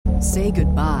Say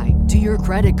goodbye to your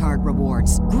credit card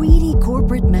rewards. Greedy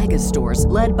corporate mega stores,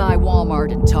 led by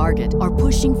Walmart and Target, are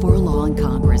pushing for a law in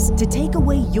Congress to take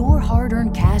away your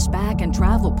hard-earned cash back and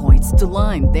travel points to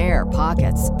line their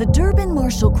pockets. The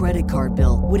Durbin-Marshall credit card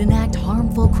bill would enact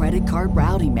harmful credit card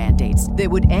routing mandates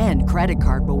that would end credit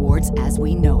card rewards as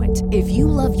we know it. If you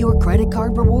love your credit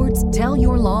card rewards, tell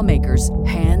your lawmakers,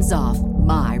 hands off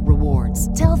my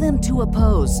rewards. Tell them to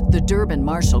oppose the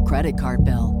Durbin-Marshall credit card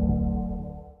bill.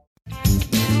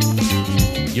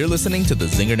 You're listening to the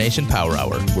Zinger Nation Power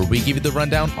Hour, where we give you the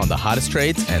rundown on the hottest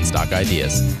trades and stock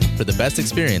ideas. For the best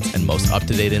experience and most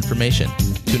up-to-date information,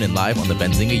 tune in live on the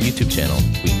Benzinga YouTube channel,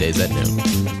 weekdays at noon.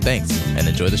 Thanks, and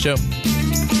enjoy the show.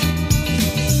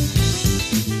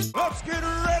 Let's get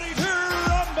ready to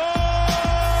rumble!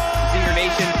 Zinger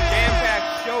Nation,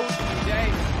 jam-packed show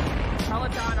today.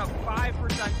 Peloton up 5%.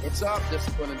 What's up,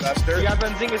 disciplined investor? We got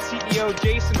Benzinga CEO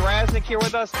Jason Raznick here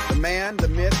with us. The man, the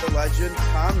myth, the legend,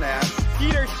 Tom Nash.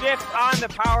 Peter Schiff on the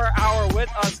Power Hour with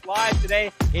us live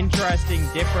today. Interesting,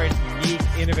 different, unique,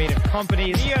 innovative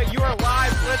companies. Mia, you are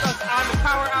live with us on the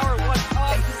Power Hour. What's up?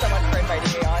 Thank you so much for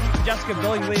inviting me on. Jessica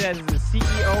Billingsley, that is the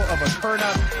CEO of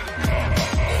Akerna,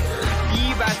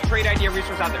 the best trade idea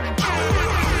resource out there.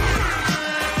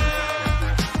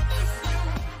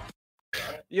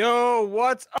 Yo,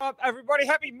 what's up, everybody?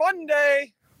 Happy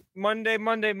Monday. Monday.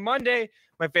 My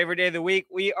favorite day of the week.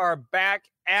 We are back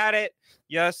at it.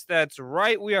 Yes, that's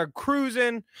right. We are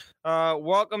cruising.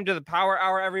 Welcome to the Power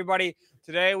Hour, everybody.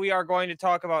 Today, we are going to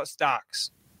talk about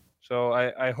stocks. So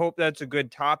I hope that's a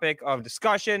good topic of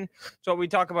discussion. So we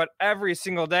talk about every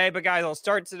single day. But guys, I'll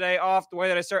start today off the way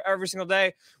that I start every single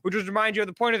day, which is remind you of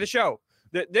the point of the show.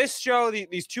 This show,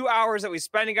 these 2 hours that we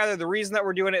spend together, the reason that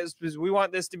we're doing it is because we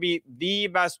want this to be the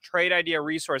best trade idea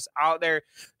resource out there.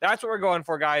 That's what we're going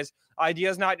for, guys.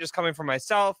 Ideas not just coming from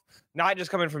myself, not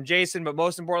just coming from Jason, but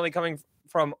most importantly, coming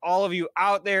from all of you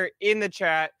out there in the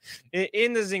chat,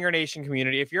 in the Zinger Nation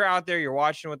community. If you're out there, you're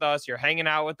watching with us, you're hanging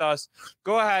out with us,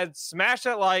 go ahead, smash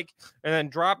that like, and then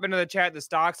drop into the chat the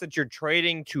stocks that you're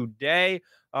trading today.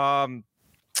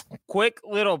 Quick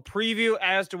little preview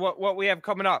as to what we have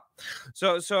coming up.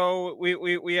 So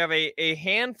we have a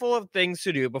handful of things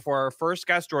to do before our first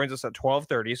guest joins us at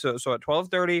 12:30. So at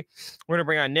 12:30, we're gonna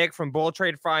bring on Nick from Bull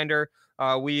Trade Finder.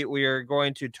 We are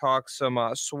going to talk some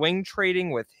swing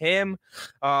trading with him.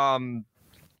 So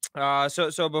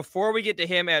before we get to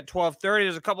him at 12:30,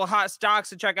 there's a couple of hot stocks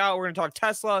to check out. We're going to talk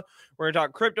Tesla. We're going to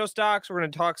talk crypto stocks. We're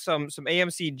going to talk some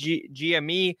AMC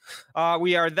GME.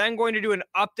 We are then going to do an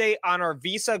update on our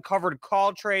Visa covered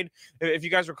call trade. If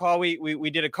you guys recall, we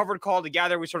did a covered call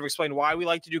together. We sort of explained why we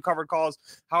like to do covered calls,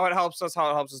 how it helps us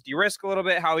de-risk a little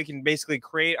bit, how we can basically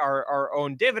create our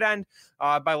own dividend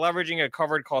by leveraging a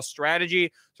covered call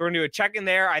strategy. So we're going to do a check-in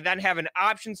there. I then have an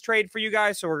options trade for you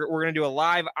guys. So we're going to do a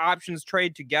live options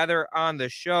trade together on the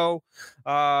show.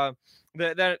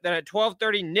 Then at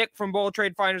 12:30, Nick from Bull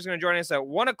Trade Finder is going to join us at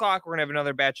 1 o'clock. We're going to have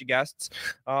another batch of guests.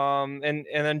 And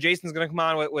then Jason's going to come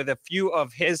on with a few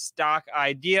of his stock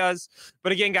ideas.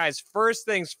 But again, guys, first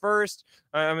things first,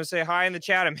 I'm going to say hi in the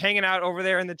chat. I'm hanging out over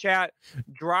there in the chat.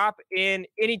 Drop in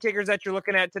any tickers that you're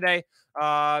looking at today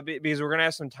because we're going to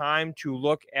have some time to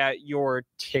look at your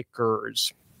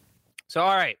tickers. So,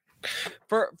 all right.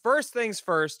 First things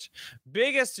first,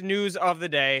 biggest news of the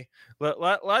day.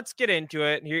 Let's get into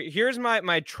it. Here's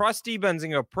my trusty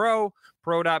Benzinga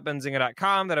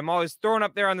pro.benzinga.com that I'm always throwing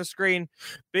up there on the screen.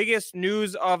 Biggest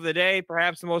news of the day,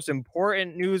 perhaps the most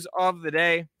important news of the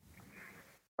day,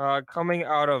 coming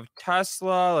out of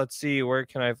Tesla. Let's see, where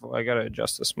can I got to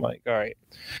adjust this mic. All right,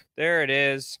 there it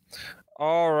is.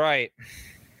 All right.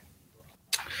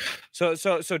 So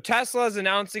Tesla is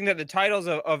announcing that the titles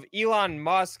of Elon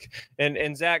Musk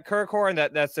and Zach Kirkhorn,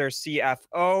 that's their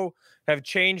CFO, have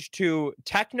changed to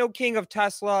Techno King of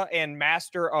Tesla and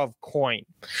Master of Coin.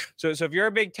 So if you're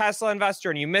a big Tesla investor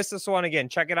and you missed this one, again,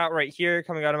 check it out right here,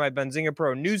 coming out of my Benzinga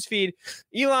Pro newsfeed.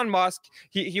 Elon Musk,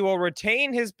 he will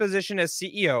retain his position as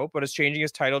CEO, but is changing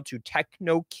his title to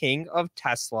Techno King of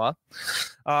Tesla.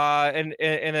 And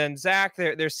then Zach,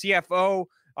 their CFO,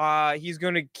 he's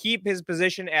going to keep his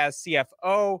position as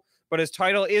CFO, but his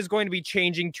title is going to be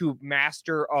changing to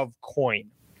Master of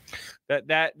Coin.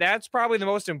 That's probably the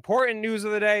most important news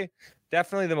of the day.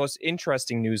 Definitely the most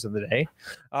interesting news of the day.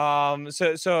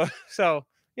 So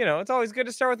you know, it's always good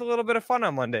to start with a little bit of fun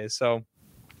on Mondays. So,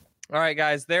 all right,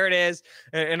 guys, there it is.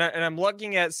 And I'm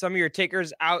looking at some of your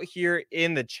tickers out here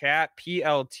in the chat.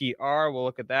 PLTR, we'll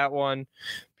look at that one.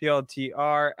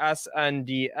 PLTR,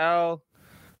 SNDL.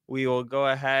 We will go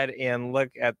ahead and look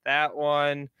at that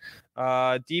one.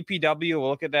 DPW, we'll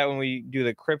look at that when we do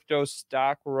the crypto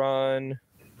stock run.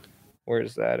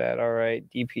 Where's that at? All right,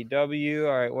 DPW.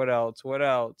 All right, what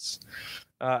else?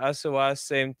 SOS,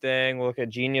 same thing. We'll look at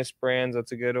Genius Brands.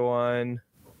 That's a good one.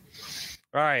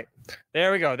 All right,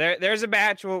 there we go. There's a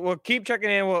batch. We'll keep checking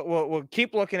in. We'll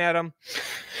keep looking at them.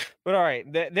 But all right,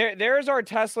 there's our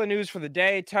Tesla news for the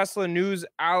day. Tesla news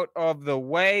out of the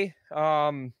way.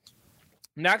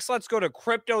 Next, let's go to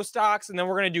crypto stocks, and then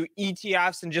we're going to do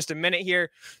ETFs in just a minute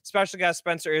here. Special guest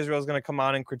Spencer Israel is going to come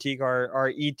on and critique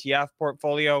our ETF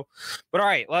portfolio. But all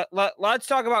right, let's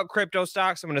talk about crypto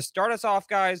stocks. I'm going to start us off,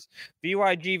 guys.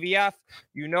 VYGVF,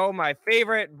 you know my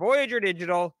favorite. Voyager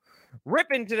Digital,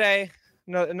 ripping today.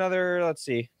 Another, let's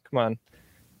see. Come on.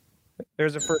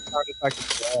 There's a first sound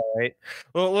effect. All right.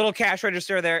 Little cash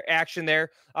register there, action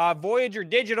there. Voyager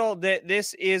Digital,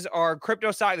 this is our crypto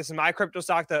stock. This is my crypto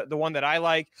stock, the one that I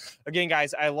like. Again,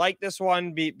 guys, I like this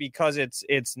one because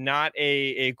it's not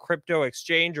a crypto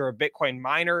exchange or a Bitcoin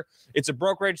miner. It's a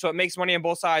brokerage, so it makes money on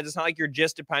both sides. It's not like you're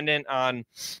just dependent on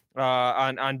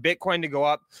Bitcoin to go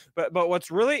up. But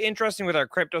what's really interesting with our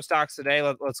crypto stocks today,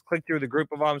 let's click through the group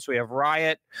of them. So we have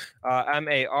Riot,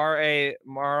 MARA,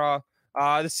 Mara.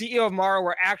 The CEO of Mara,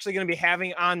 we're actually going to be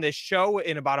having on this show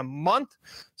in about a month.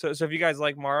 So if you guys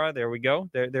like Mara, there we go.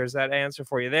 There's that answer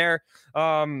for you there.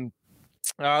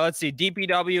 Let's see.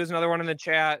 DPW is another one in the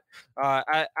chat.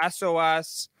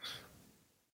 SOS,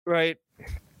 right?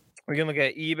 We can look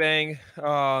at eBank.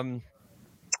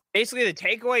 Basically, the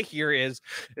takeaway here is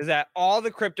that all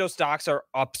the crypto stocks are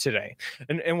up today.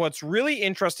 And what's really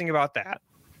interesting about that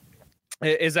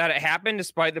is that it happened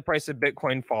despite the price of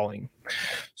Bitcoin falling.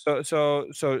 So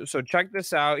check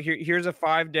this out. Here's a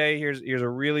 5-day. Here's a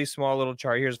really small little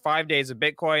chart. Here's 5 days of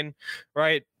Bitcoin,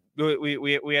 right?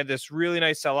 We had this really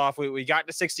nice sell-off. We got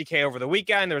to 60K over the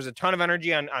weekend. There was a ton of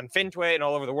energy on FinTwit and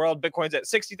all over the world. Bitcoin's at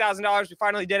 $60,000. We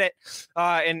finally did it.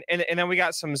 And then we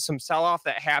got some sell-off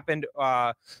that happened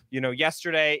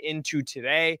yesterday into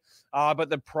today. But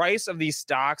the price of these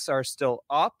stocks are still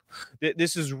up.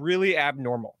 This is really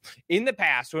abnormal. In the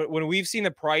past, when we've seen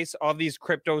the price of these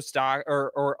crypto stock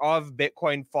or of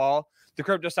Bitcoin fall, the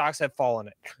crypto stocks have fallen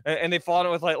it, and they've fallen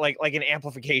it with like an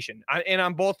amplification, and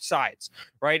on both sides,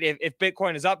 right? If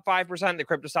Bitcoin is up 5%, the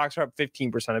crypto stocks are up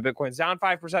 15%. If Bitcoin's down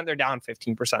 5%, they're down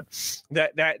 15%.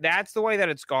 That's the way that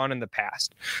it's gone in the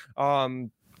past.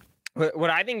 What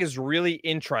I think is really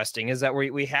interesting is that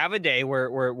we have a day where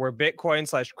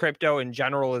Bitcoin / crypto in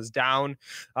general is down,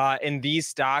 and these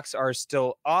stocks are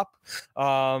still up.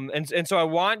 And so I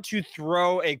want to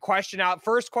throw a question out.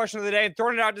 First question of the day,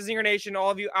 throwing it out to Zinger Nation,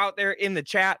 all of you out there in the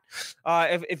chat.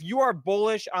 If you are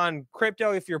bullish on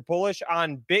crypto, if you're bullish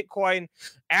on Bitcoin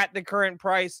at the current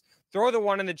price, throw the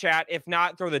 1 in the chat. If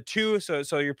not, throw the 2. So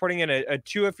you're putting in a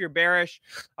 2 if you're bearish,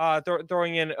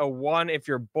 throwing in a 1 if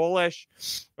you're bullish.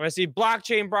 When I see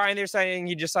Blockchain Brian, they're saying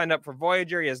he just signed up for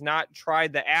Voyager. He has not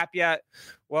tried the app yet.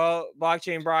 Well,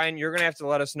 Blockchain Brian, you're gonna have to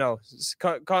let us know.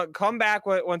 Come back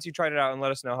once you tried it out and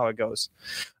let us know how it goes.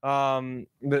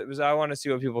 Because I want to see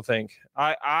what people think.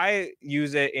 I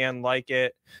use it and like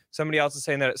it. Somebody else is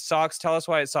saying that it sucks. Tell us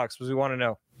why it sucks, because we want to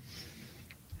know.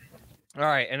 All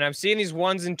right, and I'm seeing these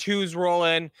 1s and 2s roll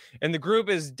in, and the group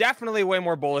is definitely way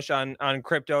more bullish on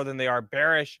crypto than they are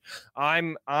bearish.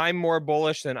 I'm more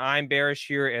bullish than I'm bearish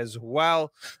here as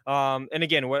well. And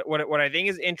again, what I think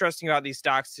is interesting about these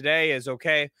stocks today is,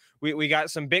 okay, we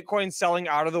got some Bitcoin selling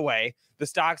out of the way. The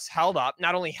stocks held up,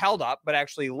 not only held up, but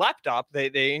actually leapt up.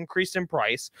 They increased in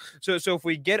price. So if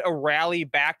we get a rally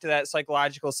back to that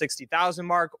psychological 60,000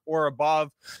 mark or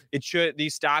above,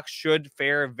 these stocks should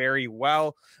fare very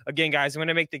well. Again, guys, I'm going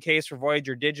to make the case for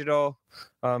Voyager Digital,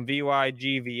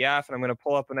 VYGVF, and I'm going to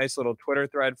pull up a nice little Twitter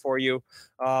thread for you.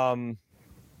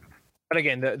 But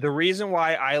again, the reason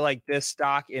why I like this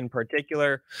stock in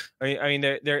particular, I mean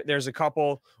there's a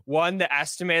couple. One, the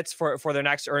estimates for their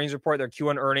next earnings report, their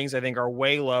Q1 earnings, I think are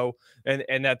way low,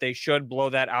 and that they should blow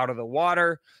that out of the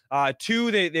water.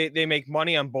 2, they make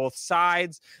money on both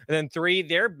sides. And then 3,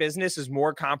 their business is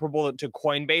more comparable to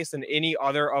Coinbase than any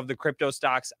other of the crypto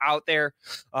stocks out there.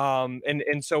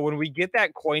 And so when we get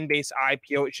that Coinbase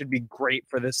IPO, it should be great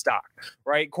for this stock,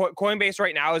 right? Coinbase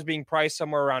right now is being priced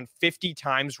somewhere around 50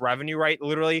 times revenue, right?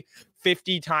 Literally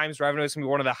 50 times revenue. It's gonna be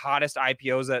one of the hottest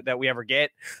IPOs that we ever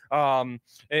get.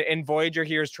 And Voyager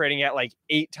here is trading at like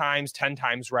 8 times, 10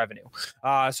 times revenue.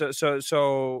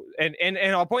 So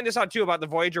I'll point this out too about the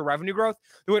Voyager revenue growth.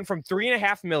 They went from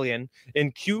 3.5 million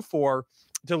in Q4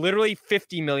 to literally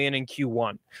 50 million in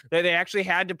Q1. They actually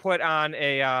had to put on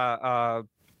a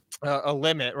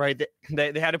limit, right?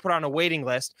 They had to put on a waiting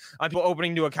list on people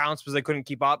opening new accounts because they couldn't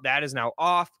keep up. That is now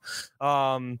off.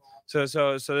 So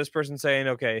this person's saying,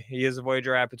 okay, he is a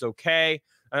Voyager app. It's okay.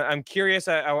 I'm curious.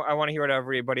 I want to hear what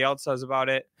everybody else says about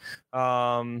it.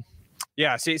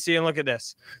 Yeah, see, and look at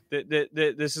this.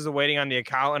 This is a waiting on the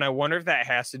account, and I wonder if that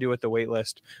has to do with the wait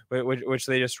list, which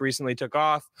they just recently took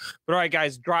off. But all right,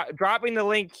 guys, dropping the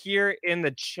link here in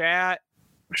the chat.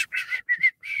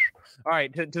 All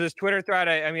right, to this Twitter thread,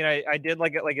 I did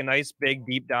like a nice big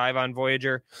deep dive on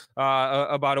Voyager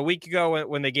about a week ago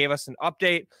when they gave us an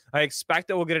update. I expect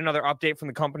that we'll get another update from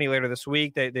the company later this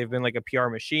week. They've been like a PR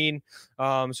machine.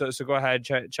 So go ahead,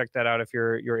 check that out if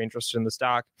you're interested in the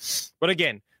stock. But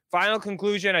again, final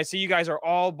conclusion, I see you guys are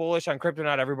all bullish on crypto,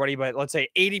 not everybody, but let's say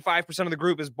 85% of the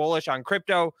group is bullish on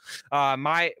crypto.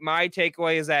 My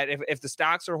takeaway is that if the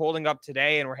stocks are holding up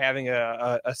today and we're having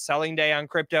a selling day on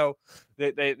crypto,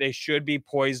 they should be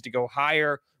poised to go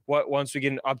higher once we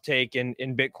get an uptake in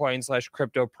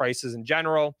Bitcoin/crypto prices in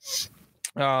general.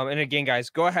 And again, guys,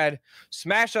 go ahead,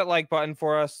 smash that like button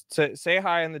for us, say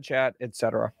hi in the chat,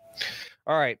 etc.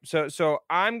 All right, so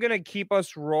I'm gonna keep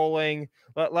us rolling.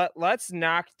 Let's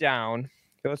knock down.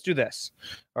 Okay, let's do this.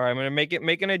 All right, I'm gonna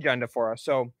make an agenda for us.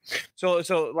 So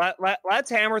let's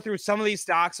hammer through some of these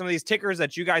stocks, some of these tickers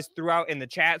that you guys threw out in the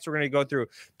chat. So we're gonna go through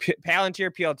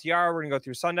Palantir, PLTR. We're gonna go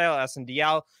through Sundial,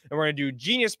 SNDL, and we're gonna do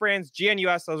Genius Brands,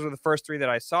 GNUS. Those were the first three that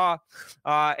I saw.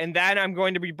 And then I'm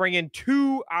going to be bringing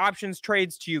 2 options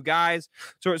trades to you guys.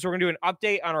 So we're gonna do an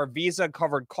update on our Visa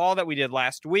covered call that we did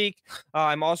last week.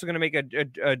 I'm also gonna make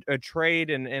a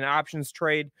trade, an options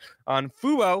trade on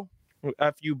FUBO.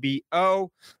 FUBO.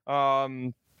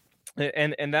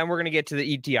 And then we're going to get to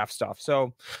the ETF stuff.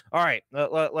 So, all right,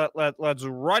 let's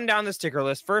run down the sticker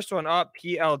list. First one up,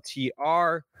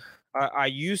 PLTR. I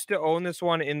used to own this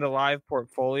one in the live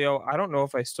portfolio. I don't know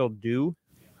if I still do.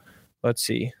 Let's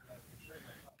see.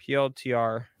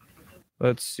 PLTR.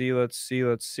 Let's see.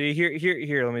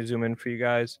 Here. Let me zoom in for you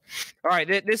guys. All right,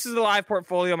 this is the live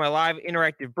portfolio, my live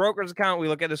interactive brokers account. We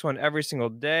look at this one every single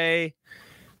day.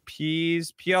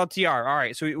 PLTR. All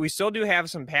right, so we still do have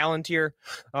some Palantir,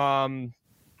 and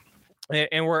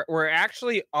we're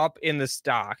actually up in the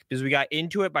stock because we got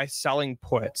into it by selling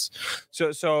puts.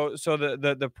 So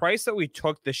the price that we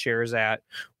took the shares at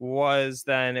was,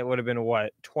 then it would have been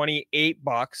what,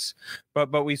 $28,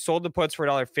 but we sold the puts for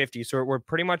 $1.50. So we're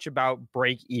pretty much about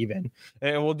break even,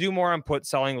 and we'll do more on put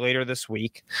selling later this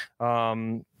week.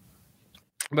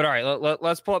 But all right,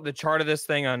 let's pull up the chart of this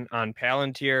thing on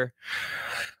Palantir.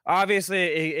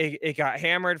 Obviously, it got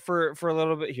hammered for a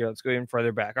little bit here. Let's go even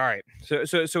further back. All right,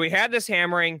 so we had this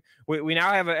hammering. We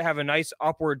now have a nice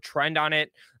upward trend on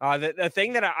it. The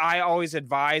thing that I always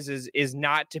advise is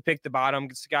not to pick the bottom,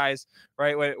 guys.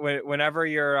 Right? Whenever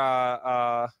you're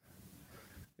yeah,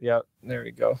 there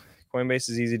we go. Coinbase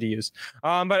is easy to use.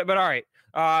 But all right.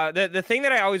 The thing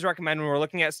that I always recommend when we're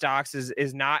looking at stocks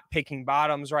is not picking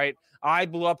bottoms, right? I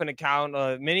blew up an account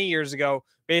many years ago,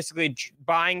 basically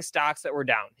buying stocks that were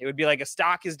down. It would be like a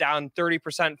stock is down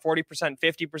 30%, 40%,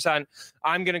 50%.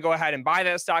 I'm going to go ahead and buy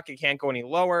that stock. It can't go any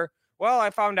lower. Well, I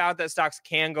found out that stocks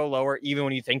can go lower even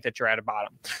when you think that you're at a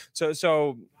bottom.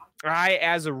 So I,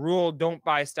 as a rule, don't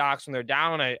buy stocks when they're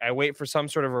down. I wait for some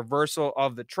sort of reversal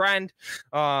of the trend.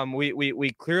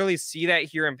 We clearly see that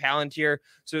here in Palantir.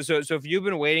 So if you've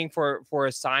been waiting for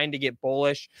a sign to get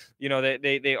bullish, you know,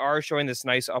 they are showing this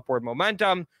nice upward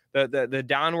momentum. The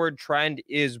downward trend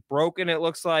is broken, it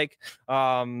looks like.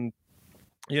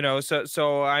 You know,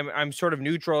 so I'm sort of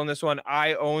neutral in this one.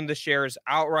 I own the shares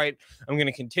outright. I'm going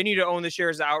to continue to own the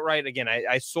shares outright. Again,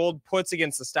 I sold puts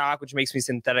against the stock, which makes me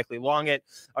synthetically long it.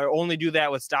 I only do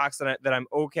that with stocks that I'm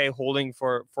okay holding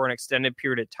for an extended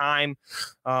period of time.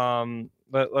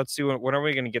 Let's see when are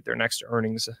we going to get their next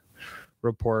earnings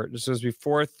report? This is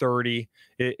before 4:30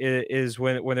 is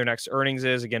when their next earnings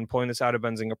is. Again, pulling this out of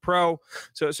Benzinga Pro.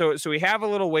 So we have a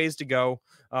little ways to go.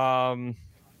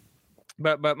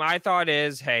 But my thought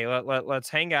is, hey, let's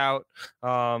hang out.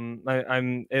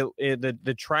 The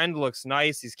trend looks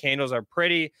nice. These candles are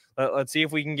pretty. Let's see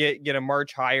if we can get a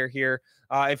march higher here.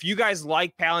 If you guys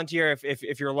like Palantir,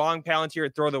 if you're long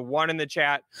Palantir, throw the 1 in the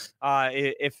chat.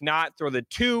 If not, throw the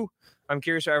 2. I'm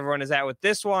curious where everyone is at with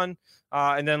this one.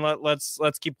 And then let's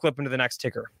keep clipping to the next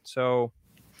ticker. So.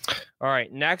 All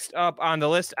right, next up on the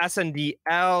list,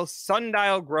 SNDL,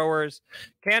 Sundial Growers,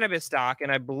 cannabis stock.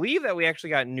 And I believe that we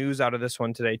actually got news out of this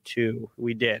one today, too.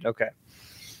 We did. Okay.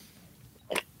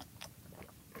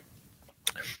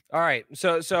 All right.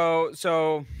 So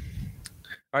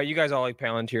all right, you guys all like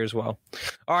Palantir as well.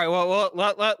 All right, well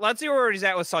let's see where he's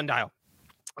at with Sundial.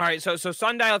 All right, so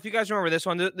Sundial, if you guys remember this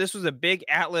one, this was a big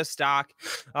Atlas stock.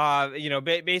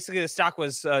 Basically the stock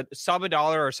was sub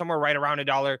 $1 or somewhere right around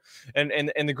 $1,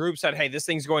 and the group said, hey, this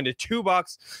thing's going to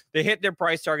 $2. They hit their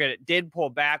price target. It did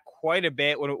pull back quite a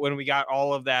bit when we got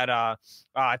all of that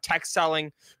tech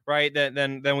selling, right?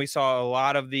 Then we saw a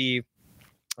lot of the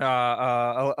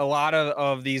a lot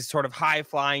of these sort of high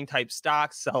flying type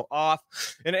stocks sell off,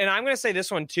 and I'm going to say this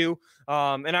one too,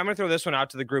 and I'm going to throw this one out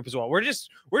to the group as well. We're just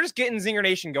getting Zinger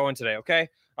Nation going today, okay?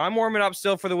 I'm warming up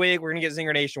still for the week. We're going to get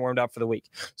Zinger Nation warmed up for the week.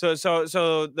 So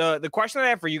the question that I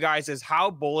have for you guys is,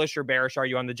 how bullish or bearish are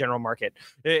you on the general market?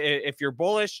 If you're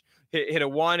bullish, hit a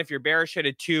 1. If you're bearish, hit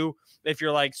a 2. If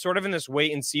you're like sort of in this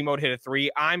wait and see mode, hit a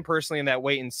 3. I'm personally in that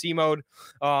wait and see mode.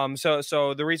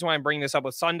 So the reason why I'm bringing this up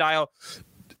with Sundial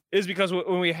is because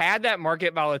when we had that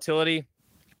market volatility,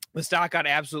 the stock got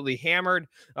absolutely hammered,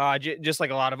 just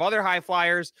like a lot of other high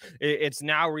flyers. It's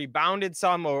now rebounded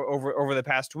some over the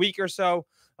past week or so.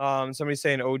 Somebody's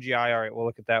saying OGI. All right, we'll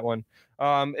look at that one.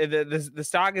 The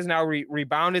stock is now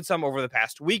rebounded some over the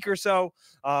past week or so.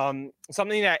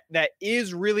 Something that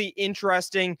is really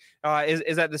interesting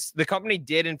is that the company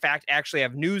did in fact actually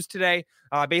have news today.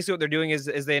 Basically what they're doing is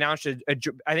they announced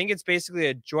I think it's basically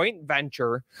a joint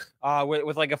venture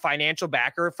with like a financial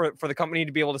backer for the company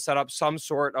to be able to set up some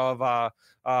sort of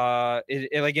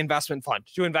like investment fund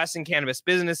to invest in cannabis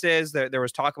businesses. There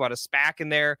was talk about a SPAC in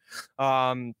there.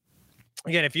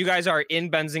 Again, if you guys are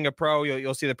in Benzinga Pro,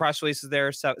 you'll see the press releases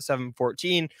there,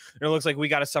 7:14. And it looks like we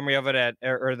got a summary of it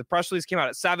or the press release came out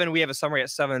at 7. We have a summary at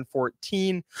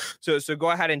 7:14. So go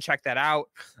ahead and check that out.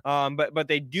 But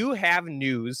they do have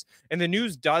news, and the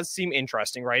news does seem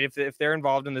interesting, right? If they're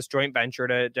involved in this joint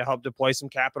venture to help deploy some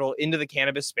capital into the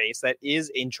cannabis space, that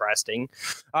is interesting.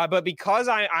 But because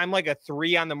I'm like a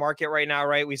 3 on the market right now,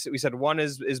 right? We said 1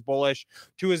 is bullish,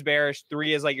 2 is bearish,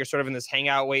 3 is like you're sort of in this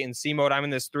hangout, wait and see mode. I'm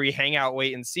in this 3 hangout,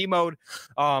 wait and see mode.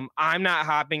 I'm not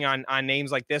hopping on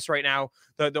names like this right now.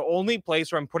 The only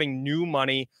place where I'm putting new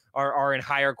money are in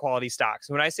higher quality stocks.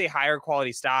 When I say higher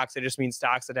quality stocks, it just means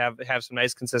stocks that have some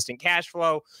nice consistent cash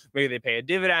flow. Maybe they pay a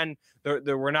dividend.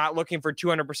 We're not looking for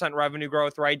 200% revenue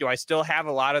growth, right? Do I still have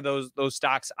a lot of those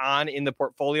stocks in the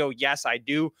portfolio? Yes, I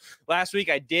do. Last week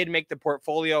I did make the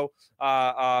portfolio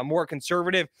more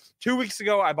conservative. 2 weeks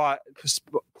ago I bought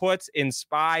puts in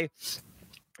SPY.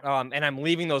 And I'm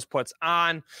leaving those puts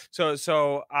on.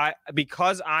 So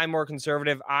because I'm more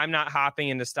conservative, I'm not hopping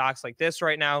into stocks like this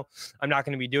right now. I'm not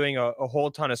going to be doing a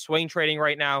whole ton of swing trading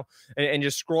right now, and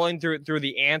just scrolling through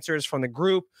the answers from the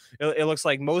group. It looks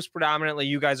like most predominantly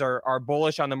you guys are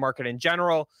bullish on the market in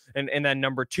general. And then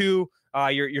number 2,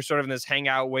 you're sort of in this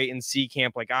hangout, wait and see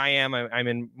camp like I am. I'm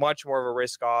in much more of a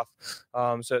risk off.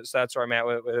 So that's where I'm at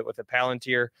with the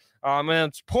Palantir. And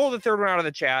let's pull the third one out of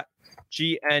the chat.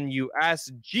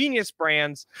 GNUS, Genius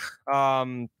Brands.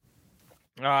 So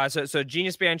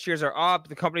Genius Brand shares are up.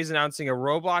 The company's announcing a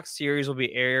Roblox series will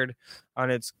be aired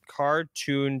on its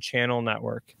Cartoon Channel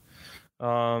network.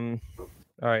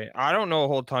 All right, I don't know a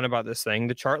whole ton about this thing.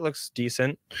 The chart looks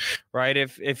decent, right?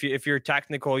 If you're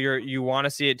technical, you want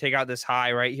to see it take out this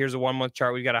high, right? Here's a 1 month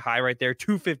chart. We've got a high right there,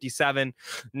 257.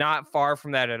 Not far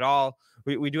from that at all.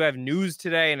 We do have news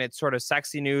today, and it's sort of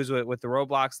sexy news with the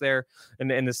Roblox there,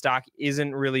 and the stock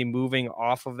isn't really moving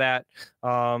off of that.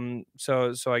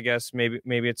 So I guess maybe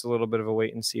it's a little bit of a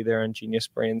wait and see there on Genius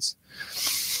Brands.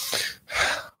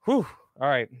 Whew. All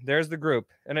right, there's the group,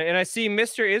 and I see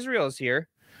Mr. Israel's here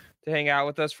to hang out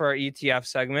with us for our ETF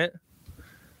segment.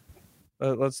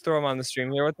 Let's throw him on the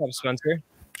stream here. What's up, Spencer?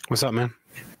 What's up, man?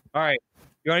 All right,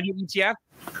 you want to do ETF?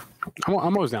 I'm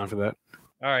always down for that.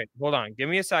 All right, hold on. Give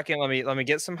me a second. Let me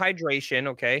get some hydration,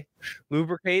 okay?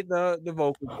 Lubricate the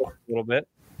vocal a little bit.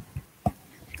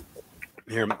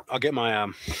 Here, I'll get my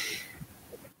hand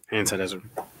sanitizer.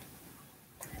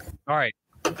 All right.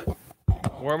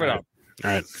 Warm it up.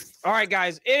 All right,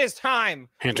 guys. It is time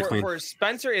for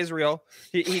Spencer Israel.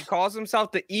 He calls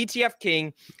himself the ETF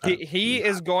King. He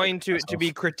is going to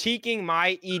be critiquing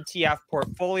my ETF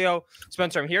portfolio.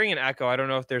 Spencer, I'm hearing an echo. I don't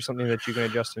know if there's something that you can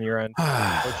adjust on your end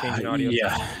or change an audio.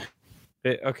 Yeah.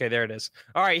 Okay, there it is.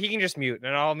 All right, he can just mute,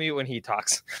 and I'll mute when he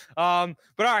talks. But all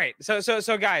right,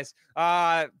 so guys,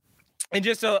 and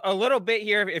just a little bit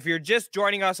here, if you're just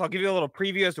joining us, I'll give you a little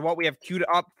preview as to what we have queued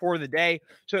up for the day.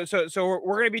 So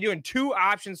we're going to be doing 2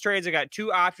 options trades. I got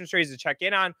 2 options trades to check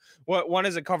in on. One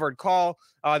is a covered call.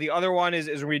 The other one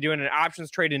is we're doing an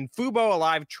options trade in Fubo, a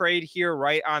live trade here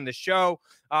right on the show.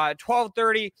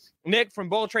 12:30. Nick from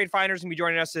Bull Trade Finders is going to be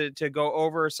joining us to go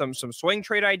over some swing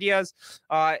trade ideas.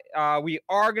 We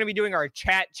are going to be doing our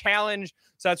chat challenge.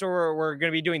 So that's where we're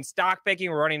going to be doing stock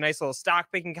picking. We're running a nice little stock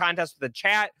picking contest with the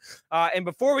chat. And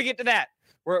before we get to that,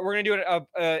 we're going to do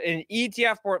an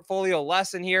ETF portfolio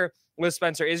lesson here with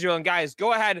Spencer Israel. And guys,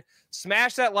 go ahead,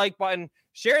 smash that like button,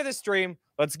 share the stream.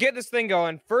 Let's get this thing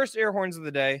going. First air horns of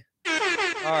the day.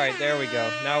 All right, there we go.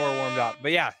 Now we're warmed up.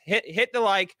 But yeah, hit the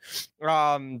like.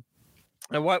 And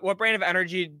what brand of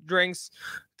energy drinks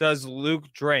does Luke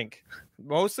drink?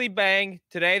 Mostly Bang.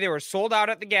 Today they were sold out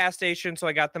at the gas station, so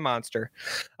I got the Monster.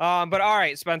 But all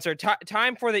right, Spencer,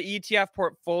 time for the ETF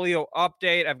portfolio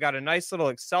update. I've got a nice little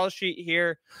Excel sheet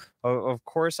here. Of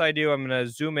course I do. I'm going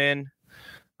to zoom in.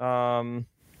 All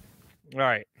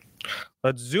right,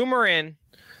 let's zoom her in.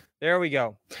 There we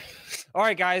go. All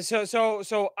right, guys. It's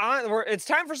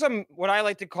time for some what I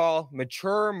like to call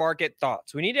mature market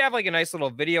thoughts. We need to have like a nice little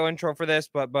video intro for this,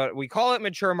 but we call it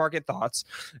mature market thoughts.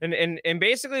 And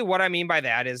basically what I mean by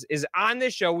that is on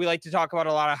this show we like to talk about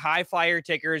a lot of high flyer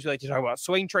tickers. We like to talk about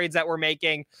swing trades that we're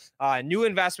making, new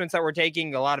investments that we're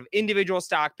taking, a lot of individual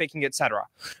stock picking, etc.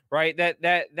 Right?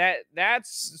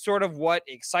 That's sort of what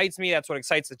excites me. That's what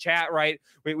excites the chat. Right?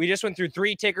 We just went through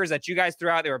 3 tickers that you guys threw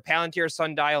out. They were Palantir,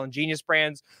 Sundial, and Genius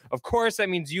Brands. Of course, that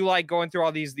means you like going through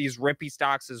all these rippy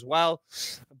stocks as well.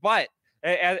 But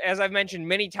as I've mentioned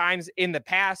many times in the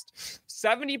past,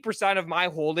 70% of my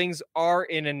holdings are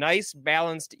in a nice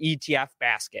balanced ETF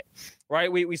basket,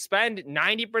 right? We spend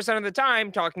 90% of the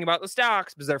time talking about the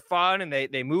stocks because they're fun and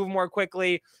they move more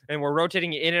quickly, and we're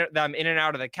rotating them in and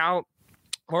out of the account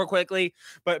more quickly,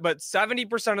 but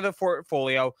 70% of the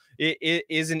portfolio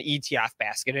is an ETF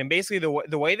basket. And basically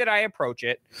the way that I approach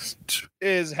it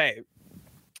is, hey,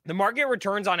 the market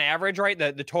returns on average, right?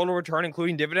 The total return,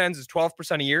 including dividends, is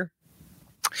 12% a year.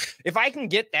 If I can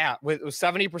get that with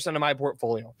 70% of my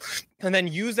portfolio, and then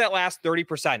use that last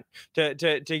 30%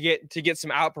 to get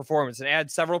some outperformance and add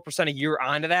several percent a year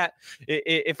onto that,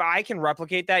 if I can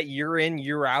replicate that year in,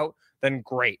 year out, then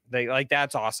great.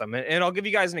 That's awesome. And I'll give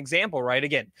you guys an example, right?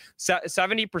 Again,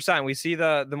 70%. We see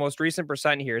the most recent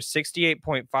percent here,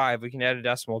 68.5. We can add a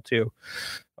decimal too.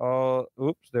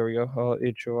 Oops, there we go.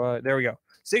 HOI. There we go.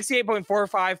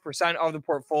 68.45% of the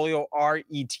portfolio are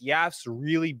ETFs,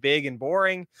 really big and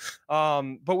boring.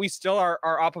 But we still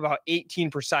are up about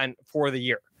 18% for the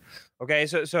year. Okay,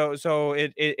 so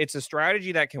it's a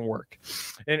strategy that can work.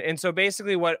 And so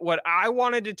basically what I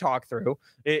wanted to talk through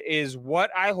is what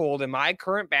I hold in my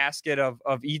current basket of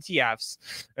ETFs.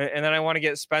 And then I want to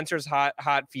get Spencer's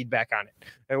hot feedback on it.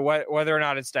 And whether or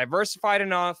not it's diversified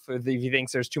enough, if he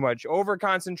thinks there's too much over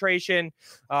concentration,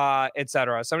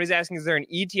 etc. Somebody's asking, is there an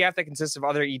ETF that consists of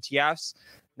other ETFs?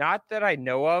 Not that I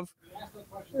know of.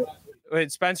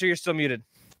 Wait, Spencer, you're still muted.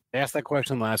 I asked that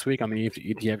question last week on the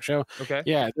ETF show. Okay.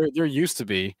 Yeah, there used to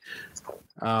be.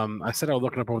 I said I was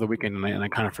looking up over the weekend and I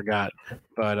kind of forgot.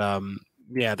 But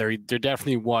yeah, there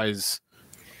definitely was.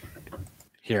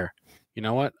 Here, you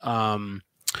know what?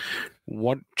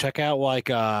 Check out like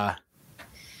what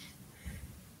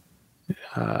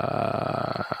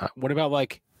about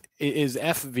like is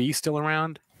FV still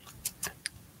around? I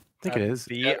think it is.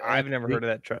 I've never heard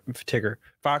of that ticker.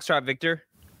 Foxtrot Victor.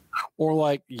 Or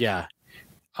like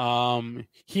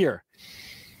here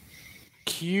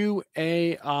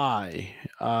QAI.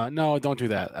 No, don't do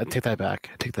that. I take that back.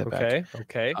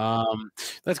 Okay.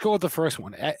 Let's go with the first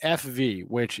one, FV,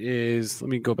 which is, let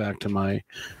me go back to my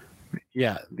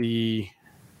all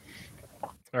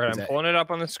right, I'm pulling it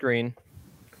up on the screen.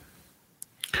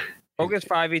 Focus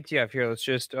 5 ETF here. Let's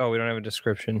just we don't have a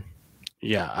description.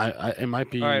 Yeah, it might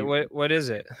be. All right, what is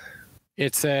it?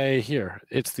 It's I'm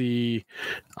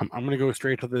going to go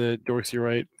straight to the Dorsey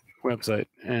Wright website,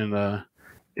 and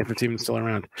if it's even still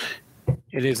around,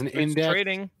 it is an index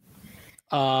trading.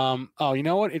 You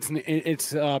know what?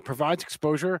 It's provides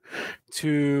exposure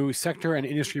to sector and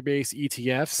industry based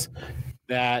ETFs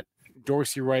that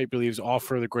Dorsey Wright believes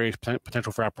offer the greatest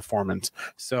potential for outperformance.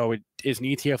 So it is an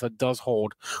ETF that does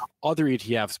hold other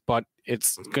ETFs, but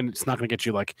it's not going to get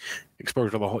you like exposure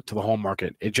to the whole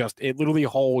market. It literally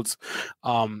holds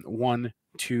 1,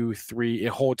 2, 3. It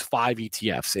holds 5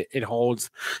 ETFs. It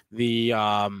holds the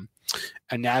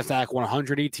a NASDAQ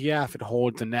 100 ETF. It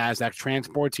holds the NASDAQ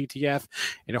Transports ETF.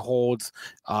 It holds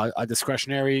a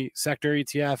discretionary sector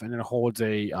ETF, and it holds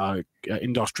a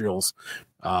industrials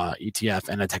ETF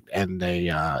and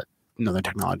another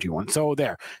technology one. So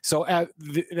there. So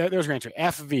there's your answer.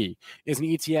 FV is an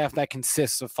ETF that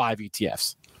consists of 5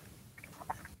 ETFs.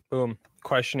 Boom.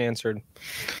 Question answered.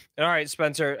 All right,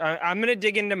 Spencer, I'm going to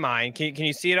dig into mine. Can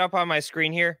you see it up on my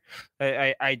screen here?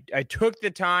 I took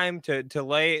the time to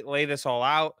lay this all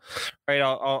out. Right,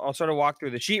 I'll sort of walk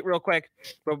through the sheet real quick.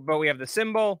 But we have the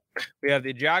symbol, we have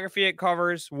the geography it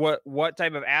covers, what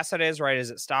type of asset is, right?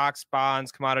 Is it stocks,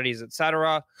 bonds, commodities,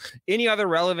 etc.? Any other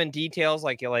relevant details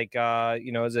like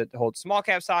is it hold small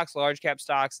cap stocks, large cap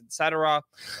stocks, etc.?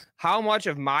 How much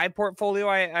of my portfolio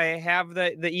I have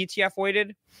the ETF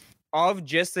weighted? Of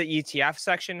just the ETF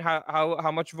section,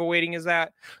 how much of a weighting is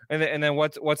that? And then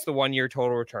what's the 1 year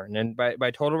total return? And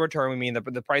by total return, we mean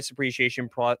the price appreciation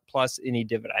plus any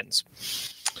dividends.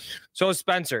 So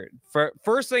Spencer,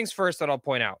 first things first that I'll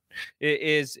point out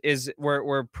is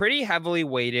we're pretty heavily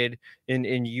weighted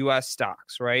in US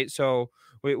stocks, right? So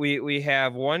we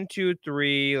have 1, 2,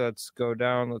 3. Let's go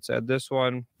down. Let's add this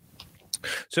one.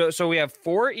 So we have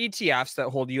 4 ETFs that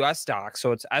hold U.S. stocks.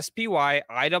 So it's SPY,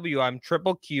 IWM,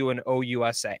 Triple Q, and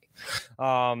OUSA.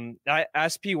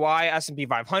 SPY, S&P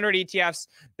 500 ETFs,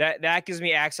 that gives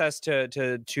me access to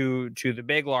the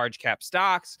big large cap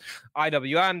stocks.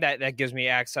 IWM, that gives me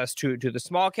access to the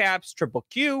small caps. Triple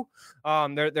Q,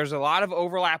 there's a lot of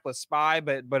overlap with SPY,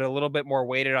 but a little bit more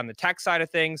weighted on the tech side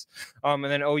of things. And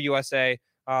then OUSA.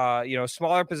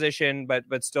 Smaller position, but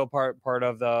still part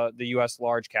of the U.S.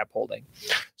 large cap holding.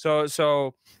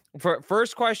 So for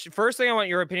first thing I want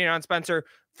your opinion on, Spencer.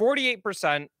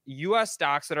 48% U.S.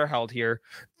 stocks that are held here,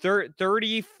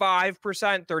 35%,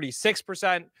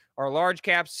 36% are large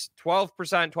caps, 12%,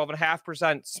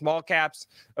 12.5% small caps.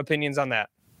 Opinions on that?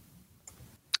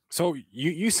 So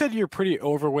you said you're pretty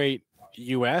overweight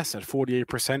U.S. at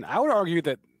 48%. I would argue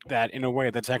that in a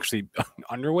way that's actually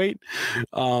underweight.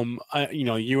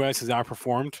 U.S. has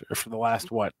outperformed for the last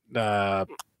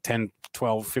 10,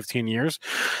 12, 15 years.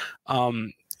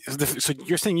 So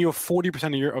you're saying you have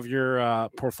 40% of your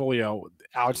portfolio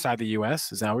outside the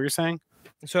U.S. Is that what you're saying?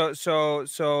 So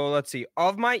let's see.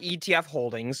 Of my ETF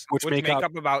holdings, which make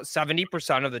up about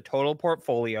 70% of the total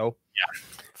portfolio,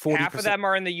 40%. Half of them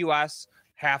are in the U.S.,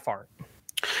 half aren't.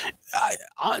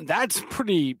 That's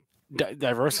pretty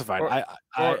diversified.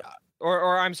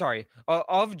 Or I'm sorry,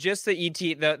 of just the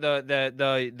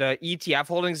the ETF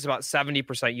holdings is about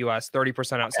 70% US,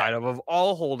 30% outside of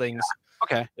all holdings.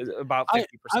 Okay, about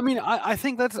 50%. I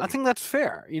think that's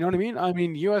fair. You know what I mean? I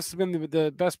mean, U.S. has been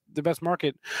the best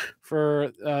market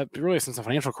for really since the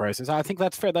financial crisis. I think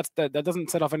that's fair. That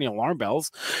doesn't set off any alarm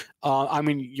bells.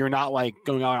 You're not like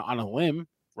going out on a limb.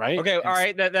 Right. Okay. All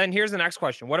right. Then here's the next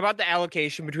question. What about the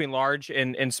allocation between large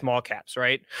and small caps?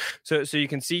 Right. So you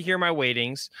can see here my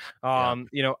weightings.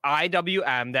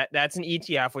 IWM, that's an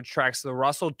ETF which tracks the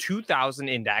Russell 2000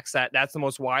 index. That's the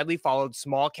most widely followed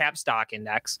small cap stock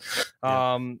index.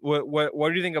 What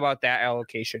do you think about that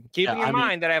allocation? Keeping in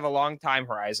mind that I have a long time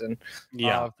horizon.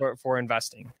 For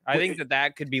investing, I think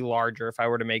that could be larger if I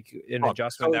were to make an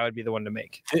adjustment. That would be the one to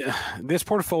make. This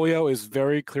portfolio is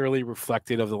very clearly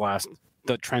reflected of the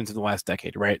trends of the last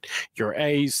decade, right? Your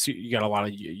A's, you got a lot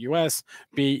of US.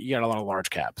 B, you got a lot of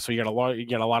large cap. So you got a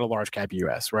lot of large cap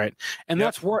US, right? And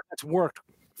that's worked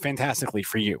fantastically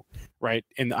for you, right?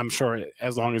 And I'm sure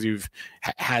as long as you've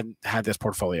had this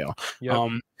portfolio.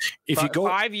 If you go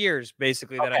 5 years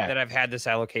basically that I've had this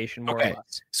allocation more or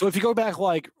less. So if you go back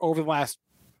like over the last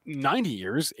 90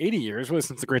 years, 80 years, well,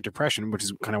 since the Great Depression, which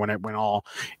is kind of when all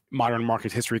modern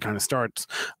market history kind of starts,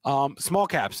 small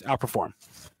caps outperform.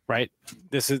 Right.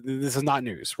 This is not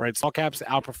news, right? Small caps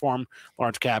outperform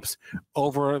large caps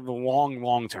over the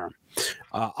long term.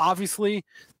 Obviously,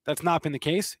 that's not been the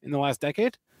case in the last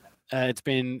decade. It's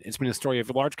been a story of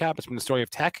large cap. It's been a story of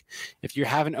tech. If you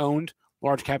haven't owned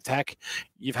large cap tech,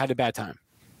 you've had a bad time,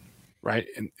 right?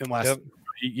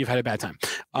 You've had a bad time.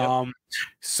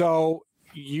 So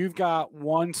you've got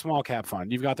one small cap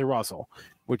fund. You've got the Russell,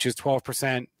 which is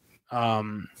 12%.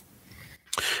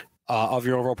 Of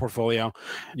your overall portfolio.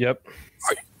 Yep.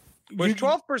 Which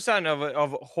 12%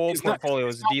 of whole portfolio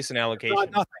is a decent allocation.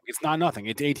 It's not nothing.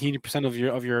 It's 18% of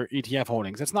your ETF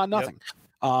holdings. It's not nothing.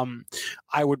 Yep.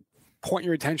 I would point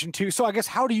your attention to. So I guess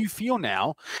how do you feel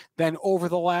now? Then over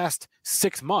the last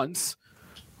 6 months,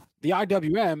 the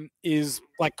IWM is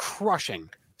like crushing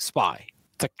SPY.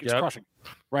 It's crushing,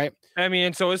 right? I mean,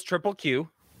 and so is Triple Q.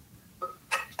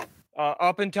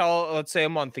 Up until let's say a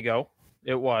month ago,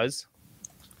 it was.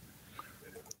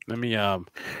 Let me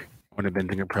would have been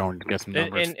thinking pro and get some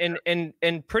numbers.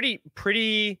 And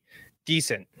pretty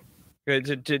decent,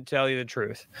 to tell you the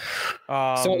truth.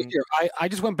 So here, I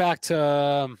just went back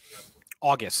to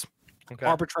August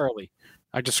arbitrarily.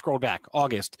 I just scrolled back.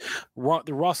 August.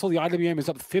 The Russell, the IWM is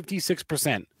up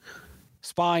 56%.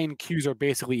 SPY and Qs are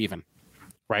basically even,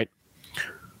 right?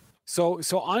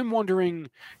 So I'm wondering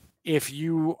if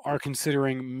you are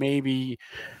considering maybe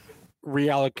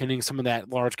reallocating some of that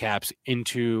large caps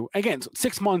into, again,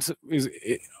 6 months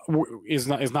is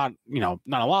not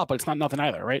not a lot, but it's not nothing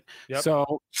either, right? Yep.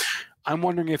 So I'm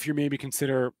wondering if you maybe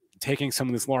consider taking some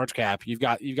of this large cap. You've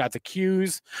got the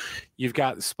Qs, you've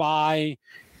got the SPY,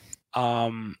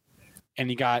 and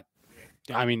you got,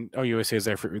 I mean, OUSA is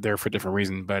there for a different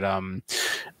reason, but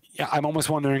yeah, I'm almost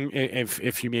wondering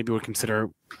if you maybe would consider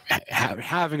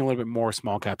having a little bit more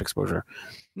small cap exposure.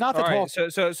 Not that All right,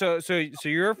 so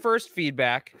your first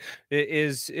feedback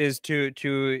is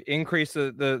to increase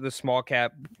the small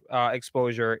cap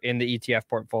exposure in the ETF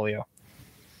portfolio.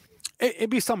 It'd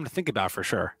be something to think about for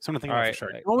sure. Something to think about for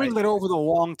sure. Right. Knowing that over the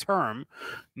long term,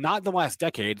 not the last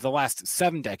decade, the last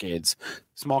 7 decades,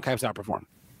 small caps outperform.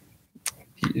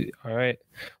 All right.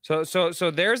 So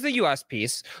there's the US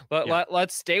piece.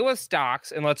 Let's stay with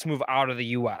stocks and let's move out of the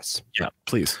US. Yeah,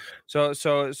 please. So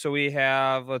we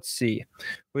have, let's see.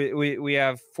 We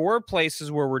have 4 places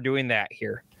where we're doing that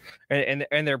here.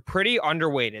 And they're pretty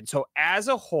underweighted. So as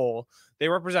a whole, they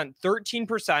represent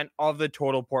 13% of the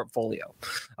total portfolio.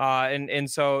 And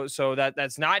so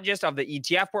that's not just of the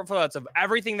ETF portfolio, that's of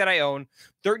everything that I own.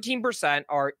 13%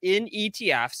 are in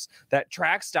ETFs that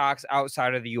track stocks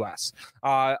outside of the US.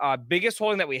 Biggest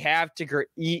holding that we have, ticker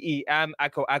EEM,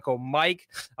 Echo Mike.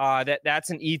 That's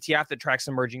an ETF that tracks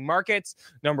emerging markets.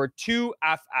 Number 2,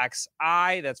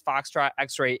 FXI, that's Foxtrot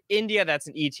X-Ray India. That's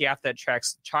an ETF that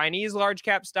tracks Chinese large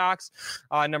cap stocks.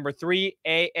 Number 3,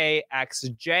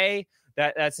 AAXJ.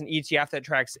 That's an ETF that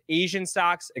tracks Asian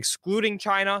stocks, excluding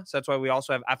China. So that's why we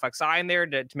also have FXI in there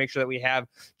to make sure that we have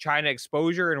China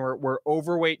exposure and we're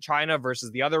overweight China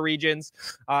versus the other regions.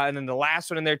 And then the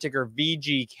last one in there, ticker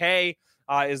VGK,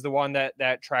 is the one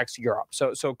that tracks Europe.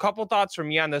 So a couple thoughts from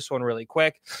me on this one really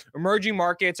quick. Emerging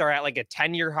markets are at like a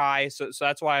 10-year high. So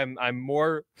that's why I'm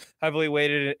more heavily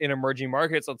weighted in emerging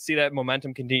markets. Let's see that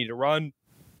momentum continue to run.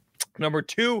 Number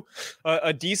 2,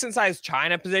 a decent sized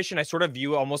China position, I sort of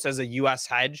view almost as a U.S.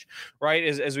 hedge, right?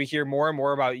 As we hear more and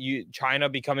more about China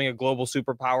becoming a global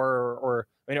superpower, or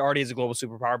I mean, it already is a global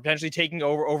superpower, potentially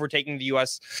overtaking the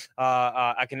U.S.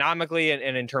 Economically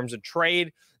and in terms of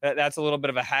trade. That's a little bit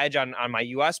of a hedge on my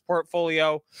U.S.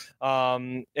 portfolio.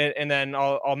 And then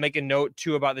I'll make a note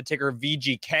too about the ticker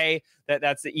VGK.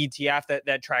 That's the ETF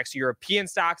that tracks European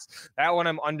stocks. That one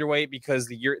I'm underweight because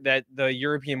the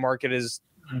European market is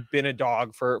been a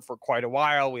dog for quite a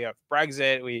while. We have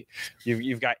Brexit.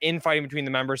 You've got infighting between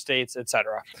the member states,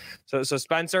 etc. So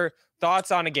Spencer,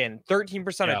 thoughts on, again,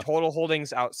 13% of total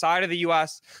holdings outside of the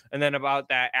U.S. and then about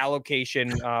that allocation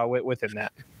within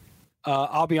that.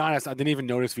 I'll be honest, I didn't even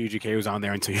notice VGK was on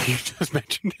there until you just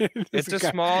mentioned it. It's a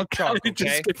small chunk. Okay?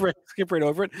 Just skip right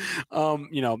over it.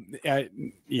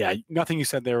 Yeah, nothing you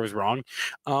said there was wrong.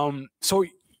 So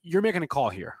you're making a call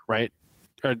here, right?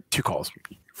 Or 2 calls.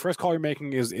 First call you're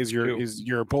making is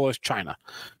your bullish China.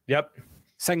 Yep.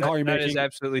 Second call you're making, that is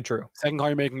absolutely true. Second call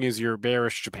you're making is your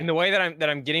bearish Japan. And the way that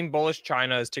I'm getting bullish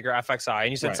China is ticker FXI, and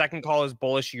you said right. Second call is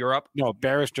bullish Europe. No,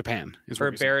 bearish Japan is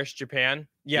or bearish Japan.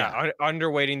 Yeah.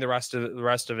 Underweighting the rest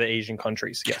of the Asian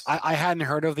countries. Yes, I hadn't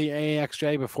heard of the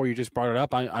AAXJ before you just brought it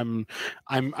up. I'm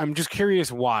just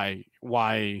curious why.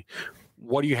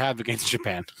 What do you have against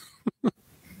Japan?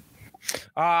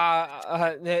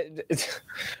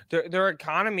 Their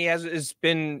economy has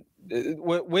been.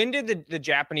 When did the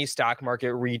Japanese stock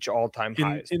market reach all-time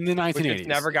highs? In the 1980s. Which it's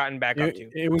never gotten back up to.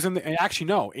 It was actually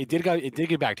no, it did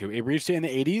get back to. It reached it in the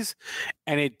 80s,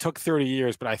 and it took 30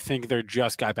 years, but I think they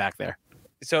just got back there.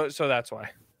 So that's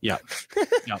why. Yeah.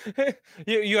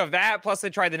 You have that, plus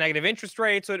they tried the negative interest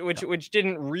rates, which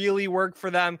didn't really work for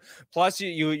them. Plus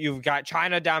you've got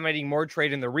China dominating more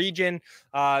trade in the region.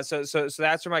 So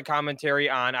that's where my commentary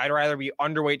on I'd rather be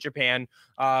underweight Japan,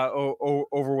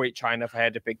 overweight China if I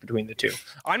had to pick between the two.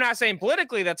 I'm not saying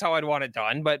politically that's how I'd want it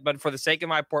done, but for the sake of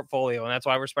my portfolio, and that's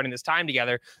why we're spending this time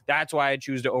together, that's why I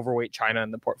choose to overweight China in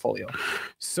the portfolio.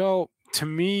 So to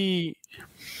me,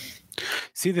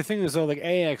 see, the thing is, though, like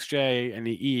AXJ and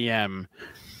the EM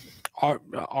are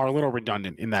a little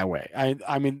redundant in that way.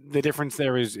 I mean, the difference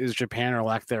there is Japan or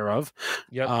lack thereof.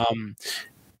 Yep.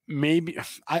 Maybe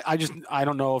I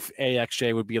don't know if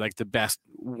AXJ would be like the best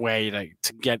way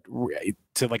to get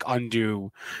to like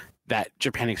undo that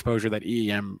Japan exposure that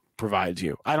EM provides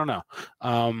you. I don't know.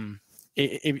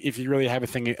 If you really have a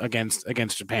thing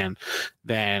against Japan,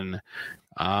 then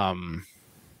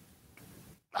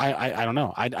I don't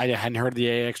know. I hadn't heard of the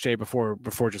AXJ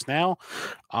before just now.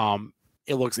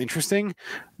 It looks interesting,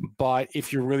 but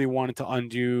if you really wanted to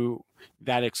undo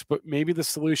that maybe the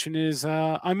solution is,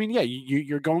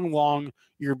 you're going long,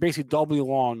 you're basically doubly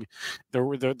long the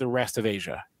rest of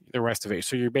Asia.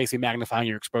 So you're basically magnifying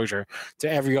your exposure to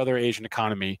every other Asian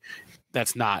economy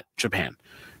that's not Japan.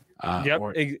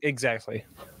 Exactly.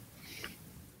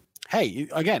 Hey,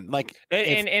 again,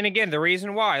 and again, the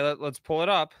reason why, let's pull it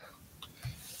up,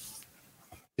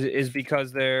 is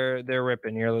because they're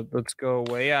ripping here. Let's go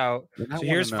way out. So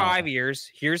here's 5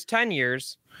 years, here's 10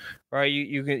 years, right?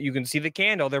 You can see the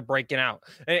candle, they're breaking out.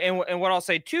 And what I'll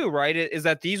say too, right, is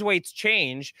that these weights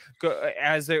change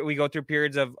as we go through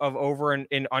periods of over and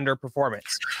underperformance.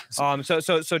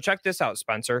 So check this out,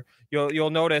 Spencer.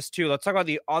 You'll notice too. Let's talk about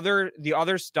the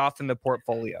other stuff in the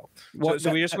portfolio.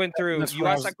 So we just went through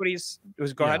U.S. equities.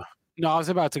 Go ahead. No, I was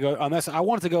about to go on this. I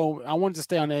wanted to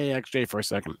stay on AXJ for a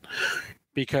second,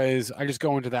 because I just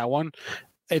go into that one.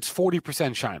 It's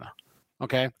 40% China.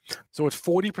 Okay. So it's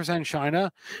 40%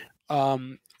 China.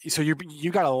 So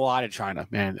you got a lot of China,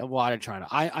 man, a lot of China.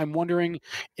 I'm wondering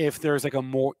if there's like a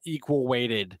more equal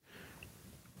weighted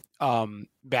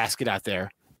basket out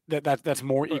there that's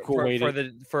more equal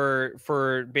weighted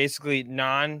for basically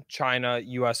non-China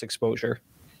U.S. exposure.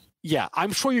 Yeah,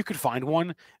 I'm sure you could find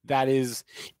one that is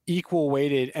equal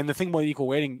weighted. And the thing about equal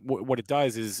weighting, what it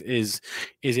does is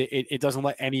it doesn't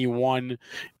let any one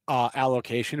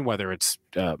allocation, whether it's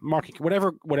market,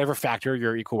 whatever factor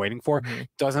you're equal weighting for,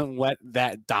 doesn't let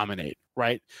that dominate,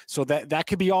 right? So that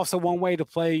could be also one way to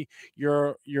play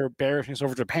your bearishness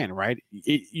over Japan, right?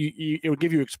 It would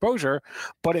give you exposure,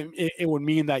 but it would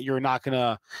mean that you're not going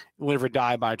to live or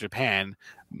die by Japan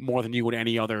more than you would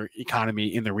any other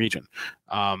economy in the region.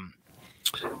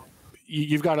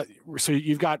 You've got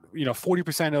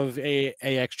 40% of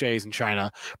AXJs in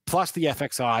China, plus the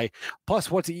FXI,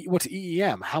 plus what's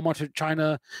EEM? How much of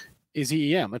China is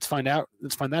EEM? Let's find out.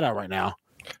 Let's find that out right now.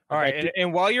 All right,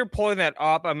 and while you're pulling that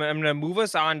up, I'm going to move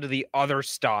us on to the other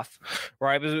stuff,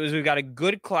 right? Because we've got a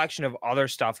good collection of other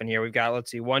stuff in here. We've got,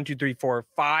 let's see, 1, 2, 3, 4,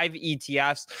 5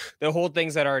 ETFs that hold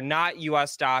things that are not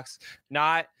U.S. stocks,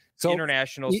 not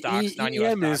international stocks,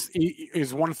 non-U.S. stocks.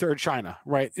 Is 1/3 China,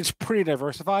 right? It's pretty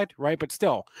diversified, right? But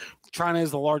still, China is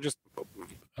the largest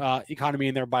economy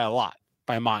in there by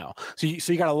a mile. So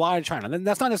you got a lot of China. Then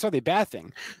that's not necessarily a bad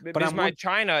thing. But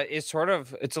China is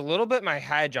it's a little bit my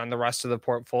hedge on the rest of the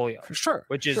portfolio. For sure.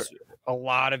 Which is a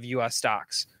lot of U.S.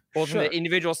 stocks, both in the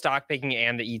individual stock picking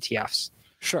and the ETFs.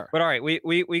 Sure. But all right,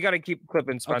 we got to keep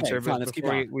clipping, Spencer. Okay, fine,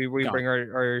 before we bring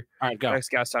our next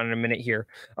guest on in a minute here.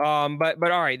 But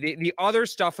all right, the other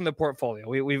stuff in the portfolio,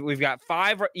 we've got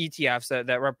 5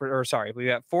 ETFs we've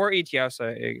got 4 ETFs.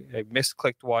 I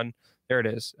misclicked one. There it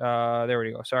is. There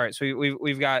we go. Sorry. So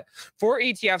we've got 4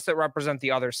 ETFs that represent the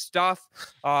other stuff.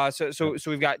 So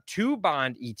we've got 2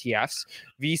 bond ETFs,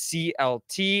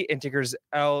 VCLT and tickers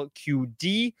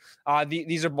LQD.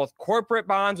 These are both corporate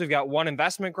bonds. We've got 1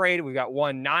 investment grade. We've got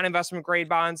 1 non-investment grade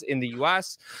bonds in the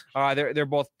U.S. They're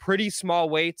both pretty small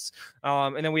weights.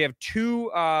 And then we have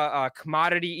 2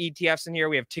 commodity ETFs in here.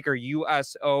 We have ticker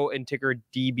USO and ticker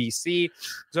DBC.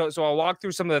 So I'll walk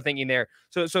through some of the thinking there.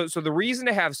 So the reason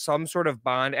to have some sort of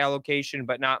bond allocation,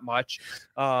 but not much,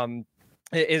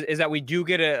 is that we do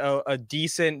get a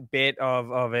decent bit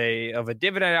of a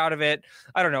dividend out of it.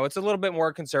 I don't know. It's a little bit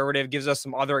more conservative, gives us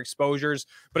some other exposures.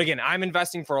 But again, I'm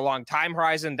investing for a long time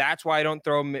horizon. That's why I don't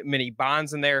throw many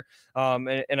bonds in there,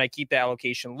 and I keep the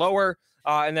allocation lower.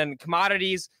 And then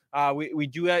commodities. We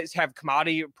do have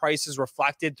commodity prices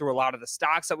reflected through a lot of the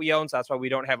stocks that we own. So that's why we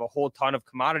don't have a whole ton of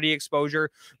commodity exposure.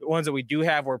 The ones that we do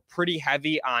have, we're pretty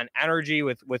heavy on energy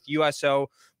with USO.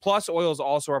 Plus, oil is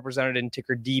also represented in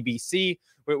ticker DBC,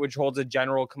 which holds a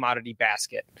general commodity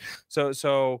basket.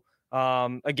 So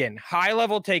again, high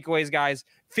level takeaways, guys.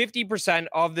 50%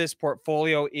 of this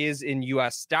portfolio is in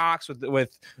U.S. stocks,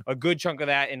 with a good chunk of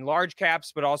that in large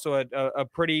caps, but also a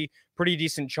pretty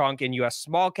decent chunk in U.S.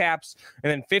 small caps, and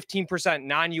then 15%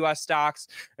 non-U.S. stocks,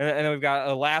 and then we've got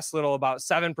a last little about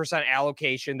 7%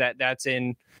 allocation that's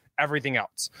in everything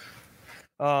else.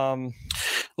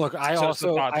 Look, I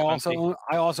also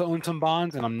own some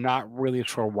bonds, and I'm not really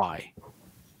sure why.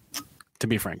 To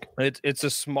be frank, it's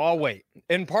a small weight,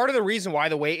 and part of the reason why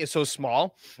the weight is so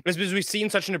small is because we've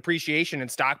seen such an appreciation in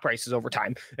stock prices over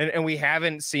time, and we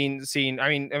haven't seen. I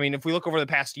mean, if we look over the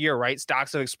past year, right,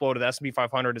 stocks have exploded. The S&P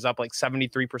 500 is up like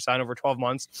 73% over 12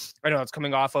 months. I know it's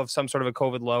coming off of some sort of a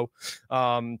COVID low,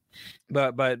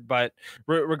 but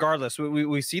regardless,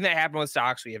 we've seen that happen with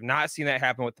stocks. We have not seen that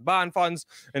happen with the bond funds,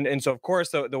 and so of course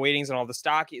the weightings and all the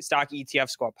stock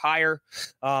ETFs go up higher.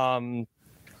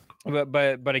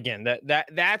 But again,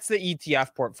 that's the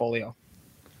ETF portfolio.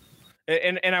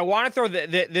 And I want to throw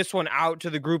this one out to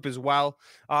the group as well.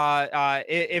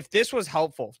 If this was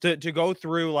helpful to go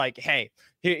through, like, hey,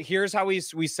 here's how we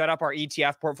set up our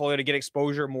ETF portfolio to get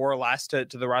exposure more or less to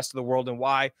the rest of the world and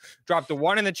why. Drop the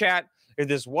 1 in the chat. If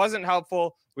this wasn't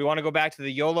helpful, we want to go back to the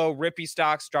YOLO Rippy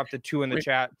stocks. Drop the 2 in the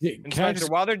chat. And Spencer,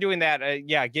 while they're doing that,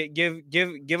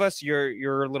 give us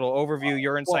your little overview,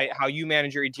 your insight, how you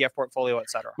manage your ETF portfolio,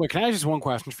 etc. Wait, can I ask just one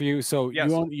question for you? So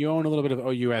yes. you own a little bit of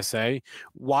OUSA.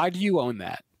 Why do you own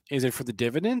that? Is it for the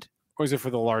dividend, or is it for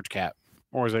the large cap,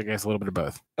 or is it, I guess, a little bit of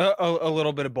both? A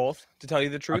little bit of both, to tell you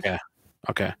the truth.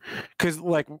 Okay. Because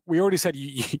like we already said,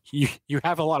 you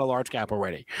have a lot of large cap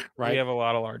already, right? We have a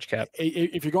lot of large cap.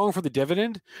 If you're going for the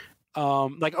dividend,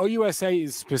 like OUSA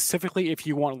is specifically if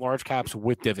you want large caps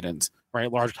with dividends,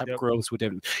 right? Large cap growths with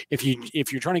dividends. If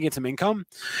you're trying to get some income,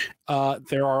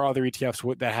 there are other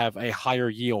ETFs that have a higher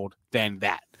yield than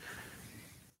that.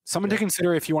 Something to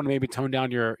consider if you want to maybe tone down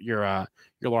your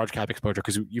large cap exposure,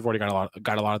 because you've already got a lot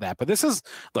of that. But this is,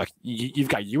 look, you've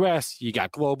got US, you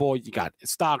got global, you got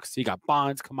stocks, you got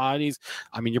bonds, commodities.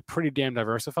 I mean, you're pretty damn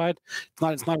diversified.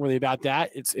 It's not really about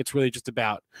that. It's really just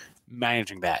about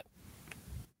managing that.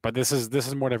 But this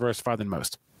is more diversified than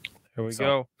most. There we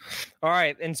go. All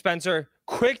right, and Spencer,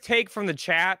 quick take from the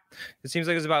chat. It seems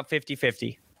like it's about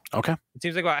 50-50. Okay. It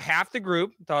seems like about half the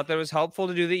group thought that it was helpful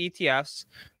to do the ETFs,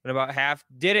 but about half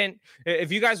didn't.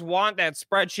 If you guys want that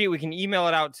spreadsheet, we can email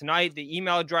it out tonight. The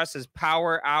email address is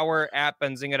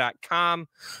powerhour@benzinga.com.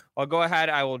 I'll go ahead.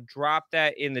 I will drop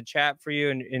that in the chat for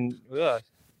you. Gotta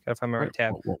find my right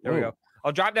tab. There we go.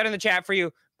 I'll drop that in the chat for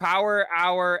you.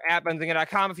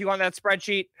 Powerhour@benzinga.com if you want that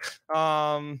spreadsheet.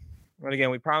 But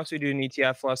again, we promised we'd do an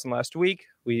ETF lesson last week.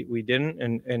 We didn't,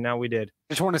 and now we did.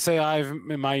 Just want to say I'm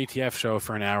in my ETF show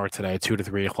for an hour today, 2 to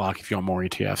 3 o'clock. If you want more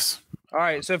ETFs. All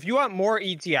right. So if you want more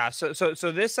ETFs,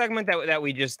 so this segment that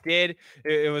we just did,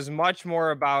 it was much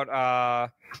more about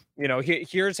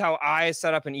here's how I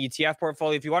set up an ETF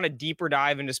portfolio. If you want a deeper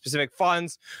dive into specific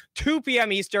funds, 2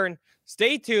 p.m. Eastern.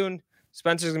 Stay tuned.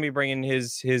 Spencer's gonna be bringing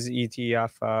his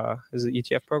ETF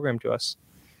program to us.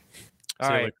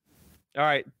 All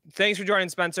right. Thanks for joining,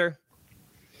 Spencer.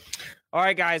 All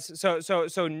right, guys.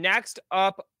 So next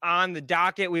up on the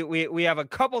docket, we have a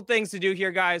couple things to do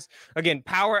here, guys. Again,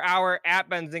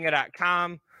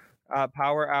 powerhour@benzinga.com.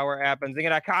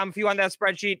 Powerhour@benzinga.com. If you want that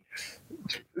spreadsheet,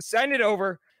 send it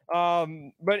over.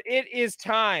 But it is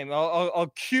time.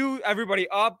 I'll cue everybody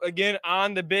up again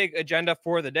on the big agenda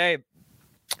for the day.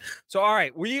 So, all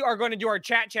right, we are going to do our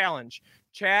chat challenge.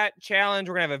 We're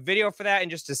gonna have a video for that in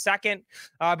just a second,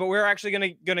 but we're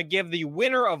actually gonna give the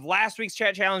winner of last week's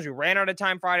chat challenge. We ran out of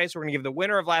time Friday, so we're gonna give the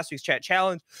winner of last week's chat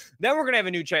challenge. Then we're gonna have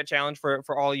a new chat challenge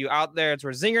for all you out there. It's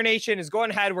where Zinger Nation is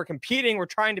going ahead. We're competing. We're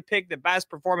trying to pick the best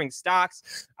performing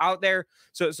stocks out there.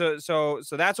 So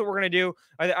that's what we're gonna do.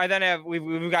 I then have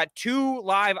we've got 2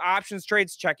 live options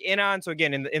trades to check in on. So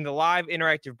again, in the live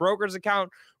interactive brokers account,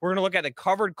 we're going to look at the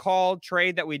covered call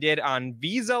trade that we did on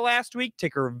Visa last week,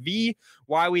 ticker V,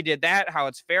 why we did that, how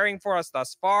it's faring for us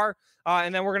thus far.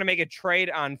 And then we're going to make a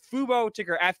trade on Fubo,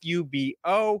 ticker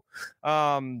FUBO.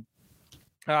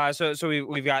 So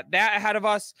we've got that ahead of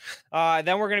us.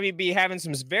 Then we're going to be having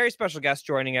some very special guests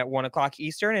joining at 1 o'clock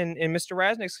Eastern, and Mr.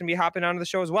 Rasnick's going to be hopping onto the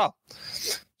show as well.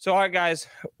 So, all right, guys,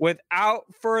 without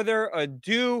further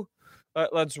ado,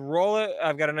 let's roll it.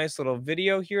 I've got a nice little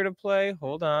video here to play.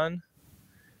 Hold on.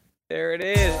 There it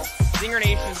is. Zinger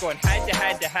Nation's going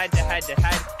head to head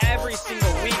every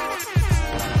single week.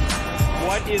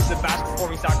 What is the best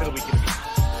performing stock of the week going to be?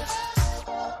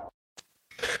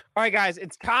 All right, guys,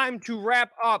 it's time to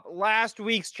wrap up last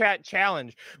week's chat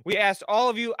challenge. We asked all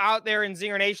of you out there in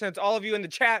Zinger Nation, that's all of you in the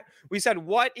chat. We said,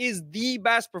 what is the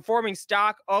best performing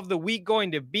stock of the week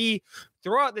going to be?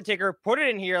 Throw out the ticker, put it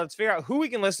in here. Let's figure out who we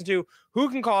can listen to, who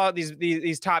can call out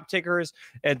these top tickers,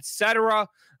 etc.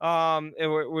 Let's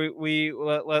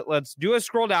do a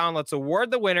scroll down. Let's award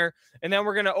the winner, and then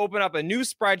we're going to open up a new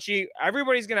spreadsheet.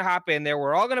 Everybody's going to hop in there.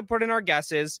 We're all going to put in our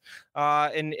guesses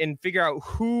and figure out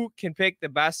who can pick the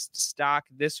best stock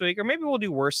this week, or maybe we'll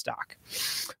do worst stock.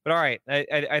 But all right,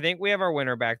 I think we have our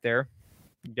winner back there.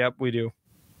 Yep, we do.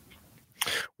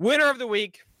 Winner of the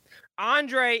week,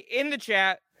 Andre in the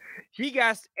chat. He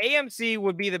guessed AMC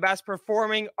would be the best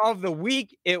performing of the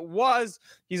week. It was.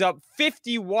 He's up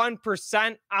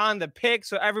 51% on the pick.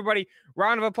 So everybody,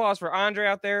 round of applause for Andre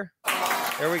out there.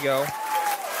 There we go.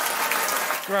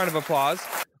 Round of applause.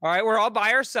 All right, we're all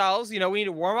by ourselves. We need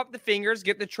to warm up the fingers,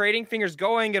 get the trading fingers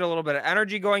going, get a little bit of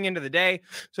energy going into the day.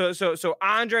 So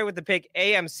Andre with the pick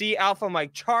AMC, Alpha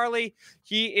Mike Charlie.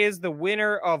 He is the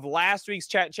winner of last week's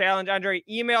chat challenge. Andre,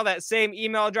 email that same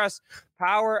email address,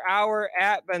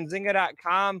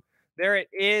 powerhour@benzinga.com. There it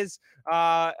is.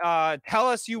 Tell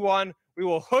us you won. We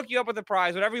will hook you up with a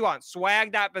prize, whatever you want.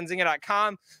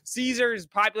 Swag.benzinga.com. Caesar is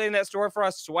populating that store for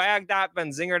us.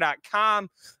 Swag.benzinger.com.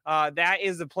 That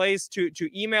is the place to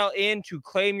email in to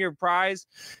claim your prize.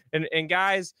 And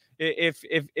guys,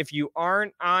 if you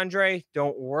aren't Andre,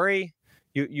 don't worry.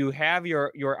 You have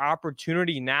your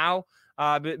opportunity now,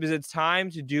 because it's time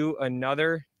to do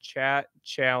another chat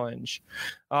challenge.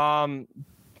 All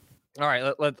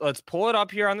right, let's pull it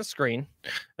up here on the screen.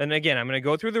 And again, I'm going to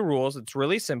go through the rules. It's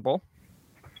really simple.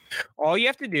 All you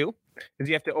have to do is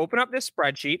you have to open up this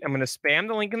spreadsheet. I'm going to spam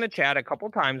the link in the chat a couple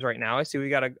times right now. I see we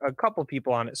got a couple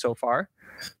people on it so far.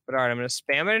 But all right, I'm going to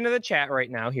spam it into the chat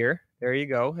right now here. There you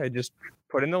go. I just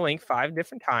put in the link 5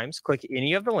 different times. Click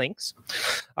any of the links.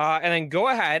 And then go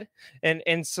ahead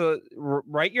and so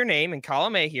write your name in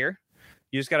column A here.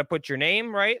 You just got to put your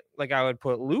name, right? Like I would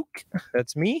put Luke.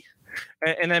 That's me.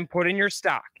 And then put in your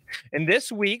stock. And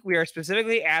this week, we are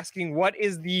specifically asking what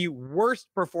is the worst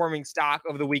performing stock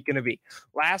of the week going to be.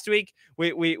 Last week,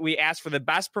 we asked for the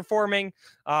best performing.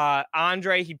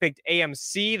 Andre, he picked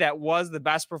AMC. That was the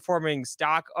best performing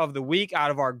stock of the week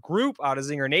out of our group, out of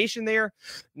Zinger Nation there.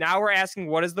 Now we're asking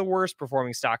what is the worst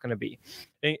performing stock going to be.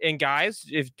 And guys,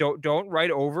 if don't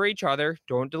write over each other.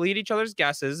 Don't delete each other's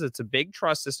guesses. It's a big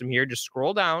trust system here. Just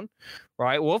scroll down.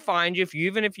 Right, we'll find you.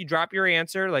 Even if you drop your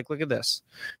answer, like look at this.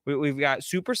 We've got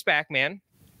Super SPAC Man.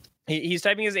 He's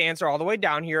typing his answer all the way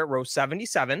down here at row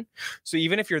 77. So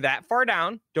even if you're that far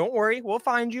down, don't worry, we'll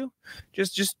find you.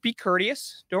 Just be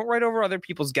courteous. Don't write over other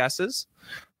people's guesses.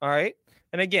 All right.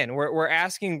 And again, we're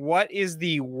asking what is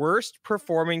the worst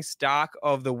performing stock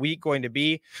of the week going to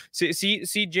be.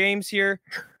 See James here.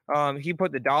 He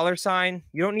put the $sign.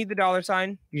 You don't need the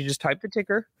 $sign. You just type the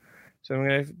ticker. So I'm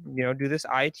going to, do this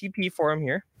ITP for him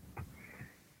here.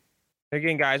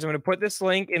 Again, guys, I'm going to put this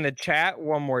link in the chat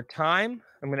one more time.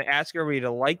 I'm going to ask everybody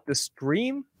to like the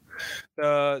stream.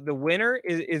 The winner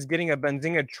is getting a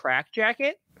Benzinga track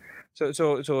jacket.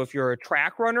 So if you're a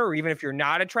track runner, or even if you're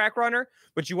not a track runner,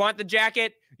 but you want the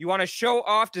jacket, you want to show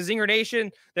off to Zinger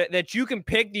Nation that you can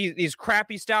pick these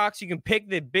crappy stocks, you can pick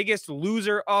the biggest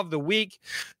loser of the week,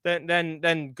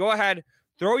 then go ahead.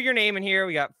 Throw your name in here.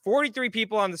 We got 43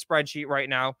 people on the spreadsheet right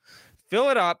now.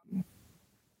 Fill it up.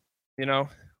 We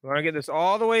want to get this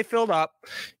all the way filled up.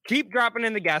 Keep dropping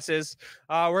in the guesses.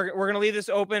 We're going to leave this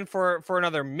open for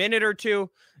another minute or two.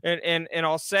 And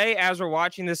I'll say, as we're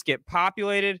watching this get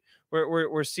populated,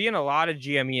 we're seeing a lot of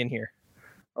GME in here.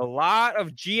 A lot of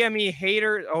GME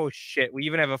haters. Oh, shit. We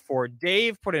even have a Ford.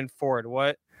 Dave put in Ford.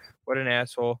 What an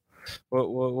asshole.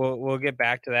 We'll get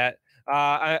back to that.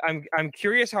 I'm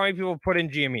curious how many people put in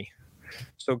GME.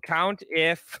 So count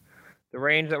if the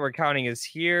range that we're counting is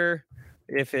here,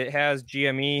 if it has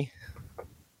GME.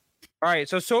 All right,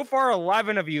 so far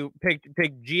 11 of you picked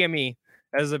GME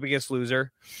as the biggest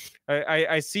loser.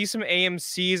 I see some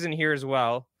AMCs in here as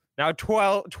well. Now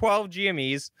 12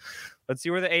 GMEs. Let's see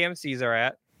where the AMCs are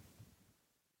at.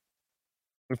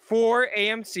 4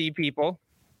 AMC people.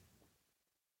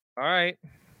 All right.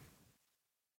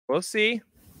 We'll see.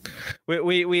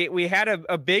 We had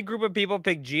a big group of people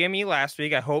pick GME last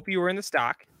week. I hope you were in the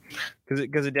stock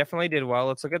because it definitely did well.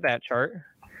 Let's look at that chart.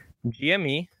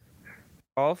 GME,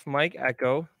 Golf, Mike,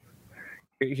 Echo.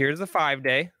 Here's the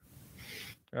 5-day.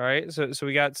 All right, so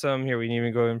we got some here. We didn't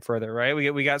even go in further, right?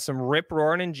 We got some rip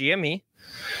roaring in GME.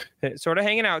 It's sort of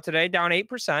hanging out today, down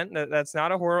 8%. That's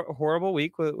not a horrible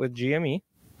week with GME.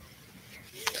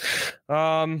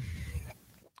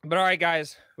 But all right,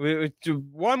 guys, we do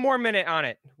one more minute on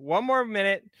it. One more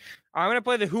minute. I'm going to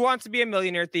play the Who Wants to Be a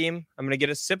Millionaire theme. I'm going to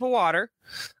get a sip of water,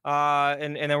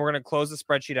 and then we're going to close the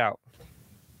spreadsheet out.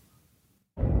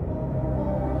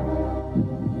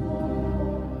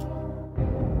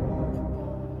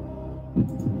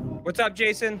 What's up,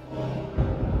 Jason?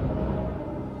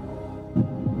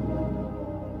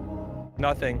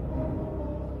 Nothing.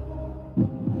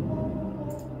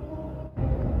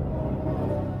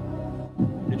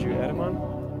 Did you add him on?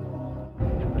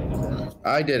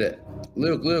 I did it.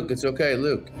 Luke, it's okay,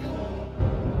 Luke.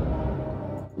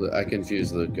 I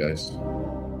confused Luke, guys.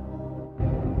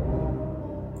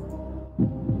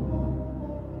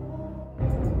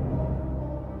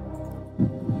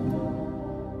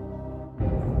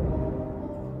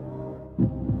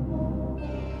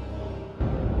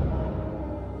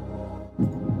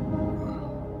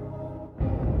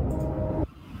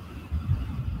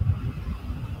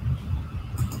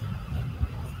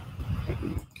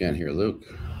 Can't hear Luke.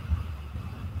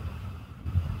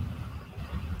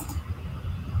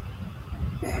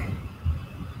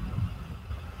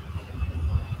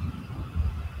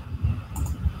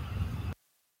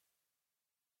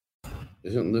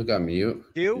 Isn't Luke on mute?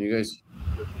 You? You guys,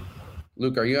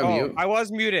 Luke, are you on mute? I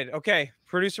was muted. Okay.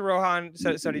 Producer Rohan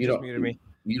said he just muted me.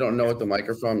 You don't know what the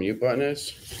microphone mute button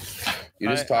is? You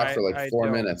just talked for like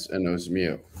 4 minutes and it was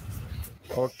mute.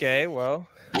 Okay, well.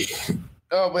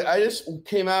 Oh, but I just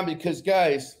came on because,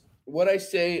 guys, what I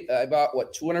say, I bought,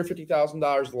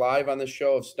 $250,000 live on the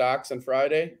show of stocks on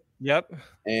Friday? Yep.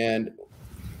 And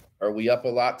are we up a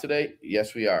lot today?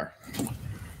 Yes, we are.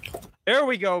 There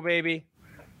we go, baby.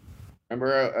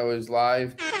 Remember I was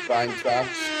live buying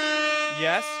stocks?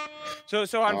 Yes.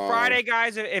 So on Friday,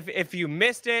 guys, if you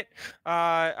missed it,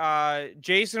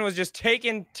 Jason was just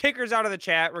taking tickers out of the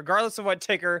chat, regardless of what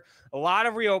ticker. A lot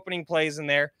of reopening plays in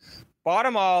there. Bought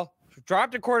them all,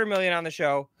 dropped $250,000 on the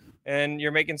show, and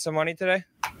you're making some money today?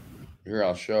 Here,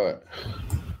 I'll show it.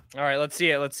 All right, let's see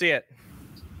it.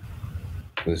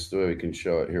 This is the way we can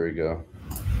show it. Here we go.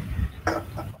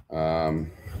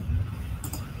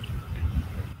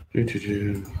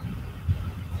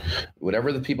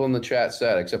 Whatever the people in the chat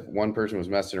said, except one person was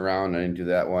messing around. I didn't do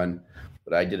that one,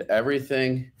 but I did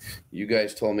everything you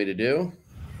guys told me to do.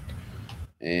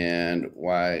 And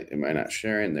why am I not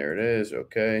sharing? There it is.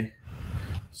 Okay.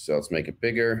 So let's make it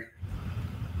bigger.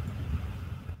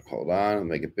 Hold on. I'll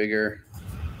make it bigger.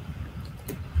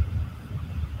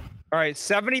 All right,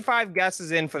 75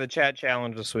 guesses in for the chat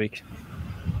challenge this week.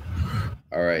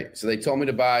 All right. So they told me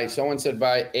to buy, someone said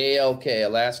buy ALK,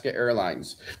 Alaska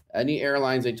Airlines. Any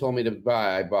airlines they told me to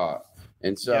buy, I bought.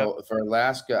 And so for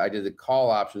Alaska, I did the call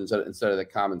option instead of the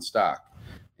common stock.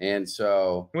 And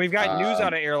so we've got news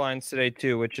out of airlines today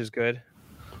too, which is good.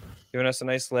 Giving us a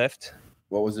nice lift.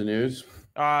 What was the news?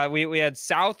 We had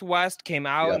Southwest came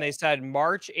out and they said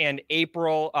March and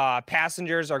April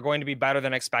passengers are going to be better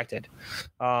than expected.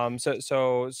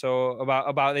 So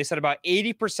about they said about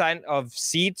 80% of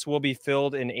seats will be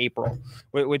filled in April,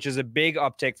 which is a big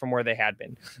uptick from where they had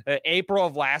been. April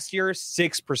of last year,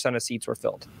 6% of seats were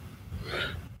filled.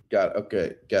 Got it.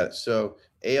 Okay, got it. So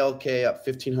ALK up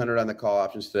 1,500 on the call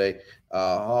options today.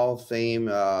 Hall of Fame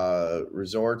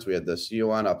resorts, we had the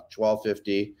CO1 up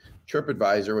 1,250.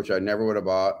 TripAdvisor, which I never would have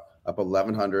bought, up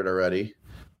 1,100 already.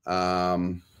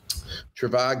 Trivago,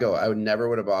 I never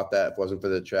would have bought that if it wasn't for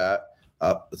the chat,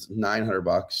 up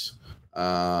 $900.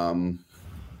 And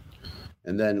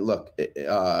then look,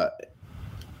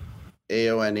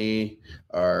 AONE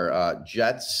or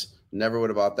Jets, never would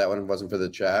have bought that one if it wasn't for the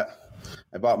chat.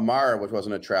 I bought Mara, which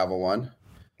wasn't a travel one.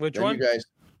 Which then one? You guys,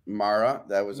 Mara.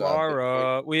 That was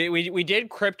Mara. We did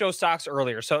crypto stocks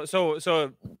earlier, so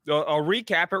I'll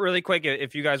recap it really quick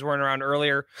if you guys weren't around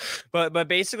earlier. But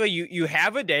basically, you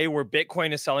have a day where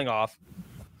Bitcoin is selling off.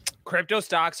 Crypto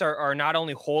stocks are not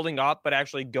only holding up, but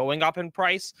actually going up in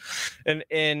price.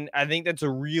 And I think that's a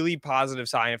really positive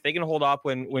sign. If they can hold up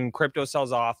when crypto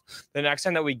sells off, the next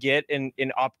time that we get in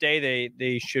up day,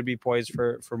 they should be poised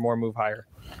for more move higher.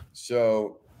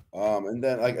 So, and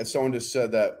then like someone just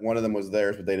said that one of them was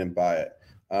theirs, but they didn't buy it.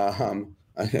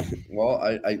 Well,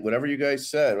 I whatever you guys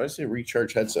said. What did I say?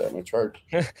 Recharge headset. I'm gonna charge.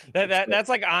 That's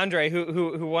like Andre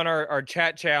who won our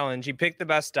chat challenge. He picked the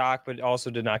best stock, but also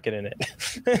did not get in it.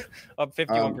 Up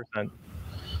 51%.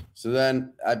 So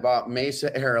then I bought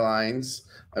Mesa Airlines.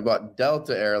 I bought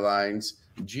Delta Airlines.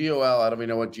 GOL. I don't even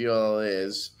know what GOL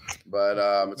is, but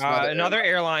it's another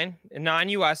airline, a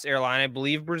non-US airline, I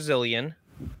believe Brazilian.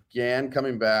 GAN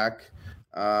coming back.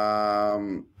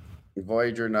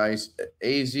 Voyager, nice.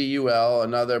 AZUL,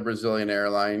 another Brazilian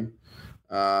airline.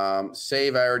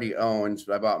 Save, I already owned.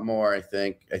 I bought more, I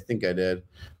think. I did.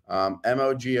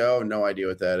 MOGO, no idea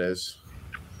what that is.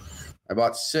 I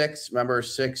bought six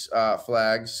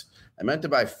flags. I meant to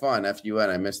buy Fun, FUN.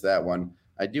 I missed that one.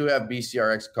 I do have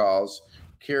BCRX calls.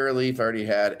 Curaleaf, I already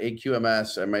had.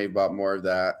 AQMS, I may have bought more of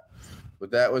that.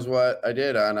 But that was what I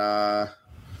did on a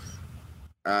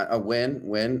win.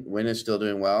 Win is still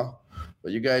doing well.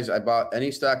 But you guys, I bought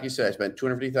any stock you said. I spent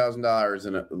 $250,000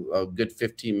 in a good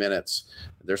 15 minutes.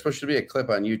 There's supposed to be a clip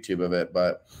on YouTube of it,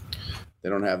 but they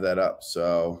don't have that up.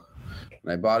 So,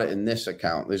 and I bought it in this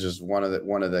account. This is one of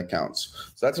the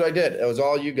accounts. So that's what I did. It was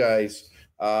all you guys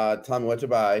telling me what to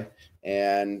buy,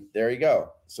 and there you go.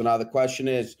 So now the question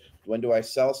is, when do I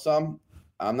sell some?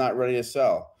 I'm not ready to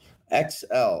sell.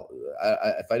 XL.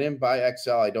 If I didn't buy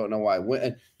XL, I don't know why.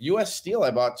 And U.S. Steel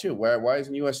I bought too. Why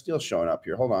isn't U.S. Steel showing up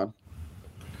here? Hold on.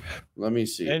 Let me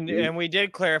see. And we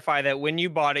did clarify that when you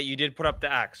bought it, you did put up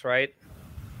the X, right?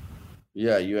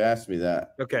 Yeah, you asked me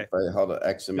that. Okay. If I held an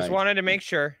X in Just wanted to make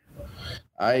sure.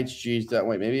 IHG's down.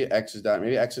 Wait, maybe X is down.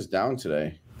 Maybe X is down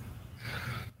today.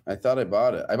 I thought I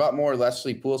bought it. I bought more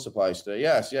Leslie Pool Supplies today.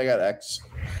 Yeah, see, I got X.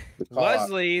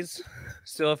 Leslie's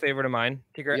still a favorite of mine.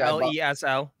 Ticker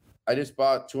LESL. I just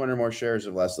bought 200 more shares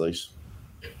of Leslie's.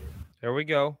 There we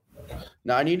go.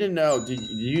 Now I need to know: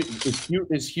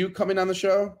 is Hugh coming on the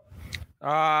show?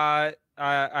 I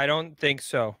don't think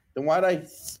so. Then why did I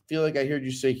feel like I heard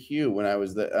you say Hugh when I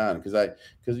was on?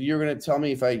 Because you were going to tell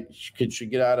me if I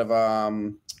should get out of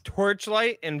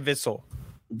Torchlight and Vissel.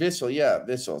 Vissel, yeah,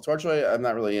 Vissel. Torchlight, I'm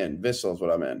not really in. Vissel is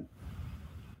what I'm in.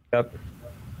 Yep.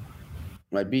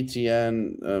 My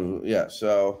BTN, yeah.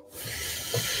 So,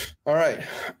 all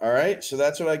right. So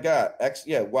that's what I got.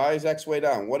 Why is X way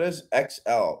down? What is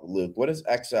XL, Luke? What is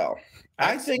XL?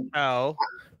 I think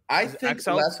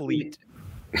XL Fleet.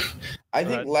 I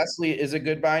think Leslie is a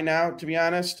good buy now, to be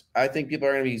honest. I think people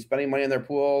are going to be spending money in their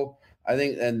pool.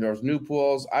 And there's new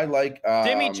pools. I like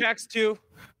Stimmy checks too.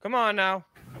 Come on now.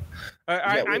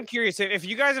 I'm curious if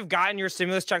you guys have gotten your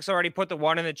stimulus checks already. Put the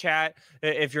 1 in the chat.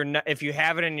 If you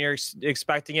haven't and you're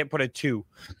expecting it, put a 2.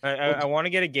 I want to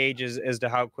get a gauge as to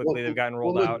how quickly they've gotten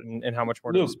rolled out and how much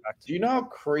more to expect. Do you know how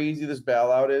crazy this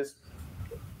bailout is?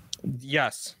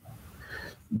 Yes.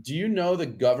 Do you know the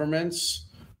governments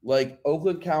like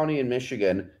Oakland County and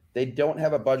Michigan? They don't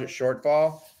have a budget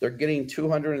shortfall. They're getting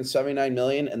 $279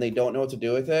 million, and they don't know what to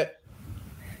do with it.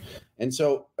 And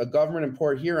so a government in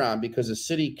Port Huron, because the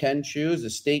city can choose, the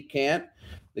state can't.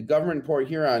 The government in Port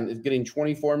Huron is getting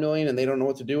 $24 million, and they don't know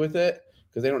what to do with it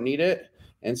because they don't need it.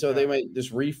 And so they might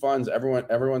just refund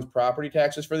everyone's property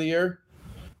taxes for the year.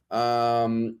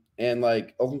 And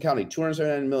like Oakland County,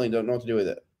 $279 million, don't know what to do with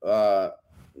it.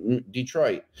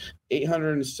 Detroit,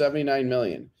 $879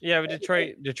 million. Yeah, but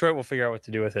Detroit will figure out what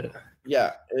to do with it.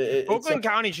 Yeah, Oakland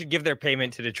County should give their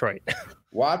payment to Detroit.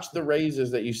 Watch the raises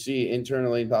that you see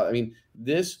internally. I mean,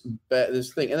 this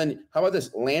thing, and then how about this?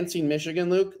 Lansing, Michigan,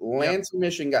 Luke. Lansing,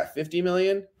 Michigan got $50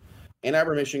 million. Ann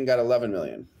Arbor, Michigan got $11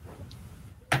 million.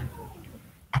 I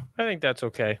think that's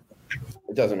okay.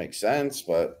 It doesn't make sense,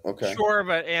 but okay. Sure,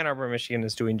 but Ann Arbor, Michigan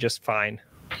is doing just fine.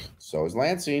 So is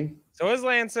Lansing.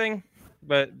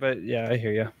 But yeah, I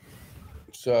hear you.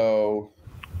 So,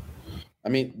 I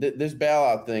mean, this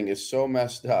bailout thing is so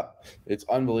messed up. It's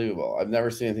unbelievable. I've never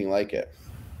seen anything like it.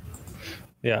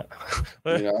 Yeah.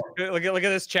 You know? Look at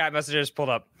this chat message I just pulled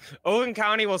up. Oakland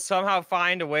County will somehow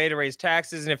find a way to raise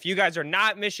taxes. And if you guys are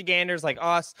not Michiganders like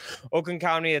us, Oakland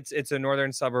County, it's a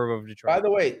northern suburb of Detroit. By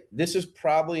the way, this is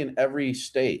probably in every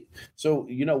state. So,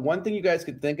 one thing you guys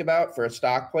could think about for a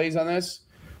stock plays on this,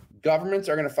 governments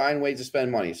are going to find ways to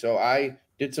spend money. So I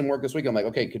did some work this week. I'm like,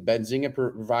 okay, could Benzinga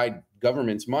provide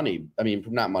governments money? I mean,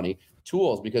 not money,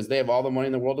 tools, because they have all the money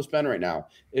in the world to spend right now.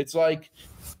 It's like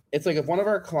if one of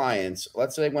our clients,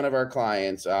 let's say one of our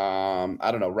clients, I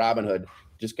don't know, Robinhood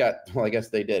just got, well, I guess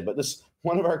they did, but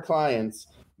one of our clients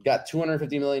got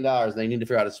 $250 million and they need to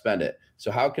figure out how to spend it.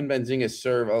 So how can Benzinga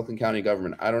serve Oakland County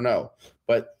government? I don't know.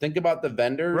 But think about the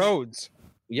vendors. Roads.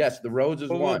 Yes, the roads is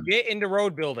one. We'll get into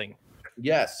road building.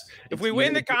 Yes. If we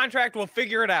win the contract, we'll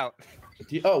figure it out.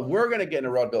 Oh, we're going to get in a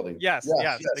road building. Yes,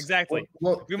 exactly.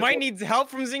 We might need help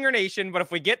from Zinger Nation, but if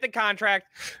we get the contract,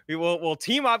 we'll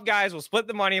team up, guys. We'll split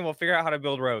the money and we'll figure out how to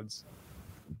build roads.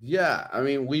 Yeah, I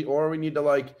mean, we need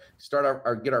to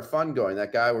start get our fund going.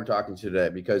 That guy we're talking to today,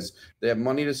 because they have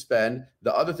money to spend.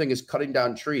 The other thing is cutting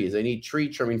down trees. They need tree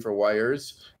trimming for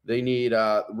wires. They need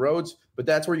roads, but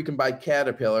that's where you can buy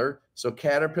Caterpillar. So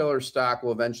Caterpillar stock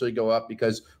will eventually go up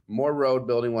because more road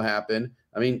building will happen.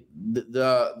 I mean,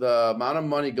 the amount of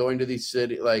money going to these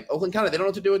cities, like Oakland County, they don't know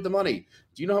what to do with the money.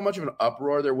 Do you know how much of an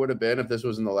uproar there would have been if this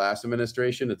was in the last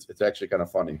administration? It's actually kind of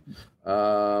funny.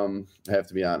 I have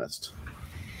to be honest.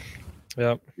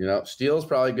 Yep. Steel's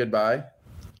probably goodbye.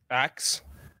 X.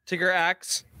 Ticker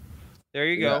X. There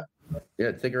you go.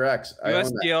 Yeah, Ticker X.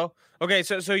 US Steel. Okay,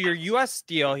 so your US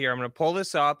Steel here. I'm going to pull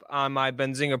this up on my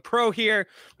Benzinga Pro here.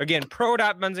 Again,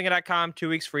 pro.benzinga.com, 2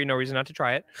 weeks free. No reason not to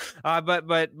try it. But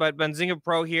Benzinga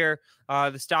Pro here,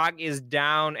 the stock is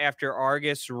down after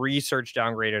Argus Research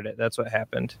downgraded it. That's what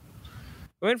happened.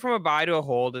 It went from a buy to a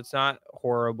hold. It's not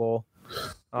horrible.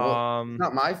 Well, it's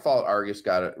not my fault Argus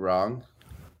got it wrong.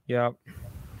 Yep.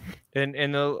 And it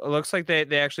looks like they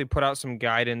actually put out some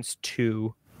guidance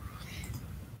too.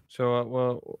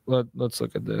 So let's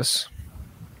look at this.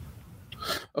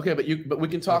 Okay, but we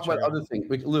can talk about other things.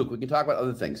 Luke, we can talk about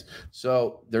other things.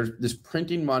 So there's this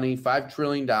printing money, $5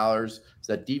 trillion. So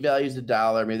that devalues the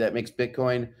dollar. Maybe that makes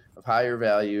Bitcoin of higher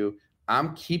value.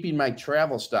 I'm keeping my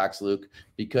travel stocks, Luke,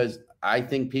 because I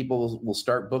think people will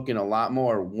start booking a lot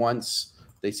more once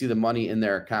they see the money in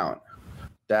their account.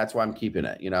 That's why I'm keeping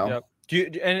it, Yep.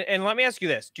 And let me ask you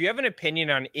this. Do you have an opinion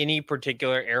on any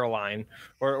particular airline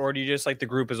or do you just like the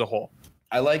group as a whole?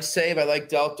 I like Save. I like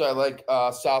Delta. I like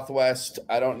Southwest.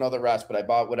 I don't know the rest, but I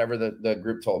bought whatever the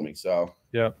group told me. So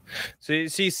Yep. So you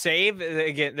see, Save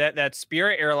again. That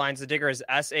Spirit Airlines, the ticker is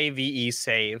SAVE.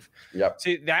 Save. Yep.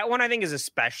 See, that one I think is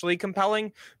especially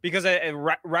compelling because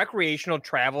recreational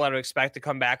travel I would expect to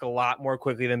come back a lot more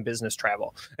quickly than business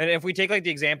travel. And if we take like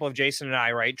the example of Jason and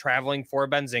I, right, traveling for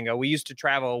Benzinga, we used to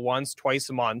travel once, twice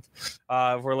a month.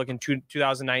 If we're looking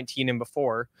 2019 and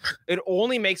before, it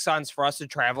only makes sense for us to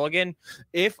travel again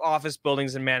if office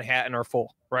buildings in Manhattan are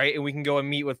full. Right. And we can go and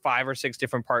meet with 5 or 6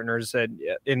 different partners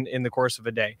in the course of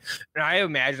a day. And I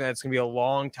imagine that's going to be a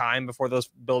long time before those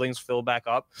buildings fill back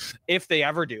up, if they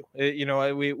ever do.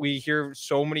 We hear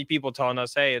so many people telling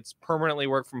us, hey, it's permanently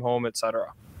work from home, et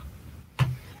cetera.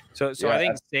 So I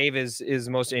think Save is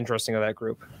most interesting of that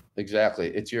group. Exactly.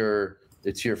 It's your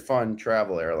fun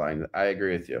travel airline. I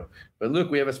agree with you. But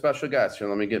Luke, we have a special guest here.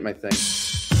 Let me get my thing.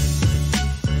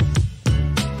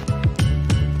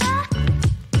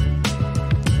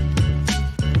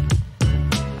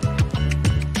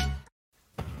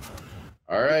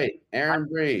 All right, Aaron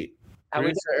Bree.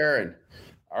 Producer Aaron.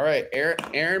 All right,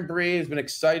 Aaron Bree has been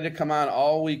excited to come on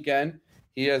all weekend.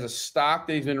 He has a stock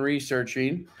that he's been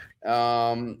researching.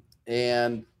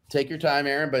 And take your time,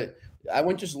 Aaron, but I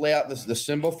wouldn't just lay out the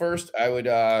symbol first. I would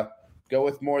go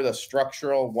with more of the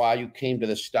structural why you came to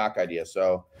this stock idea.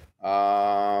 So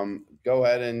go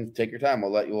ahead and take your time.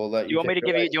 We'll let you. You want me to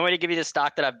give you? Do you want me to give you the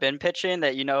stock that I've been pitching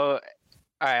that you know?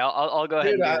 All right, I'll go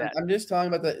ahead and do that. I'm just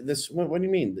telling about this. What do you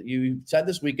mean? You said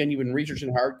this weekend you've been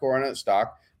researching hardcore on that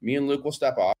stock. Me and Luke will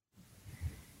step off.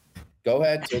 Go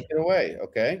ahead, take it away.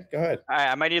 Okay, go ahead. All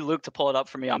right, I might need Luke to pull it up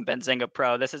for me on Benzinga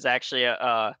Pro. This is actually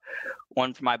a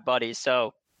one for my buddy.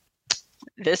 So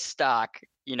this stock,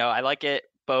 I like it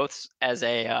both as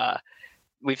a.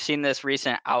 We've seen this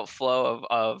recent outflow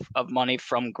of money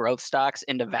from growth stocks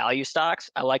into value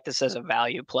stocks. I like this as a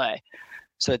value play.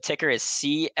 So the ticker is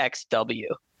CXW.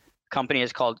 Company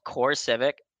is called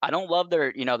CoreCivic. I don't love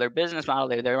their business model.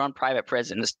 They run private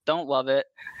prisons. Don't love it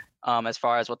as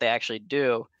far as what they actually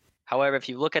do. However, if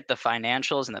you look at the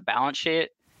financials and the balance sheet,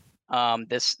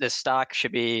 this stock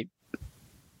should be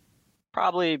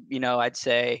probably, I'd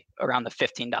say around the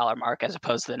 $15 mark as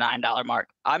opposed to the $9 mark.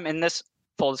 I'm in this,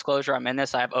 full disclosure,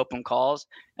 I have open calls,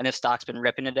 and this stock's been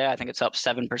ripping today. I think it's up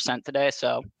 7% today.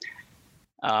 So,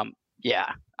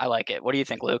 yeah, I like it. What do you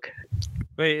think, Luke?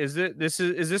 Wait, is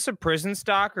this a prison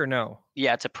stock or no?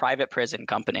 Yeah, it's a private prison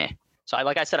company. So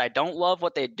like I said, I don't love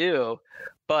what they do,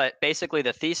 but basically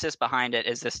the thesis behind it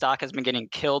is the stock has been getting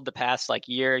killed the past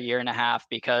year and a half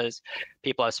because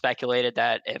people have speculated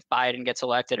that if Biden gets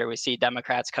elected or we see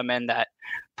Democrats come in, that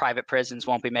private prisons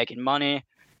won't be making money.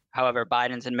 However,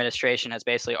 Biden's administration has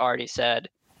basically already said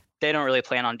they don't really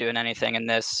plan on doing anything in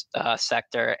this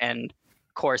sector. And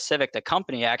CoreCivic, the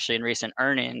company, actually in recent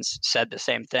earnings said the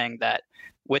same thing, that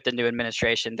with the new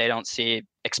administration, they don't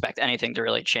expect anything to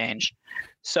really change.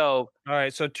 So, all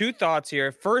right. So 2 thoughts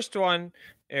here. First one,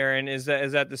 Aaron, is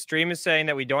that the stream is saying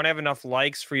that we don't have enough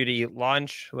likes for you to eat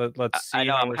lunch. Let's see. I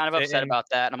know. I'm kind of upset about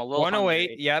that. And I'm a little 108.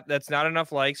 hungry. Yep. That's not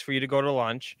enough likes for you to go to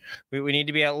lunch. We need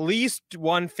to be at least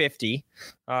 150.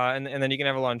 And then you can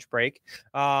have a lunch break.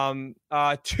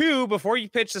 2, before you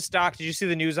pitch the stock, did you see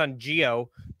the news on Geo?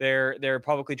 Their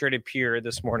publicly traded peer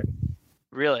this morning.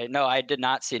 Really? No, I did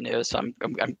not see news. So I'm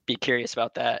be curious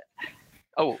about that.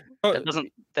 Oh, that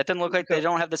doesn't look like they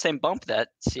don't have the same bump that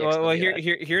CXW well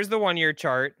here's the 1-year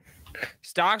chart.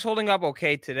 Stocks holding up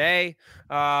okay today.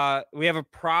 We have a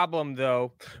problem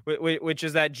though, which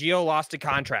is that Geo lost a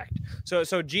contract.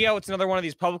 So Geo, it's another one of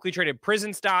these publicly traded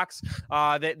prison stocks.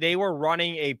 That they were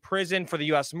running a prison for the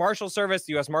U.S. Marshal Service.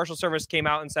 The U.S. Marshal Service came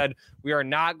out and said, we are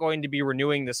not going to be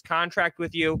renewing this contract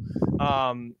with you.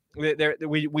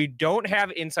 We don't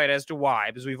have insight as to why,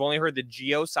 because we've only heard the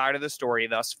Geo side of the story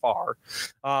thus far.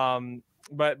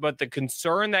 But the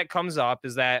concern that comes up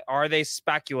is that are they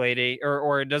speculating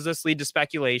or does this lead to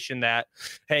speculation that,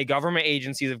 hey, government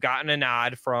agencies have gotten a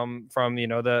nod from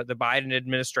the Biden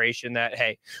administration that,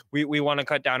 hey, we want to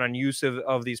cut down on use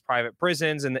of these private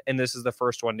prisons and this is the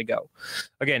first one to go.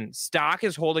 Again, stock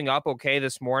is holding up okay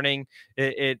this morning.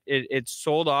 It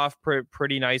sold off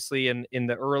pretty nicely in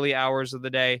the early hours of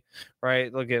the day,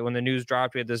 right? Look at when the news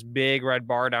dropped, we had this big red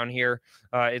bar down here.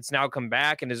 It's now come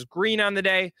back and is green on the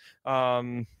day.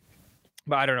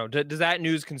 But I don't know. Does that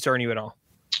news concern you at all?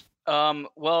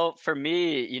 Well, for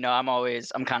me,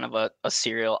 I'm kind of a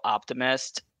serial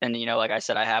optimist. And, like I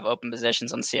said, I have open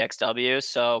positions on CXW.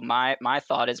 So my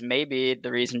thought is maybe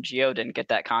the reason Geo didn't get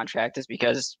that contract is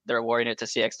because they're awarding it to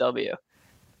CXW.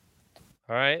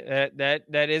 All right,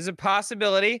 that is a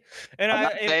possibility, and I'm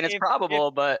not saying it's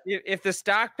probable, but if the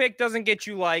stock pick doesn't get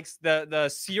you likes, the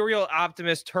serial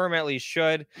optimist term at least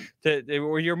should,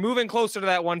 where you're moving closer to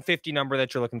that 150 number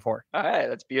that you're looking for. all right,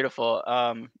 that's beautiful.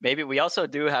 Maybe we also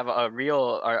do have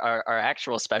our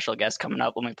actual special guest coming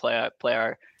up when we play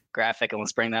our graphic, and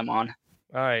let's bring them on.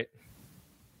 All right.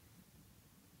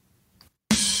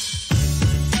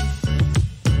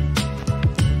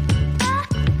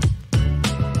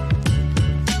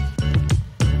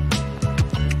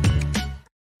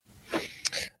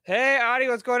 Hey, Adi,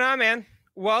 what's going on, man?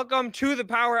 Welcome to the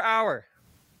Power Hour.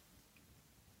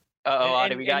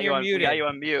 Adi, we got you on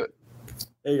mute.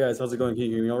 Hey guys, how's it going? Can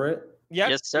you hear me all right? Yep.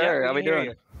 Yes, sir. How we doing?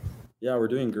 You. Yeah, we're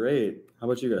doing great. How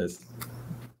about you guys?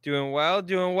 Doing well.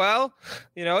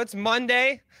 You know, it's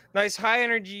Monday. Nice high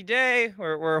energy day.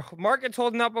 We're market's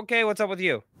holding up okay. What's up with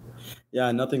you?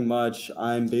 Yeah, nothing much.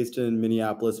 I'm based in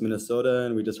Minneapolis, Minnesota,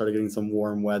 and we just started getting some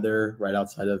warm weather right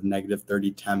outside of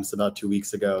 -30 temps about 2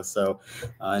 weeks ago. So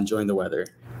enjoying the weather.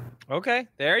 Okay,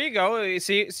 there you go.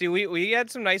 See, we had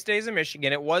some nice days in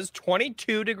Michigan. It was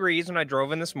 22 degrees when I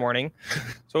drove in this morning.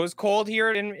 So it was cold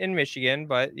here in Michigan,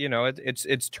 but you know,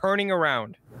 it's turning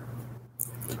around.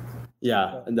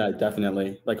 Yeah, that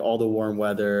definitely. Like all the warm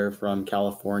weather from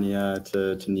California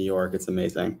to New York, it's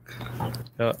amazing.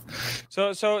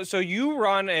 So you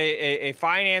run a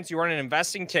finance, you run an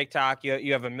investing TikTok.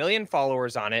 You have 1 million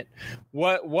followers on it.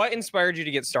 What inspired you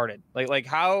to get started?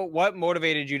 What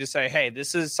motivated you to say, hey,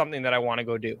 this is something that I want to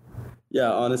go do? Yeah,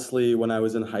 honestly, when I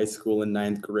was in high school in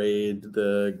 9th grade,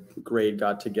 the grade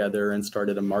got together and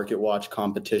started a market watch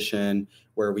competition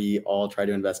where we all try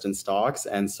to invest in stocks.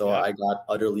 And so I got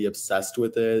utterly obsessed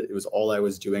with it. It was all I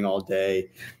was doing all day.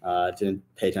 Didn't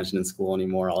pay attention in school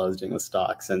anymore. All I was doing was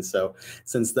stocks. And so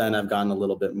since then, I've gotten a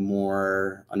little bit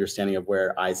more understanding of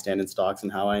where I stand in stocks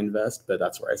and how I invest, but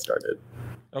that's where I started.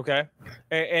 Okay.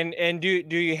 And do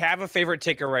you have a favorite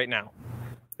ticker right now?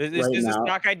 This is a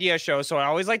stock idea show, so I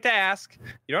always like to ask.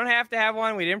 You don't have to have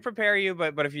one. We didn't prepare you,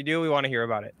 but if you do, we want to hear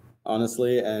about it.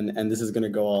 Honestly, and this is going to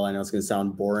go all, I know it's going to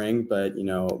sound boring, but you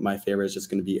know, my favorite is just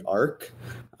going to be ARK.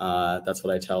 That's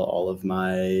what I tell all of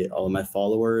my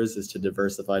followers is to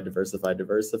diversify,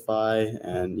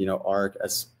 and you know, ARK,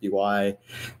 SPY,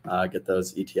 get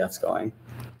those ETFs going.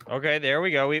 Okay, there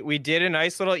we go. We did a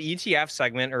nice little ETF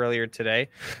segment earlier today,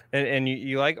 and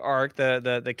you like ARK,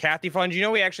 the Kathy Fund. You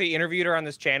know, we actually interviewed her on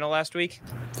this channel last week.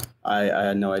 I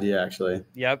had no idea, actually.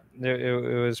 Yep,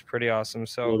 it was pretty awesome.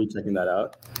 So we'll be checking that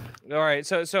out. All right,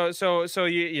 so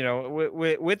you know,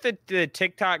 with the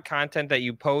TikTok content that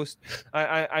you post,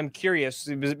 I'm curious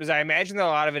because I imagine that a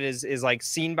lot of it is like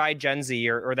seen by Gen Z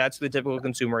or that's who the typical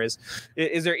consumer is.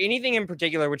 Is there anything in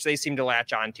particular which they seem to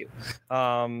latch onto?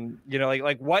 You know,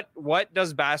 like what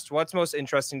does best, what's most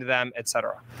interesting to them,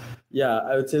 etc. Yeah,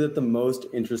 I would say that the most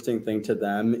interesting thing to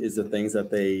them is the things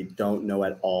that they don't know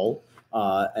at all.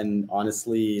 And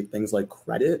honestly, things like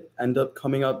credit end up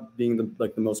coming up being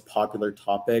the most popular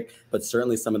topic, but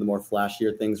certainly some of the more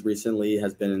flashier things recently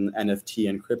has been NFT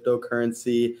and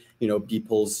cryptocurrency. You know,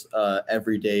 Beeple's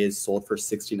every day is sold for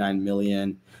 69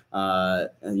 million,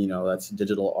 and you know, that's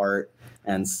digital art.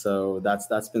 And so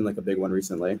that's been like a big one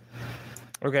recently.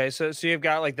 Okay, so you've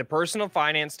got like the personal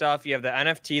finance stuff, you have the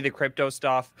NFT, the crypto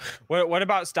stuff. What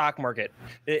about stock market?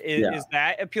 Is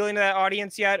that appealing to that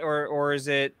audience yet, or is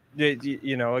it,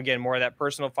 you know, again, more of that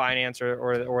personal finance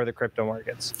or the crypto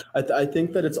markets? I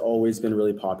think that it's always been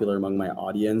really popular among my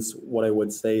audience. What I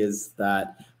would say is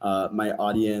that my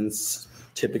audience,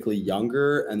 typically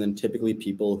younger, and then typically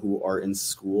people who are in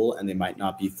school and they might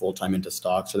not be full-time into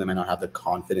stocks, or they might not have the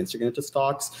confidence to get into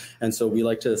stocks. And so we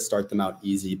like to start them out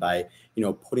easy by, you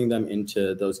know, putting them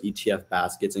into those ETF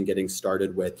baskets and getting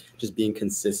started with just being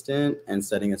consistent and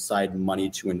setting aside money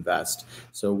to invest.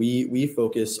 So we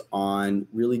focus on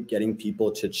really getting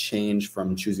people to change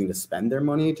from choosing to spend their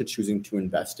money to choosing to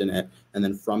invest in it. And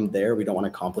then from there, we don't want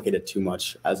to complicate it too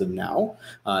much as of now.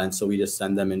 And so we just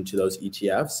send them into those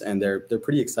ETFs, and they're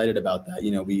pretty excited about that.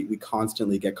 You know, we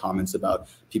constantly get comments about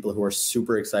people who are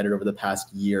super excited over the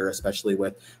past year, especially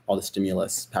with all the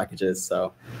stimulus packages.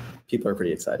 So people are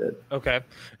pretty excited. Okay.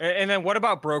 And then what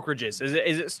about brokerages? Is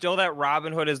it still that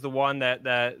Robinhood is the one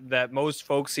that most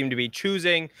folks seem to be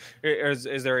choosing?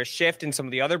 Is there a shift in some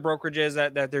of the other brokerages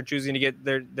that they're choosing to get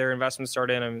their investments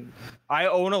started in? I mean, I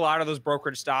own a lot of those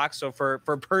brokerage stocks, so for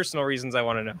personal reasons, I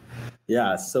want to know.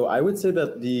 Yeah, so I would say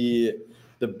that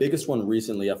the The biggest one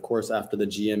recently, of course, after the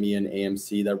GME and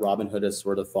AMC, that Robinhood has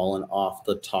sort of fallen off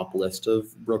the top list of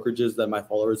brokerages that my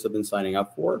followers have been signing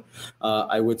up for.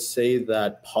 I would say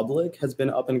that Public has been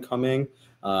up and coming.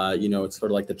 It's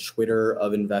sort of like the Twitter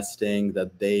of investing,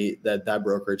 that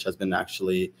brokerage has been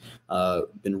actually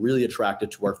been really attractive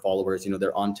to our followers.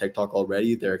 They're on TikTok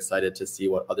already. They're excited to see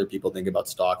what other people think about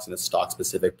stocks in a stock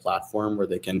specific platform where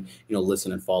they can,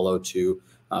 listen and follow to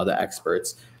the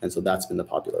experts. And so that's been the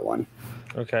popular one.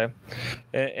 Okay.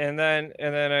 And then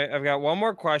I've got one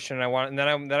more question I want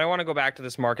to go back to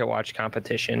this Market Watch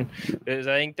competition, because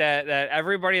I think that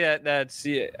everybody that's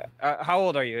how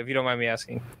old are you, if you don't mind me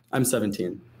asking? I'm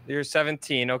 17. You're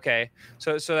 17. Okay.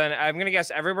 So then I'm going to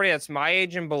guess everybody that's my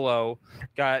age and below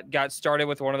got started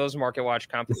with one of those Market Watch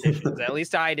competitions. At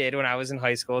least I did when I was in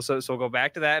high school. So we'll go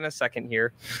back to that in a second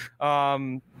here.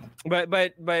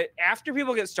 But after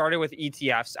people get started with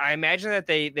ETFs, I imagine that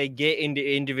they get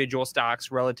into individual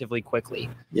stocks relatively quickly.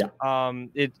 Yeah.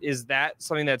 Is that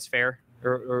something that's fair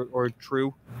or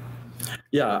true?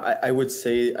 Yeah, I would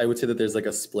say that there's like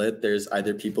a split. There's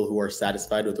either people who are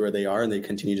satisfied with where they are and they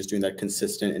continue just doing that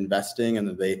consistent investing, and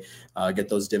then they get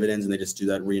those dividends and they just do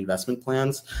that reinvestment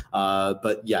plans.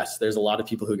 But yes, there's a lot of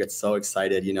people who get so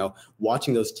excited,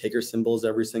 watching those ticker symbols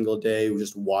every single day,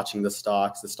 just watching the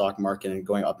stock market and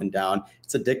going up and down.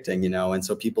 It's addicting, and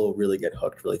so people really get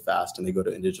hooked really fast and they go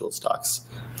to individual stocks.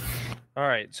 All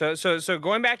right. So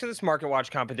going back to this Market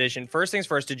Watch competition, first things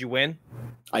first, did you win?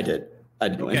 I did.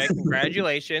 Okay,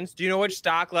 congratulations. Do you know which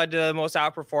stock led to the most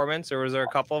outperformance, or was there a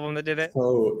couple of them that did it?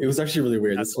 So it was actually really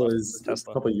weird. Tesla. This was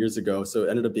a couple of years ago. So it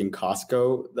ended up being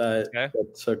Costco that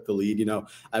took the lead.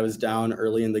 I was down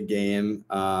early in the game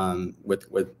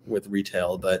with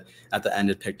retail, but at the end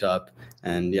it picked up.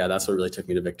 And yeah, that's what really took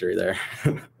me to victory there.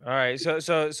 All right.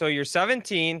 So you're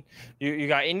 17. You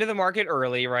got into the market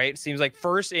early, right? Seems like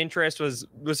first interest was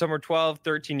somewhere 12,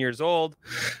 13 years old.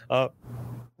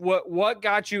 What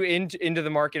got you into the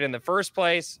market in the first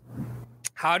place?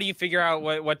 How do you figure out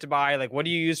what to buy? Like, what do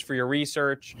you use for your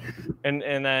research? And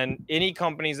then any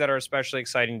companies that are especially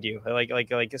exciting to you,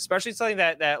 like especially something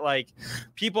that like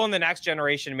people in the next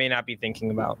generation may not be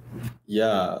thinking about.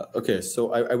 Yeah. Okay.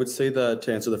 So I would say that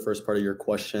to answer the first part of your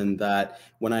question, that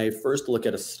when I first look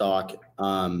at a stock,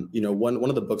 one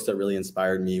of the books that really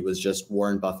inspired me was just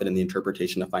Warren Buffett and the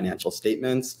Interpretation of Financial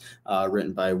Statements,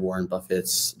 written by Warren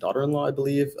Buffett's daughter-in-law, I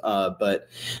believe. But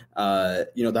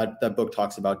that book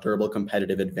talks about durable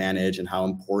competitive advantage and how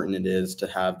important it is to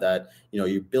have that.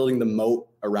 You're building the moat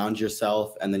around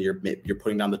yourself, and then you're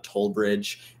putting down the toll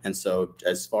bridge. And so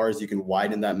as far as you can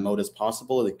widen that moat as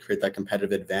possible, to create that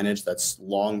competitive advantage that's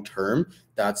long term,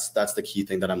 that's the key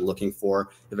thing that I'm looking for.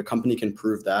 If a company can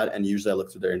prove that, and usually I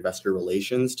look through their investor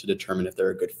relations to determine if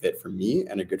they're a good fit for me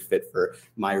and a good fit for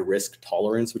my risk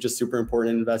tolerance, which is super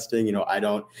important in investing. I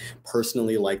don't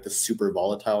personally like the super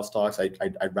volatile stocks.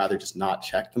 I'd rather just not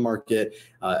check the market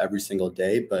every single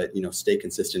day, but stay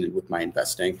consistent with my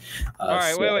investing. All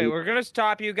right, wait. We're gonna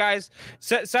stop you guys.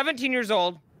 17 years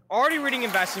old, already reading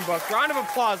investing books. Round of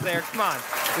applause there. Come on.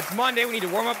 It's Monday. We need to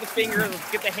warm up the fingers.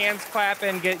 Let's get the hands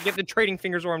clapping. Get the trading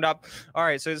fingers warmed up. All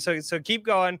right. So keep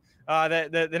going.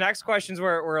 The next questions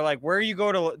were like where you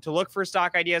go to look for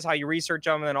stock ideas, how you research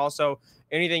them, and then also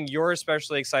anything you're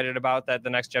especially excited about that the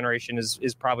next generation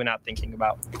is probably not thinking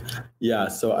about. Yeah,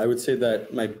 so I would say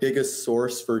that my biggest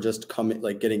source for just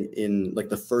getting in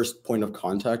the first point of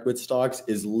contact with stocks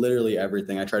is literally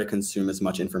everything. I try to consume as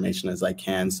much information as I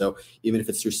can. So even if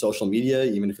it's through social media,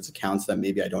 even if it's accounts that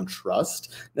maybe I don't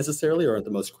trust necessarily or aren't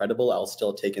the most credible, I'll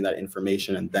still take in that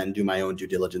information and then do my own due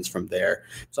diligence from there.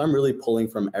 So I'm really pulling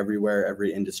from everywhere,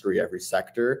 every industry, every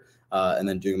sector. And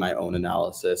then doing my own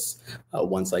analysis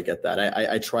once I get that.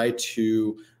 I try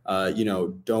to,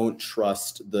 don't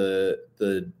trust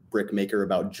the brick maker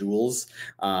about jewels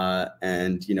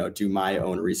and, do my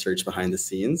own research behind the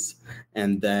scenes.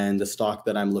 And then the stock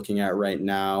that I'm looking at right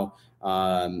now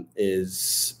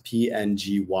is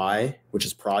PNGY, which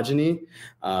is Progeny,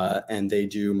 and they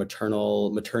do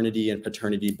maternity and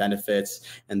paternity benefits,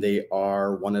 and they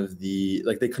are one of the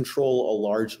they control a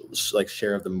large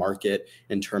share of the market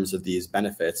in terms of these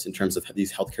benefits, in terms of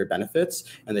these healthcare benefits,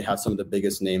 and they have some of the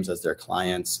biggest names as their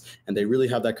clients, and they really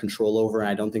have that control over. And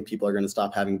I don't think people are going to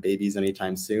stop having babies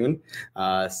anytime soon,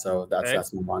 so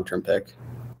that's my long-term pick.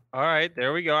 All right,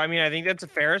 there we go. I mean, I think that's a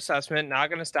fair assessment. Not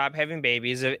going to stop having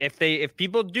babies. If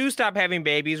people do stop having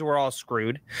babies, we're all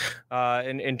screwed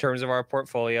in terms of our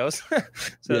portfolios.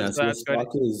 so that's the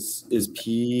stock is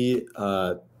PROG,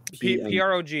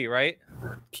 right?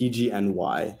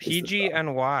 PGNY.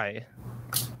 PGNY.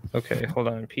 Okay, hold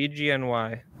on.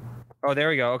 PGNY. Oh, there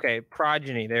we go. Okay,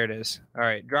 Progeny. There it is. All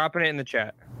right, dropping it in the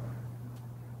chat.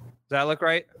 Does that look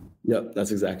right? Yep,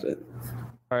 that's exactly it.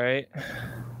 All right.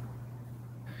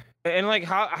 And like,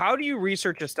 how do you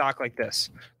research a stock like this?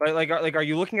 Like, are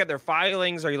you looking at their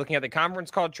filings? Are you looking at the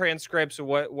conference call transcripts?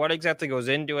 What exactly goes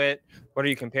into it? What are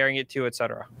you comparing it to, et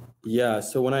cetera? Yeah,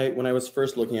 so when I was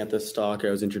first looking at this stock, I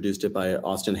was introduced to it by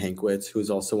Austin Hankwitz, who's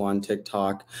also on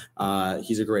TikTok.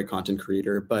 He's a great content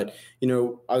creator. But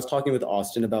I was talking with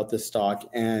Austin about this stock,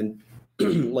 and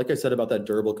like I said about that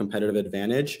durable competitive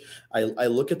advantage, I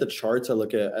look at the charts, I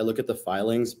look at the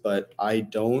filings, but I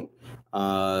don't.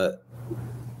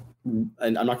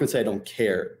 And I'm not going to say I don't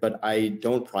care, but I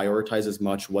don't prioritize as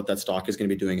much what that stock is going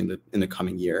to be doing in the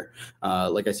coming year.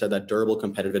 Like I said, that durable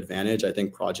competitive advantage, I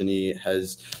think Progeny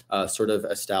has sort of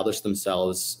established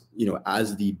themselves,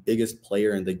 as the biggest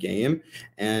player in the game,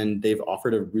 and they've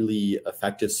offered a really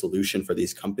effective solution for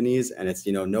these companies. And it's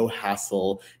no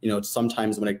hassle.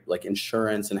 Sometimes when like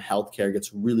insurance and healthcare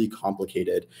gets really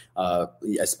complicated,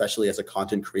 especially as a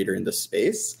content creator in this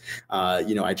space,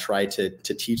 I try to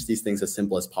teach these things as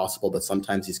simple as possible, but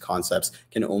sometimes these concepts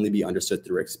can only be understood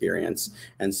through experience.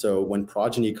 And so when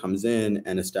Progeny comes in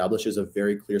and establishes a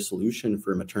very clear solution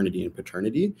for maternity and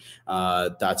paternity,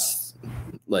 that's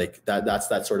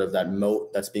that sort of that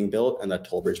moat that's being built and that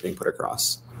toll bridge being put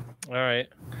across. All right,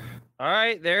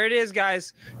 there it is,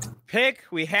 guys. Pick,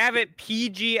 we have it.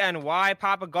 PGNY,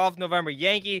 Papa Golf November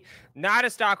Yankee. Not a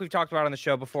stock we've talked about on the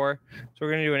show before, so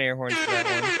we're gonna do an air horn for that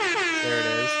one. There it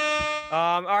is.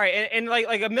 All right, and like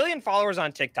 1 million followers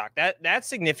on TikTok. That's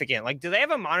significant. Like, do they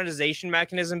have a monetization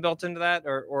mechanism built into that,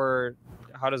 or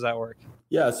how does that work?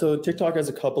 Yeah, so TikTok has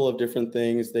a couple of different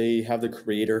things. They have the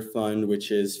Creator Fund,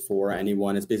 which is for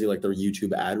anyone. It's basically like their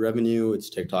YouTube ad revenue. It's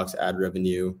TikTok's ad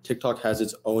revenue. TikTok has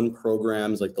its own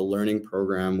programs, like the Learning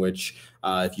Program, which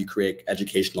if you create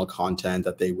educational content,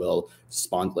 that they will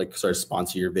sponsor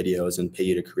your videos and pay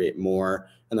you to create more.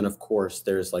 And then, of course,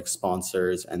 there's like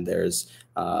sponsors, and there's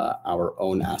our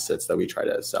own assets that we try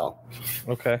to sell.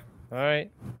 Okay. All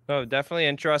right. Oh, definitely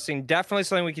interesting. Definitely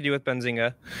something we could do with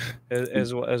Benzinga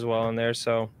as well in there.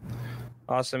 So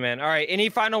awesome, man. All right. Any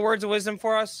final words of wisdom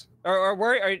for us? Or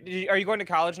where are you going to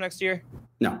college next year?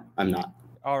 No, I'm not.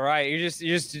 All right.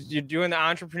 You're doing the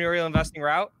entrepreneurial investing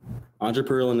route?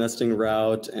 Entrepreneurial investing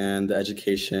route, and the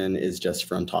education is just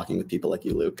from talking with people like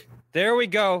you, Luke. There we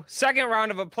go. Second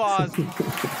round of applause.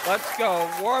 Let's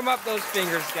go. Warm up those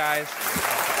fingers, guys.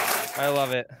 I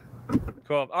love it.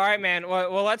 Cool. All right, man.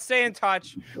 Well, let's stay in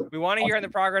touch. We want to hear on the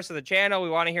progress of the channel. We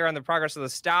want to hear on the progress of the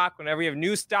stock. Whenever you have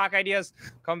new stock ideas,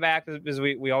 come back, because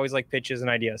we always like pitches and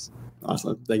ideas.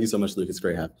 Awesome. Thank you so much, Luke. It's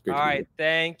great. All right.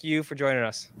 Thank you for joining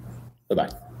us. Bye-bye.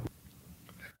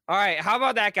 All right. How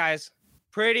about that, guys?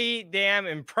 Pretty damn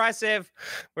impressive.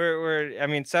 We're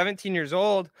 17 years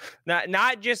old.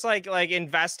 Not just like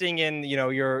investing in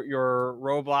your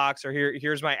Roblox or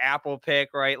here's my Apple pick,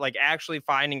 right? Like actually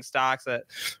finding stocks that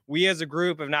we as a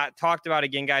group have not talked about.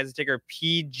 Again, guys, the ticker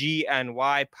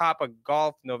PGNY, Papa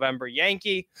Golf November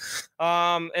Yankee.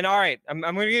 And all right, I'm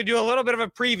going to do a little bit of a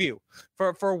preview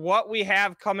for what we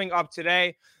have coming up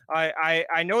today.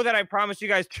 I know that I promised you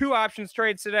guys 2 options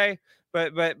trades today.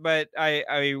 But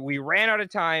we ran out of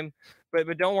time,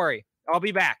 but don't worry, I'll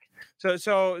be back.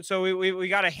 So we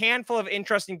got a handful of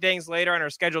interesting things later on our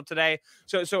schedule today.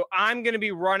 So I'm going to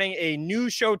be running a new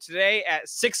show today at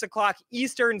 6 o'clock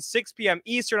Eastern, 6 p.m.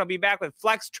 Eastern. I'll be back with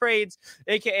Flex Trades,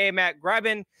 aka Matt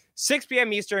Grebin, 6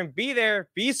 p.m. Eastern. Be there,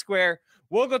 be square.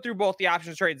 We'll go through both the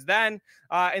options trades then.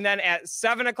 And then at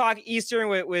 7 o'clock Eastern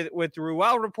with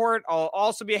Ruel Report, I'll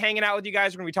also be hanging out with you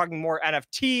guys. We're going to be talking more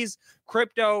NFTs,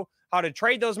 crypto, how to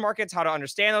trade those markets, how to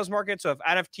understand those markets. So if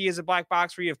NFT is a black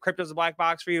box for you, if crypto is a black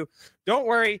box for you, don't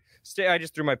worry. I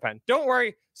just threw my pen. Don't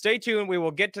worry. Stay tuned. We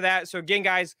will get to that. So again,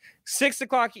 guys, 6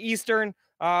 o'clock Eastern.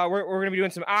 We're going to be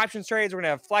doing some options trades. We're going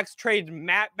to have Flex Trade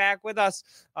Matt back with us.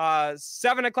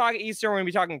 7 o'clock Eastern, we're going to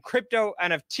be talking crypto,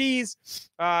 NFTs.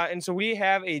 And so we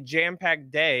have a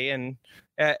jam-packed day. And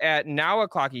at now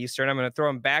o'clock Eastern, I'm going to throw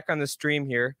him back on the stream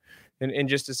here in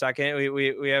just a second.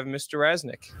 We have Mr.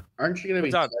 Resnick. Aren't you going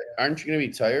to be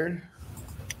tired?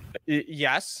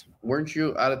 Yes. Weren't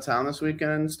you out of town this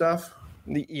weekend and stuff?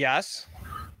 Yes.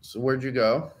 So where'd you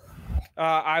go?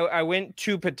 I went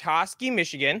to Petoskey,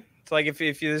 Michigan. It's like if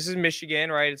this is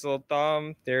Michigan, right? It's a little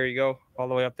thumb. There you go, all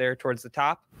the way up there towards the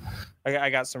top.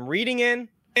 I got some reading in.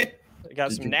 I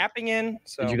got some napping in.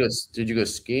 So did you go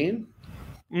skiing?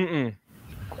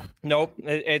 Nope.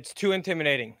 It's too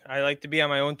intimidating. I like to be on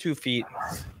my own 2 feet.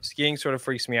 Skiing sort of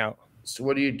freaks me out. So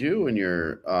what do you do when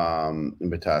you're in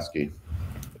Petoskey?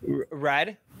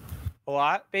 Read a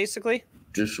lot, basically.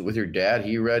 just with your dad?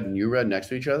 He read and you read next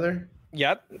to each other?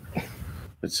 Yep.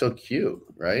 It's so cute,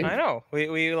 right? I know.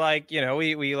 We like, you know,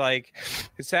 we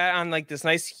sat on like this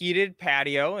nice heated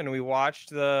patio and we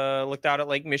looked out at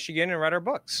Lake Michigan and read our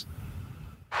books.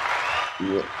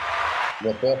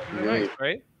 What book did you read? Nice,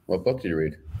 right? What book did you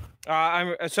read?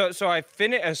 I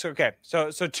finished. Okay, so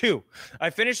two.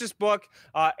 I finished this book,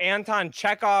 Anton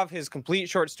Chekhov, his complete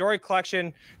short story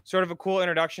collection. Sort of a cool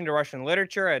introduction to Russian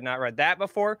literature. I had not read that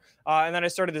before. And then I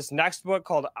started this next book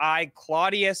called I,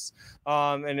 Claudius,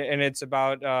 and it's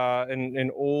about an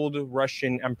old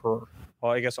Russian emperor.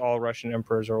 Well, I guess all Russian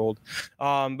emperors are old.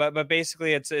 But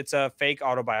basically, it's a fake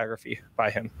autobiography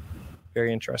by him.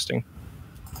 Very interesting.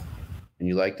 And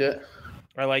you liked it?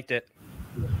 I liked it.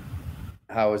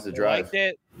 How was the drive? I liked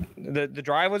it. The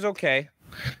drive was okay.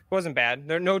 It wasn't bad.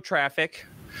 There's no traffic.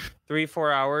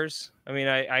 3-4 hours. I mean,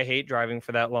 I hate driving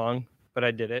for that long, but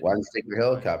I did it. Why didn't you take your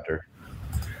helicopter?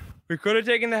 We could have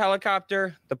taken the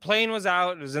helicopter. The plane was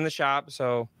out. It was in the shop,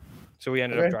 so we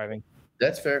ended up driving.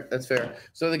 That's fair.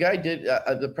 So the guy did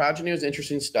the Progeny was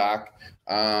interesting stock.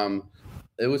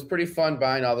 It was pretty fun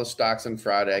buying all those stocks on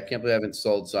Friday. I can't believe I haven't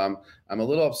sold some. I'm a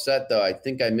little upset though. I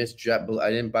think I missed JetBlue. I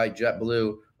didn't buy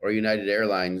JetBlue or United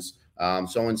Airlines.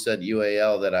 Someone said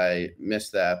UAL that I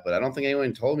missed that, but I don't think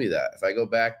anyone told me that. If I go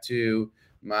back to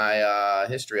my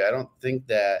history, I don't think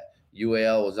that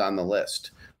UAL was on the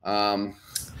list.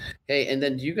 Hey, and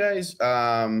then do you guys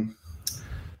talking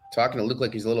to Luke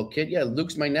like he's a little kid? Yeah,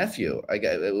 Luke's my nephew. I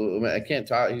can't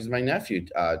talk. He's my nephew,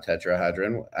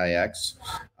 Tetrahedron IX.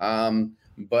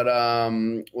 But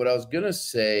what I was gonna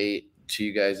say to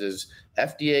you guys is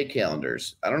FDA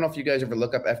calendars. I don't know if you guys ever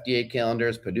look up FDA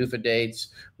calendars, PDUFA dates,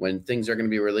 when things are going to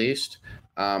be released.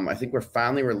 I think we're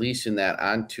finally releasing that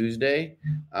on Tuesday.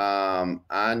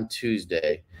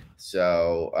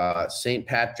 So St.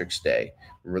 Patrick's Day,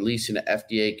 releasing an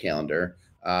FDA calendar.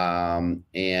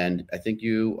 And I think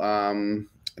you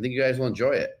guys will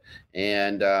enjoy it.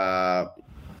 And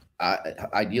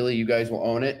ideally, you guys will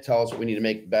own it. Tell us what we need to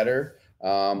make better.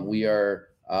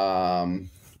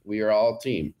 We are all a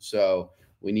team. So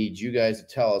we need you guys to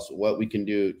tell us what we can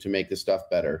do to make this stuff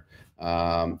better.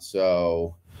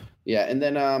 So yeah. And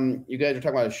then you guys are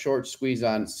talking about a short squeeze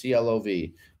on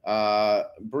CLOV.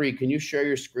 Bree, can you share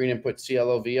your screen and put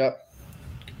CLOV up?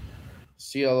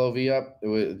 CLOV up. It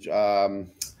was,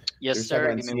 yes,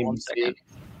 sir. Give me 1 second.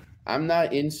 I'm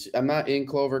not in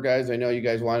Clover, guys. I know you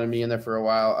guys wanted me in there for a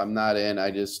while. I'm not in.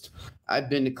 I've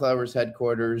been to Clover's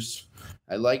headquarters.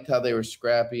 I liked how they were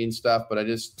scrappy and stuff, but I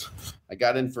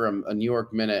got in for a New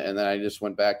York minute, and then I just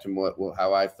went back to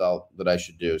how I felt that I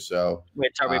should do. So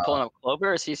wait, are we pulling up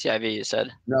Clover or CCIV? You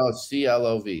said no,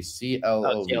 CLOV.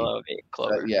 Oh, CLOV.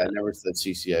 Clover. Yeah, I never said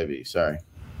CCIV. Sorry.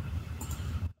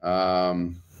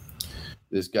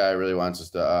 This guy really wants us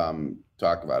to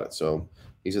talk about it, so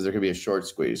he says there could be a short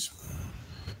squeeze.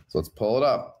 So let's pull it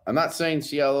up. I'm not saying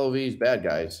CLOV is bad,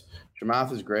 guys.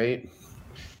 Chamath is great.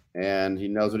 And he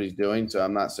knows what he's doing, so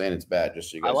I'm not saying it's bad. Just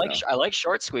so you guys know. I like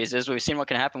short squeezes. We've seen what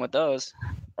can happen with those.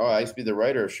 Oh, I used to be the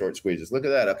writer of short squeezes. Look at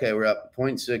that. Okay, we're up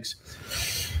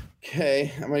 0.6.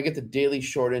 Okay, I'm gonna get the daily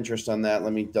short interest on that.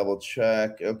 Let me double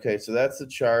check. Okay, so that's the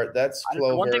chart. That's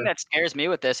Clover. One thing that scares me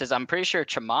with this is I'm pretty sure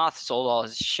Chamath sold all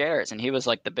his shares, and he was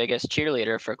like the biggest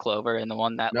cheerleader for Clover and the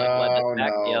one that led the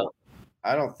back deal.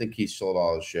 I don't think he sold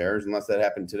all his shares unless that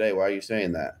happened today. Why are you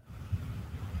saying that?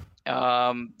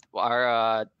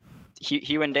 Our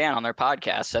Hugh and Dan on their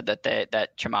podcast said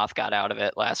that Chamath got out of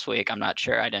it last week. I'm not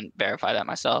sure. I didn't verify that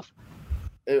myself.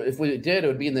 If we did, it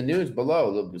would be in the news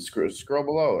below. Scroll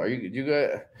below.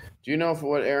 Do you know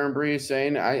what Aaron Bree is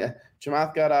saying?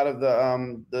 Chamath got out of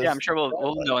the. Yeah, I'm sure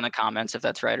we'll know in the comments if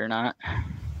that's right or not.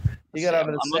 He got out of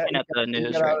I'm looking at the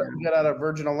news. He got out of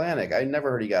Virgin Atlantic. I never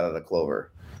heard he got out of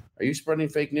Clover. Are you spreading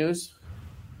fake news?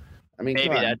 I mean,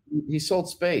 come on. He sold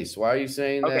space. Why are you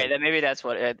saying that? Okay, then maybe that's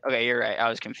what. Okay, you're right. I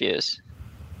was confused.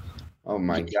 Oh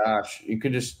my gosh! You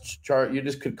could just chart. You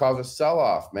just could cause a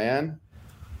sell-off, man.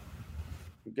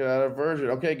 Get out of Virgin.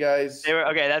 Okay, guys.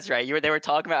 Okay, that's right. They were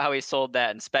talking about how he sold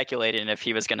that and speculating if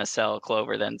he was going to sell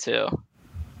Clover then too.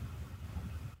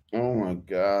 Oh my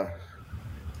god!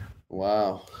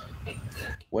 Wow.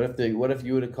 What if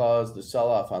you would have caused the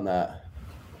sell-off on that?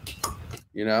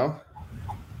 You know?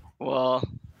 Well,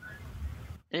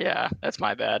 yeah, that's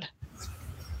my bad.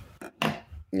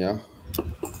 Yeah.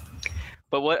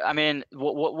 But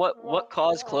what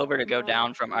caused Clover to go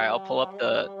down from? All right, I'll pull up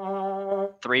the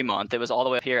 3-month. It was all the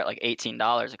way up here at like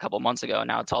 $18 a couple months ago.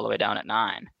 Now it's all the way down at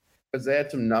 $9. because they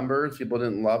had some numbers. People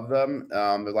didn't love them.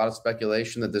 A lot of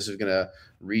speculation that this is going to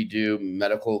redo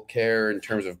medical care in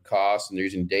terms of cost, and they're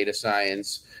using data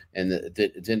science, and it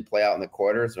didn't play out in the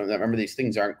quarter. So remember, these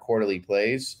things aren't quarterly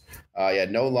plays.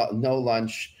 No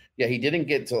lunch. Yeah, he didn't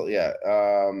get to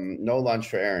no lunch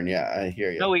for Aaron. Yeah, I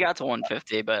hear you. No, we got to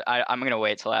 150, but I'm going to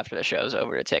wait till after the show's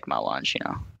over to take my lunch,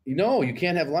 No, you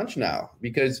can't have lunch now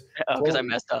because I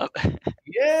messed up.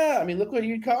 Yeah, I mean, look what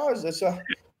you caused.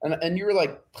 And you were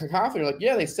like confident, you're like,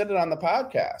 yeah, they said it on the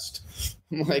podcast.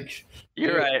 I'm like,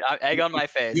 you're right. Egg on my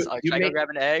face. Should I go grab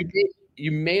an egg?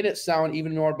 You made it sound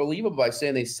even more believable by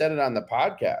saying they said it on the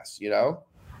podcast,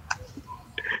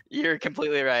 You're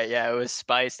completely right. Yeah, it was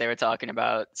Spice. They were talking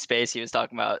about Space. He was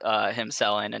talking about him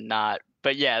selling and not.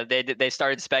 But yeah, they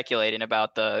started speculating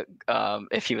about the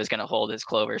if he was going to hold his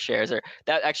Clover shares, or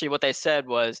that actually what they said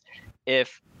was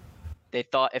if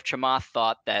Chamath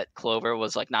thought that Clover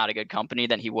was like not a good company,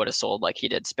 then he would have sold like he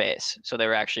did Space. So they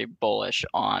were actually bullish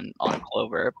on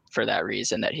Clover for that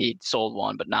reason, that he sold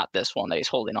one but not this one, that he's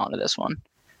holding on to this one.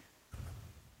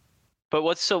 But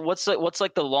what's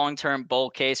like the long-term bull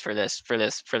case for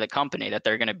the company, that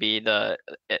they're going to be the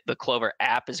Clover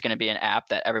app is going to be an app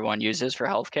that everyone uses for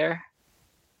healthcare?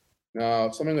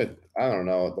 No, something with, I don't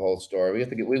know the whole story. We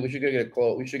should get a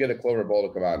Clover Bowl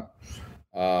to come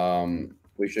on.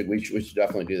 We should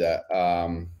definitely do that.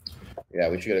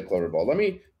 We should get a Clover Bowl. Let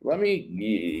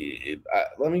me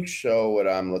show what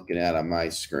I'm looking at on my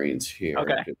screens here.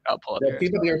 Okay, I'll pull up.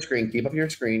 Keep up your screen.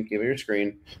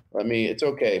 It's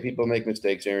okay. People make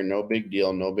mistakes, Aaron. No big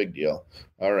deal.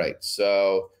 All right.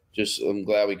 So I'm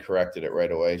glad we corrected it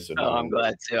right away. So I'm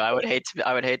glad too. I would hate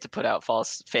to put out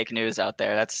fake news out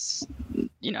there. That's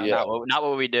not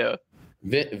what we do.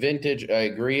 Vintage. I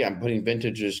agree. I'm putting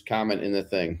Vintage's comment in the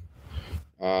thing.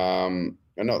 I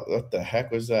know, what the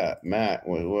heck was that, Matt?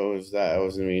 What was that? Oh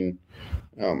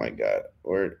my God,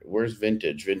 where's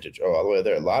Vintage? Oh, all the way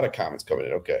there. A lot of comments coming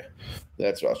in. Okay,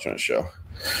 that's what I was trying to show.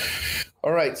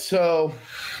 All right, so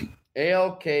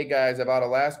ALK guys, about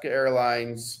Alaska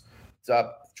Airlines, it's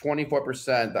up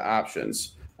 24%. The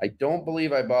options. I don't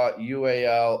believe I bought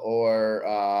UAL or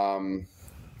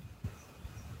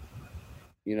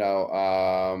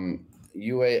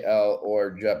UAL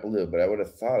or JetBlue, but I would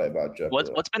have thought I bought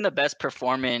JetBlue. What's been the best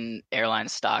performing airline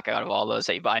stock out of all those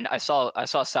that you buy? I saw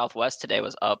Southwest today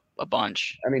was up a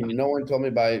bunch. I mean, no one told me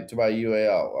to buy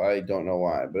UAL. I don't know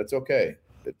why, but it's okay.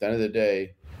 At the end of the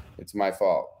day, it's my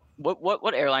fault.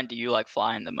 What airline do you like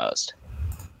flying the most?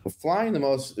 Well, flying the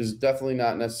most is definitely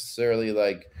not necessarily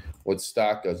like what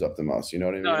stock goes up the most. You know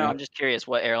what I mean? No, I'm just curious.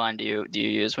 What airline do you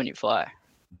use when you fly?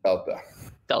 Delta.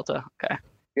 Okay.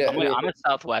 Yeah, I'm a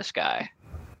Southwest guy.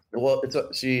 Well,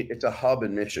 it's a hub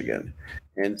in Michigan,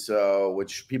 and so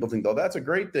which people think, oh, that's a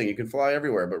great thing. You can fly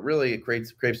everywhere, but really it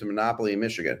creates a monopoly in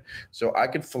Michigan. So I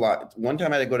could fly. One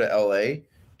time I had to go to LA.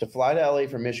 To fly to LA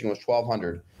from Michigan was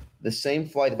 $1,200. The same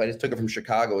flight, if I just took it from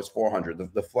Chicago, was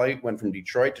 $400. The flight went from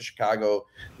Detroit to Chicago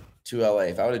to LA.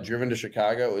 If I would have driven to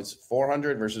Chicago, it's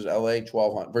 $400 versus LA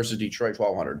 $1,200 versus Detroit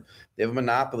 $1,200. They have a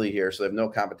monopoly here, so they have no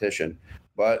competition.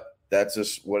 But that's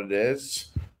just what it is.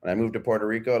 When I move to Puerto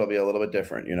Rico, it'll be a little bit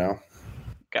different,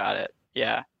 Got it.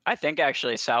 Yeah. I think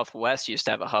actually Southwest used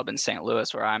to have a hub in St.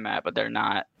 Louis where I'm at, but they're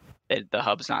not. The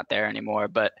hub's not there anymore.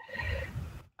 But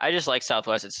I just like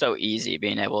Southwest. It's so easy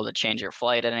being able to change your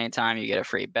flight at any time. You get a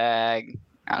free bag.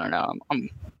 I don't know.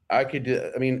 I could do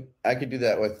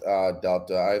that with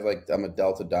Delta. I'm a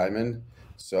Delta Diamond,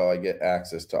 so I get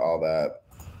access to all that.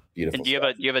 Beautiful. And do you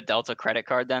have a Delta credit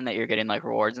card then that you're getting like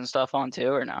rewards and stuff on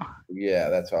too, or no? Yeah,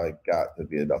 that's how I got to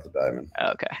be a Delta Diamond.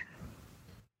 Okay.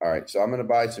 All right, so I'm going to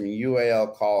buy some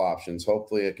UAL call options.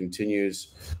 Hopefully it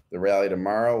continues the rally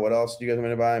tomorrow. What else do you guys want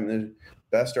me to buy? The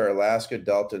best are Alaska,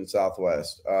 Delta, and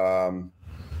Southwest. I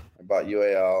bought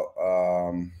UAL.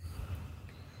 All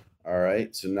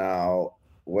right, so now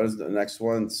what is the next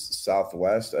one?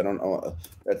 Southwest. I don't know.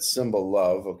 That's symbol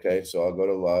Love. Okay, so I'll go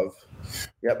to Love.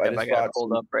 Yep, I just got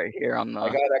pulled up right here on the. I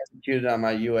got executed on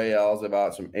my UALs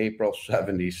about some April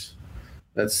 70s.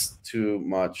 That's too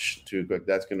much, too quick.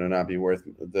 That's going to not be worth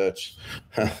the.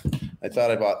 I thought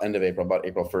I bought end of April, about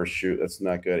April 1st. Shoot, that's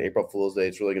not good. April Fool's Day.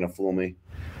 It's really going to fool me.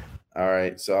 All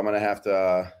right, so I'm going to have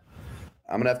to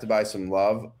buy some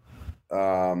Love.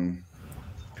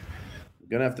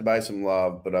 I'm gonna have to buy some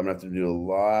Love, but I'm gonna have to do a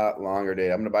lot longer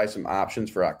date. I'm gonna buy some options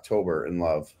for October in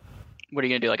Love. What are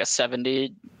you gonna do? Like a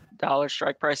 $70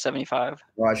 strike price, 75?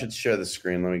 Well, I should share the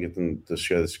screen. Let me get them to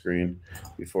share the screen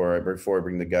before I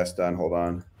bring the guest on. Hold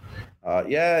on.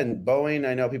 Yeah, and Boeing.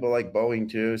 I know people like Boeing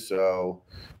too. So,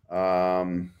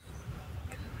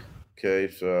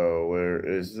 Okay, so where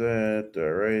is that?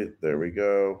 All right, there we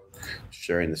go.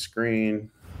 Sharing the screen.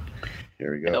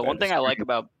 Here we go. The one thing I like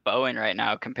about Boeing right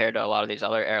now compared to a lot of these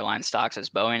other airline stocks is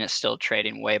Boeing is still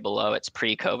trading way below its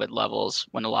pre-COVID levels.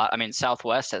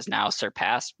 Southwest has now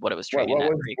surpassed what it was trading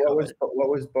at pre-COVID. What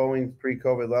was Boeing's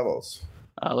pre-COVID levels?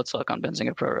 Let's look on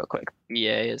Benzinga Pro real quick.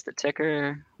 BA is the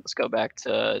ticker. Let's go back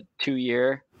to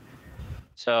 2-year.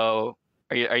 So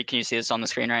can you see this on the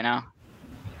screen right now?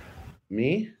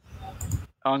 Me?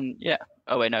 Yeah.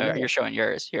 Oh wait, no, you're showing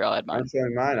yours. Here, I'll add mine. I'm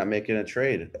showing mine. I'm making a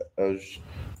trade.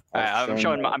 I'm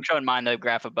showing mine the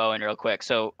graph of Boeing real quick.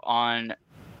 So on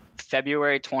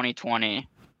February 2020,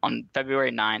 on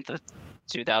February 9th of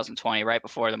 2020, right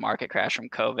before the market crash from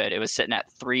COVID, it was sitting at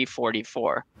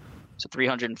 $344. So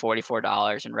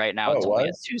 $344, and right now it's only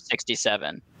at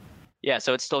 $267. Yeah,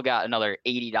 so it's still got another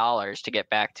 $80 to get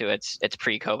back to its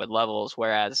pre-COVID levels,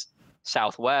 whereas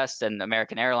Southwest and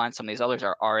American Airlines, some of these others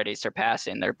are already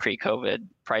surpassing their pre-COVID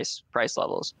price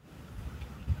levels.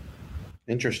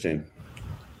 Interesting.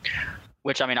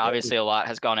 Which, I mean, obviously a lot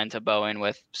has gone into Boeing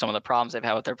with some of the problems they've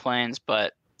had with their planes,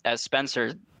 but as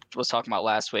Spencer was talking about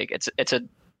last week, it's a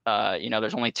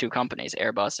there's only two companies,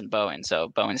 Airbus and Boeing, so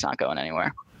Boeing's not going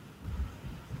anywhere.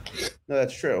 No,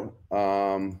 that's true.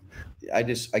 I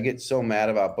get so mad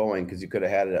about Boeing because you could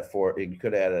have had it at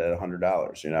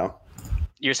 $100. You know.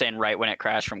 You're saying right when it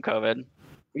crashed from COVID?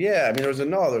 Yeah, I mean, there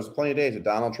was plenty of days that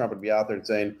Donald Trump would be out there and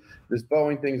saying this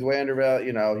Boeing thing's way undervalued.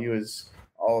 You know, he was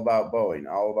all about Boeing.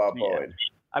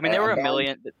 I mean, there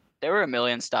were a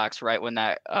million stocks right when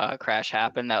that crash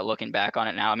happened. That looking back on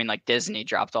it now, I mean, like Disney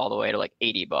dropped all the way to like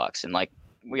 $80, and like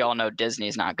we all know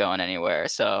Disney's not going anywhere.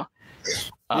 So.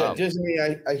 Yeah, Disney,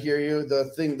 I hear you.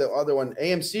 The other one,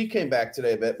 AMC came back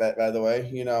today, by the way.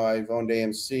 You know, I've owned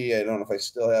AMC. I don't know if I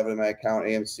still have it in my account.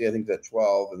 AMC, I think it's at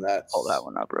 12, and that's pull that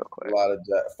one up real quick. A lot of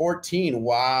 14.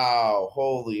 Wow,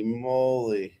 holy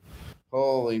moly!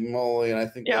 And I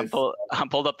think I pulled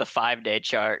up the 5-day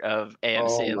chart of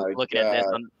AMC and looking at this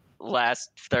on last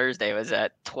Thursday was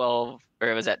at 12, or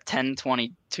it was at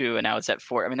 10.22, and now it's at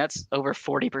 4. I mean, that's over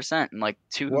 40% in like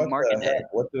two market days.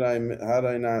 How did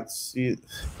I not see?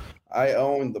 I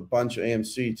owned a bunch of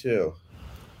AMC too.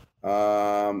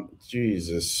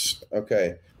 Jesus.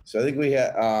 Okay, so I think we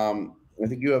had. I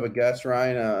think you have a guess,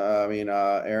 Ryan.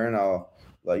 Aaron. I'll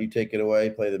let you take it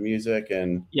away. Play the music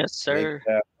and. Yes, sir.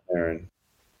 Aaron.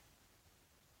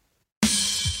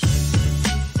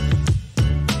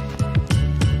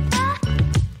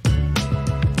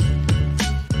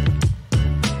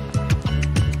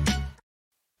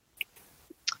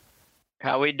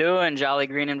 How we doing, Jolly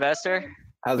Green Investor?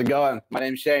 How's it going? My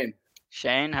name's Shane.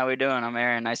 Shane, how we doing? I'm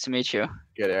Aaron. Nice to meet you.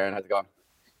 Good, Aaron. How's it going?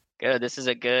 Good.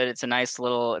 It's a nice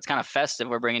little, it's kind of festive.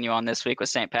 We're bringing you on this week with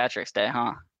St. Patrick's Day,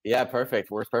 huh? Yeah,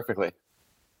 perfect. Works perfectly.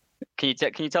 Can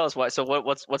you tell us what's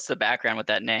the background with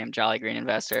that name, Jolly Green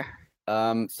Investor?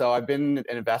 So I've been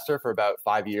an investor for about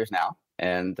 5 years now.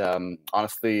 And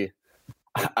honestly,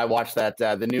 I watched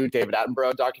the new David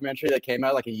Attenborough documentary that came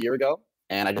out like a year ago.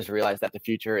 And I just realized that the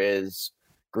future is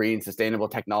green, sustainable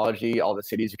technology. All the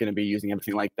cities are going to be using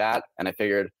everything like that. And I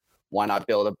figured, why not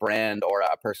build a brand or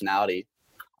a personality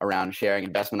around sharing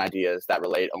investment ideas that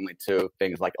relate only to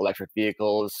things like electric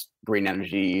vehicles, green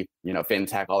energy,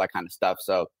 fintech, all that kind of stuff.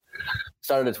 So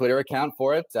started a Twitter account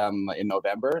for it in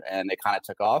November, and it kind of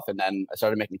took off. And then I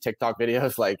started making TikTok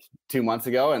videos like 2 months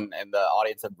ago, and the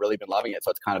audience have really been loving it.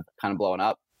 So it's kind of blowing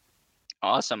up.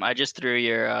 Awesome. I just threw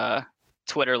your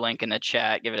Twitter link in the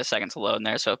chat. Give it a second to load in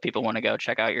there. So if people want to go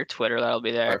check out your Twitter, that'll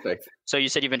be there. Perfect. So you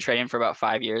said you've been trading for about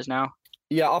 5 years now?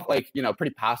 Yeah,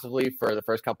 pretty passively for the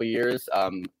first couple of years.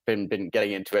 Been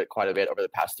getting into it quite a bit over the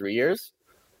past 3 years.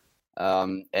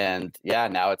 And yeah,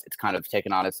 now it's kind of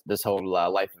taken on this whole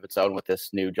life of its own with this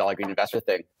new Jolly Green Investor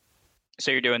thing.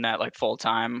 So you're doing that like full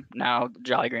time now,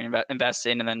 Jolly Green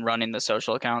Investing, and then running the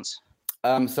social accounts?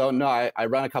 So no, I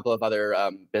run a couple of other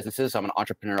businesses. So I'm an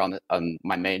entrepreneur on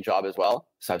my main job as well.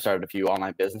 So I've started a few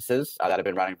online businesses that I've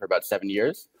been running for about 7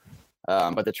 years.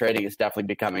 But the trading is definitely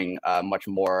becoming much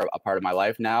more a part of my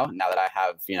life now that I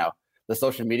have, the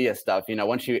social media stuff.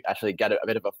 Once you actually get a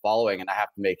bit of a following, and I have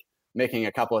to making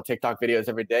a couple of TikTok videos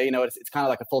every day, it's kind of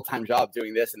like a full-time job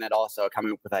doing this, and then also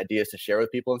coming up with ideas to share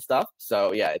with people and stuff.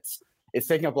 So yeah, it's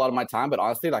taking up a lot of my time, but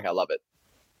honestly, I love it.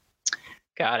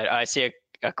 Got it. I see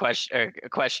a question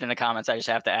in the comments. I just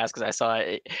have to ask because I saw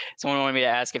it. Someone wanted me to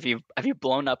ask have you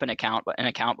blown up an account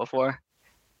before?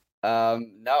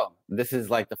 No, this is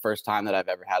like the first time that I've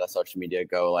ever had a social media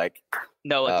go like.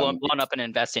 No, like blown up an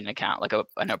investing account, like a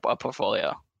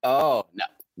portfolio. Oh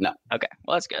no. Okay,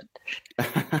 well that's good.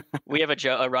 We have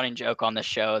a running joke on the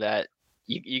show that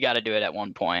you got to do it at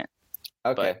one point.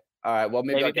 Okay. All right. Well,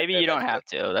 maybe you don't have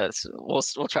to.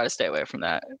 We'll try to stay away from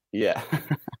that. Yeah.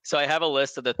 So I have a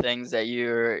list of the things that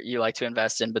you like to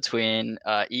invest in between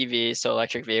EV, so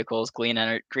electric vehicles, green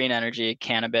energy,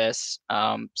 cannabis,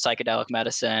 psychedelic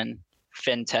medicine,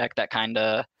 fintech. That kind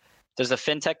of does the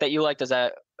fintech that you like.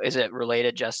 Is it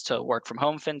related just to work from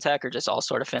home fintech or just all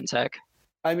sort of fintech?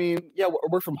 I mean, yeah,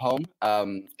 work from home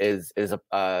is a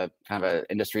kind of an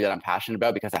industry that I'm passionate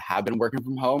about because I have been working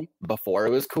from home before it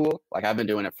was cool. Like I've been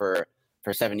doing it for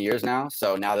 7 years now.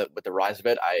 So now that with the rise of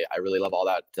it, I really love all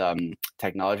that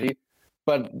technology.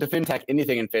 But the fintech,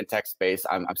 anything in fintech space,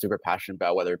 I'm super passionate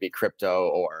about, whether it be crypto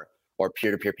or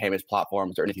peer-to-peer payments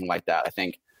platforms or anything like that. I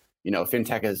think,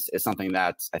 fintech is something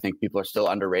that I think people are still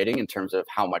underrating in terms of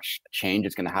how much change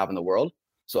it's going to have in the world.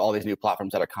 So all these new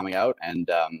platforms that are coming out and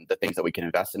the things that we can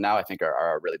invest in now, I think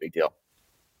are a really big deal.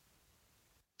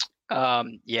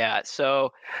 Yeah.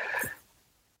 So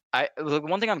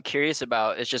one thing I'm curious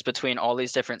about is just between all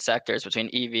these different sectors, between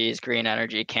EVs, green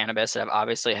energy, cannabis, that have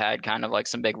obviously had kind of like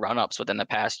some big run-ups within the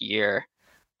past year.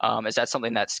 Is that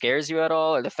something that scares you at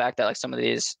all, or the fact that like some of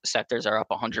these sectors are up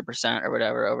 100% or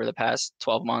whatever over the past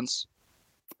 12 months?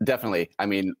 Definitely. I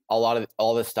mean,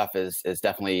 all this stuff is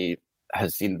definitely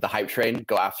has seen the hype train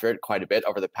go after it quite a bit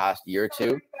over the past year or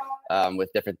two with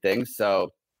different things.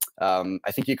 So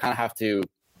I think you kind of have to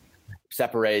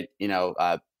separate,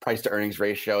 price to earnings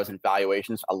ratios and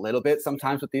valuations a little bit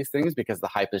sometimes with these things because the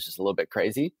hype is just a little bit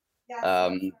crazy.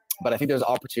 But I think there's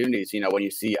opportunities, when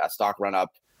you see a stock run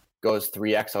up goes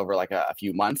 3x over like a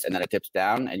few months and then it dips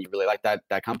down and you really like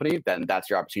that company, then that's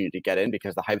your opportunity to get in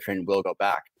because the hype train will go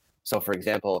back. So for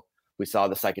example, we saw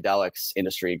the psychedelics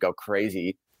industry go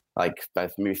crazy like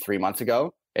maybe 3 months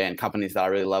ago, and companies that I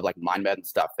really love like MindMed and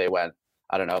stuff, they went,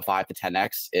 5 to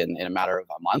 10x in a matter of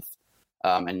a month.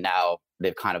 And now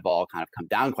they've kind of come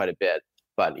down quite a bit.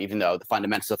 But even though the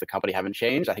fundamentals of the company haven't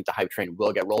changed, I think the hype train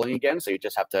will get rolling again. So you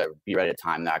just have to be ready to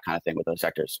time that kind of thing with those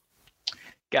sectors.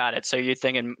 Got it. So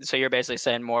you're basically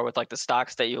saying more with like the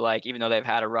stocks that you like, even though they've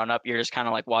had a run up, you're just kind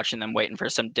of like watching them, waiting for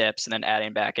some dips and then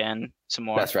adding back in some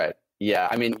more. That's right. Yeah.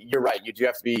 I mean, you're right. You do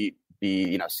have to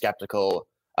be skeptical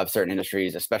of certain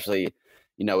industries, especially,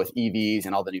 with EVs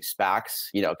and all the new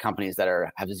SPACs, companies that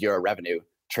have zero revenue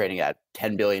trading at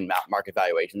 10 billion market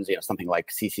valuations, something like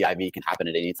CCIV can happen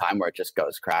at any time where it just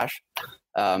goes crash.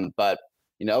 But,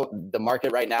 the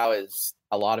market right now is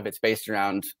a lot of it's based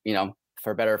around,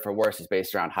 for better or for worse, is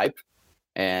based around hype.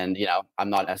 And, I'm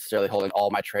not necessarily holding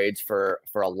all my trades for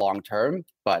a long term,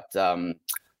 but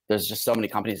there's just so many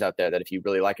companies out there that if you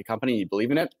really like a company, you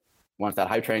believe in it, once that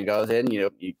hype train goes in, you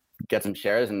get some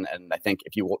shares. And I think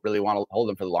if you really want to hold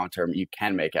them for the long term, you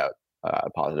can make out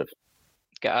positive.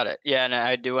 Got it. Yeah, and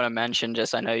I do want to mention,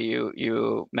 I know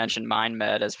you mentioned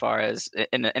MindMed as far as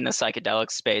in the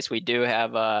psychedelic space. We do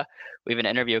have we have an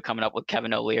interview coming up with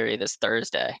Kevin O'Leary this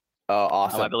Thursday. Oh,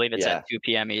 awesome! I believe it's at 2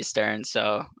 p.m. Eastern.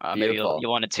 So maybe you'll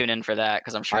want to tune in for that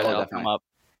because I'm sure that'll come up.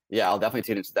 Yeah, I'll definitely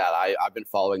tune into that. I've been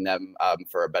following them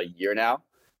for about a year now,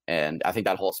 and I think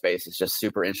that whole space is just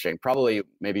super interesting. Probably,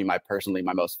 maybe my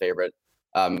most favorite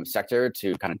sector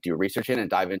to kind of do research in and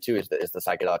dive into is the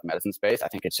psychedelic medicine space. I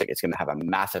think it's going to have a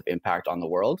massive impact on the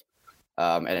world,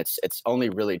 and it's only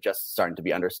really just starting to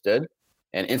be understood.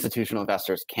 And institutional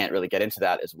investors can't really get into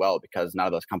that as well because none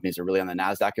of those companies are really on the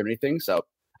NASDAQ or anything. So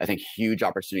I think huge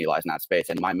opportunity lies in that space,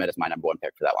 and MindMed is my number one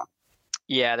pick for that one.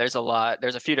 Yeah, there's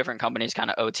a few different companies kind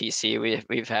of OTC.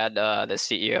 We've had the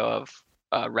CEO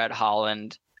of Red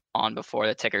Holland on before.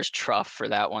 The ticker's Truff for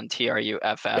that one,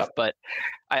 TRUFF. Yep. But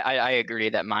I agree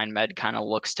that MindMed kind of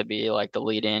looks to be like the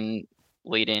leading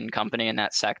company in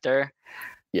that sector.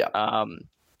 Yeah.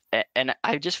 And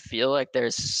I just feel like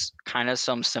there's kind of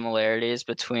some similarities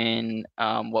between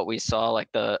what we saw like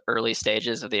the early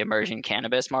stages of the emerging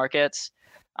cannabis markets.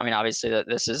 I mean, obviously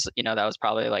this is, that was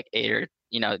probably like 8 or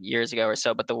years ago or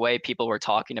so, but the way people were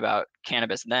talking about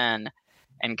cannabis then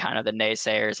and kind of the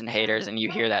naysayers and haters, and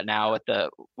you hear that now with the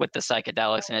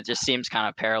psychedelics, and it just seems kind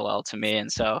of parallel to me.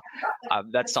 And so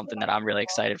that's something that I'm really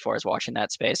excited for, is watching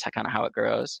that space, kind of how it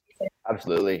grows.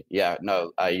 Absolutely. Yeah,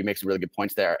 no, you make some really good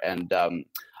points there. And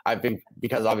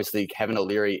because obviously Kevin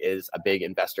O'Leary is a big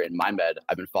investor in MindMed,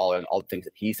 I've been following all the things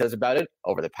that he says about it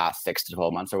over the past 6 to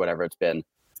 12 months or whatever it's been.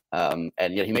 And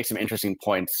he makes some interesting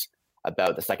points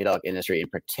about the psychedelic industry in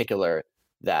particular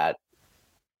that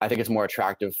I think it's more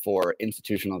attractive for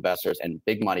institutional investors and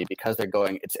big money because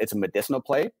it's a medicinal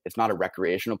play. It's not a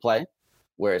recreational play.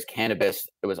 Whereas cannabis,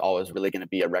 it was always really going to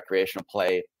be a recreational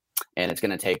play. And it's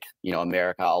going to take,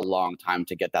 America a long time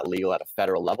to get that legal at a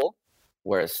federal level.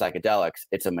 Whereas psychedelics,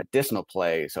 it's a medicinal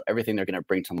play. So everything they're going to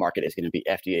bring to market is going to be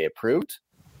FDA approved.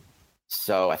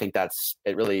 So I think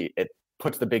it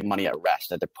puts the big money at rest,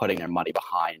 that they're putting their money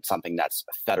behind something that's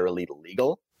federally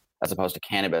legal, as opposed to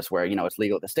cannabis, where, it's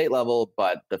legal at the state level,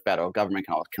 but the federal government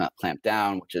can clamp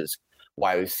down, which is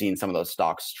why we've seen some of those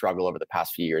stocks struggle over the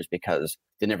past few years, because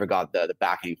they never got the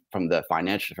backing from the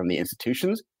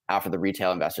institutions after the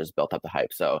retail investors built up the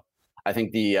hype. So I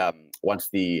think once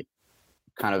the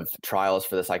kind of trials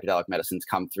for the psychedelic medicines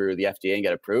come through the FDA and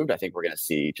get approved, I think we're going to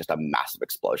see just a massive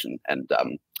explosion. And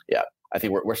I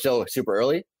think we're still super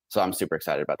early, so I'm super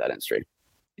excited about that industry.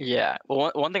 Yeah.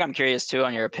 Well, one thing I'm curious too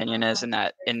on your opinion is in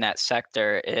that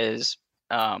sector is,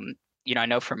 I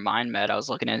know for MindMed, I was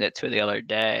looking at it too the other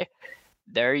day.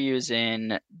 They're using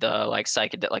the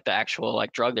the actual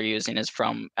drug they're using is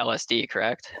from LSD,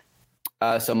 correct?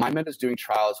 So MindMed is doing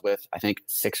trials with, I think,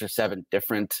 6 or 7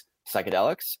 different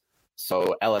psychedelics.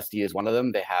 So LSD is one of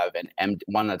them. They have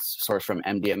one that's sourced from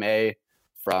MDMA,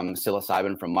 from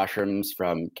psilocybin, from mushrooms,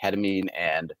 from ketamine,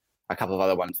 and a couple of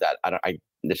other ones that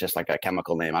it's just like a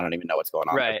chemical name. I don't even know what's going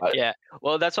on. Right. Yeah.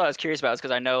 Well, that's what I was curious about, is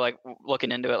because I know,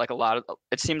 looking into it,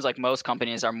 it seems like most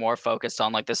companies are more focused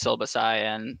on the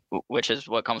psilocybin, which is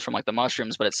what comes from the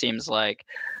mushrooms. But it seems like,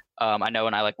 I know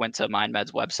when I went to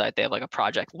MindMed's website, they have a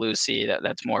Project Lucy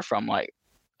that's more from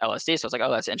LSD. So it's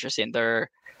oh, that's interesting. They're,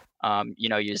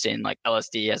 using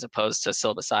LSD as opposed to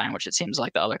psilocybin, which it seems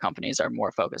like the other companies are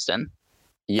more focused in.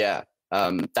 Yeah.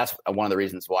 That's one of the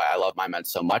reasons why I love MindMed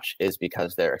so much, is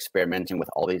because they're experimenting with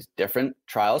all these different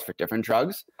trials for different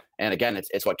drugs. And again,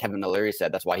 it's what Kevin O'Leary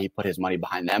said. That's why he put his money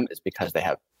behind them, is because they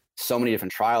have so many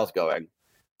different trials going.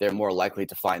 They're more likely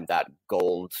to find that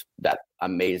gold, that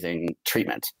amazing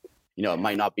treatment. It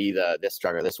might not be this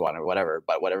drug or this one or whatever,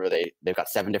 but whatever they've got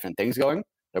 7 different things going,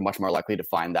 they're much more likely to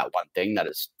find that one thing that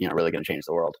is, really going to change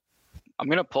the world. I'm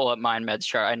going to pull up MindMed's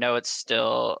chart. I know it's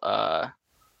still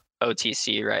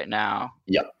OTC right now.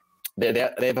 Yep.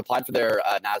 They've applied for their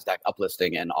NASDAQ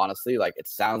uplisting, and honestly, it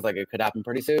sounds like it could happen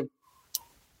pretty soon.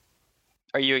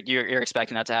 Are you're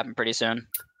expecting that to happen pretty soon?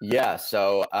 Yeah.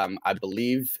 So I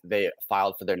believe they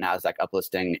filed for their NASDAQ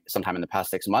uplisting sometime in the past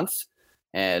 6 months.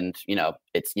 And, you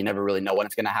never really know when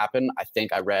it's going to happen. I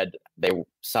think I read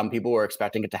some people were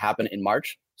expecting it to happen in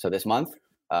March. So this month,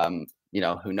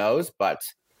 who knows? But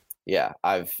yeah,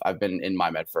 I've been in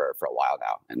MindMed for a while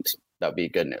now, and that would be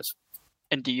good news.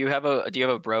 And do you have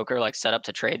a broker set up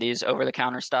to trade these over the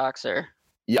counter stocks, or?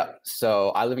 Yeah.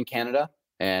 So I live in Canada,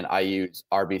 and I use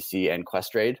RBC and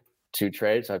Questrade to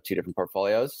trade. So I have 2 different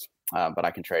portfolios, but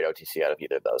I can trade OTC out of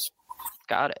either of those.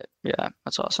 Got it. Yeah,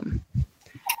 that's awesome.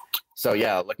 So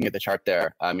yeah, looking at the chart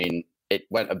there, I mean, it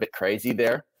went a bit crazy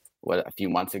there a few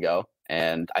months ago,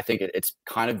 and I think it's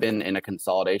kind of been in a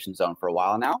consolidation zone for a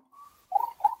while now.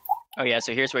 Oh yeah,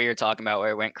 so here's what you're talking about, where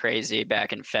it went crazy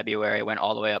back in February. It went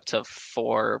all the way up to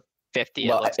 450.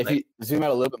 Well, if you zoom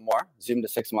out a little bit more, zoom to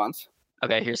 6 months.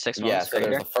 Okay, here's 6 months. Yeah, so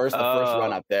there's the first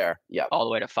run up there. Yeah, all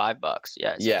the way to $5.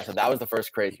 Yeah. Yeah, so that was the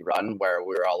first crazy run where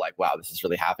we were all like, "Wow, this is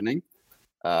really happening."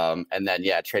 And then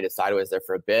it traded sideways there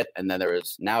for a bit, and then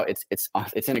now it's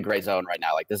in a gray zone right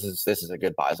now. This is a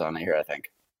good buy zone here, I think.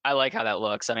 I like how that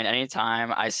looks. I mean,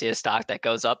 anytime I see a stock that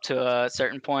goes up to a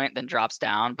certain point, then drops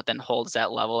down, but then holds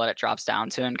that level that it drops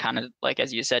down to, and kind of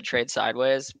as you said, trade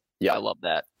sideways. Yeah, I love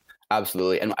that.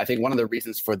 Absolutely. And I think one of the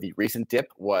reasons for the recent dip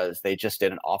was they just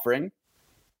did an offering.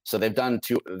 So they've done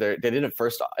they did an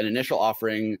initial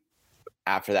offering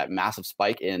after that massive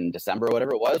spike in December or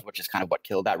whatever it was, which is kind of what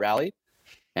killed that rally.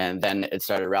 And then it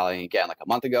started rallying again a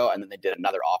month ago. And then they did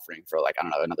another offering for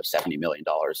another $70 million.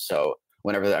 So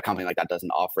whenever a company like that does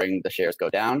an offering, the shares go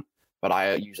down. But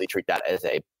I usually treat that as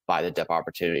a buy the dip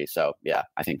opportunity. So yeah,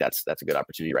 I think that's a good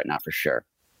opportunity right now for sure.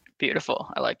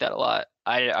 Beautiful. I like that a lot.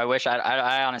 I wish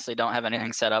I honestly don't have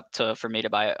anything set up for me to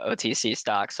buy OTC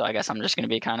stock. So I guess I'm just going to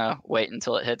be kind of wait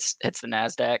until it hits the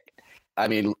NASDAQ. I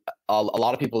mean, a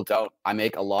lot of people don't. I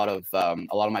make a lot of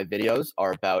my videos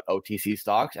are about OTC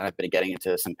stocks, and I've been getting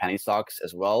into some penny stocks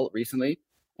as well recently.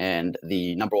 And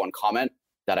the number one comment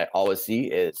that I always see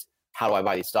is, how do I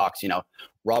buy these stocks?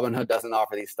 Robinhood doesn't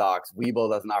offer these stocks. Webull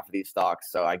doesn't offer these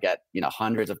stocks. So I get,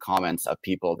 hundreds of comments of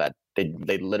people that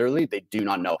they literally do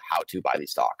not know how to buy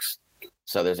these stocks.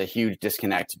 So there's a huge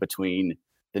disconnect between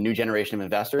the new generation of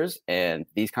investors and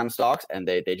these kind of stocks, and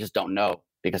they just don't know,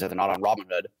 because if they're not on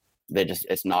Robinhood,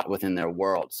 it's not within their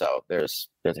world. So there's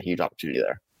a huge opportunity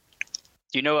there.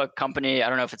 Do you know a company? I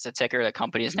don't know if it's a ticker. The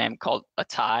company's name called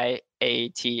Atai,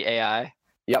 ATAI.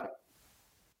 Yep.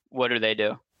 What do they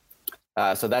do?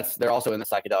 So they're also in the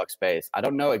psychedelic space. I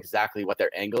don't know exactly what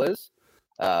their angle is,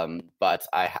 but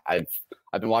I've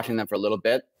been watching them for a little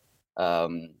bit. I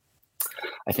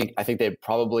think they're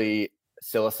probably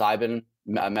psilocybin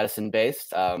medicine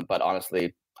based, but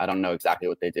honestly, I don't know exactly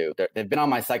what they do. They've been on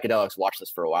my psychedelics watch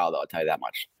list for a while, though. I'll tell you that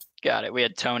much. Got it. We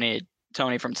had Tony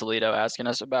from Toledo asking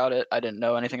us about it. I didn't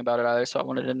know anything about it either, so I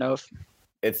wanted to know if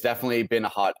it's definitely been a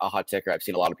hot ticker. I've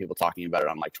seen a lot of people talking about it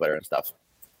on like Twitter and stuff.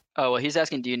 Oh, well, he's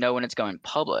asking, do you know when it's going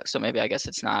public? So maybe I guess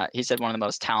it's not. He said one of the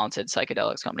most talented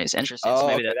psychedelics companies. Interesting. Oh, so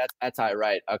maybe okay, that's Etai,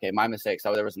 right? Okay, my mistake.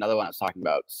 So there was another one I was talking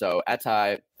about. So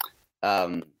Etai,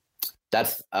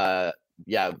 that's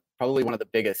probably one of the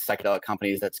biggest psychedelic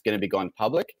companies that's going to be going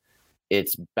public.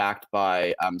 It's backed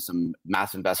by some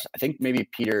massive investors. I think maybe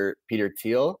Peter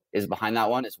Thiel is behind that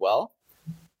one as well.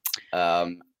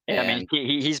 Yeah, I mean,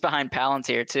 he's behind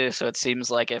Palantir too, so it seems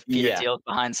like if Peter Thiel's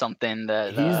behind something,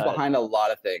 that he's behind a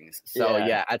lot of things. So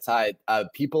outside,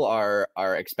 people are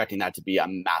expecting that to be a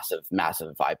massive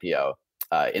IPO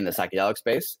in the psychedelic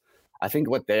space. I think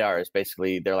what they are is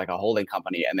basically they're like a holding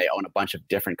company, and they own a bunch of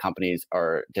different companies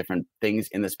or different things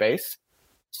in the space.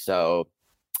 So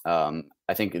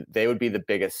I think they would be the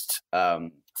biggest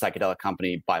psychedelic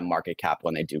company by market cap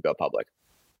when they do go public.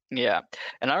 Yeah.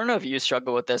 And I don't know if you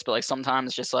struggle with this, but like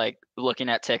sometimes just like looking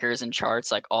at tickers and charts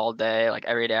like all day, like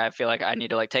every day, I feel like I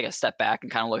need to like take a step back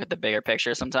and kind of look at the bigger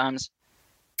picture sometimes.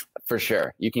 For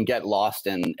sure. You can get lost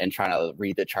in trying to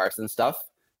read the charts and stuff.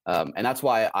 And that's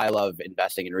why I love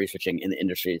investing and researching in the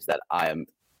industries that I am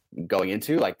going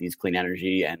into, like these clean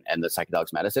energy and the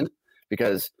psychedelics medicine,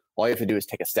 because all you have to do is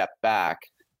take a step back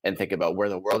and think about where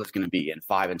the world is going to be in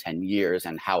 5 and 10 years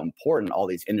and how important all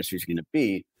these industries are going to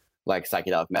be, like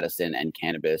psychedelic medicine and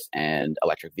cannabis and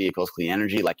electric vehicles, clean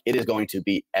energy. Like it is going to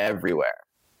be everywhere.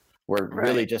 We're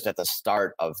really just at the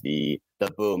start of the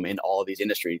boom in all of these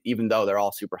industries. Even though they're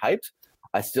all super hyped,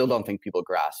 I still don't think people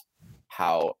grasp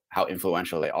how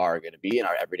influential they are going to be in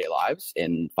our everyday lives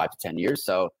in 5 to 10 years.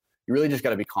 So you really just got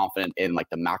to be confident in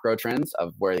like the macro trends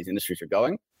of where these industries are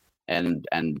going, and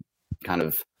kind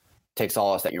of take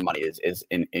solace that your money is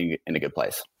in a good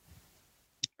place.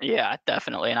 Yeah,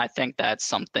 definitely. And I think that's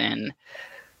something,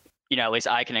 at least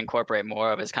I can incorporate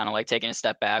more of, is kind of like taking a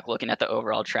step back, looking at the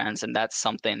overall trends. And that's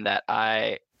something that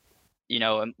I,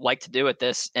 like to do with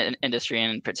this industry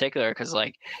in particular, because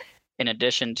like, in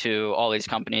addition to all these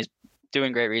companies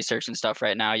doing great research and stuff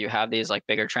right now, you have these like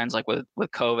bigger trends, like with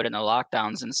COVID and the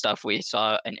lockdowns and stuff. We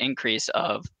saw an increase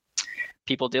of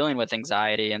people dealing with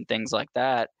anxiety and things like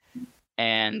that.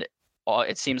 And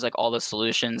it seems like all the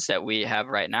solutions that we have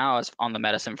right now is on the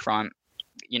medicine front,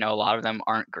 a lot of them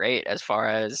aren't great as far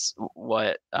as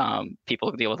what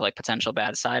people deal with, like potential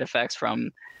bad side effects from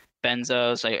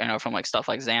benzos, from like stuff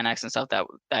like Xanax and stuff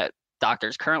that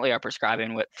doctors currently are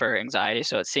prescribing for anxiety.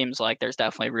 So it seems like there's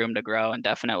definitely room to grow, and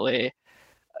definitely,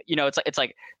 it's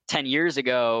like 10 years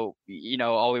ago,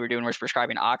 all we were doing was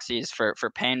prescribing oxys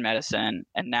for pain medicine.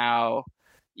 And now,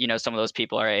 some of those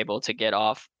people are able to get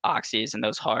off oxys and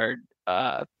those hard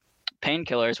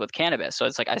painkillers with cannabis. So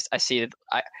it's like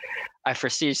I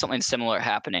foresee something similar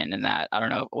happening in that. I don't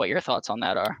know what your thoughts on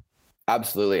that are.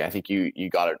 Absolutely. I think you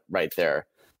got it right there.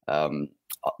 The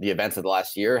events of the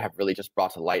last year have really just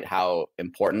brought to light how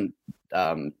important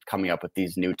coming up with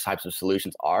these new types of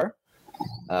solutions are.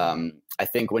 I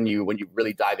think when you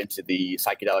really dive into the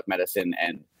psychedelic medicine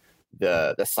and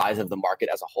the size of the market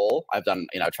as a whole, I've done,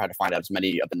 tried to find out as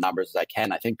many of the numbers as I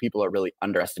can. I think people are really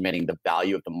underestimating the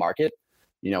value of the market.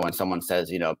 When someone says,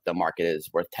 the market is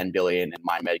worth 10 billion and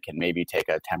MindMed can maybe take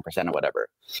a 10% or whatever,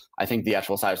 I think the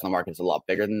actual size of the market is a lot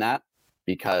bigger than that,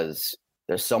 because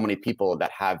there's so many people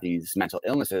that have these mental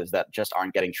illnesses that just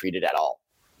aren't getting treated at all.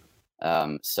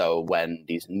 So when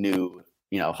these new,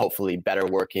 hopefully better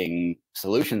working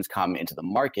solutions come into the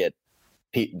market,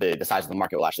 the size of the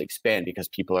market will actually expand, because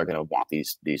people are going to want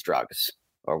these drugs,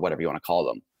 or whatever you want to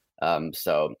call them.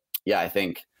 So yeah, I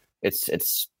think it's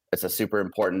a super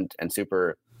important and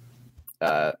super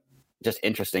just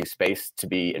interesting space to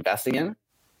be investing in.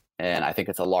 And I think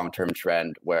it's a long-term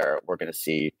trend where we're going to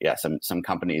see, some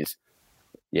companies,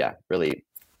 really.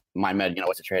 MindMed,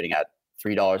 what's it trading at?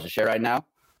 $3 a share right now?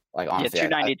 Like honestly,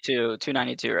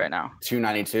 $292 right now.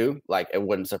 $292. Like it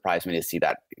wouldn't surprise me to see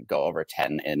that go over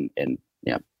 10 in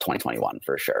 2021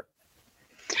 for sure.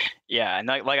 Yeah, and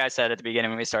like I said at the beginning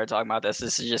when we started talking about this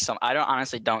is just I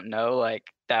honestly don't know like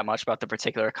that much about the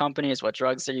particular companies, what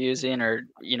drugs they're using, or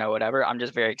whatever. I'm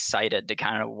just very excited to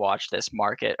kind of watch this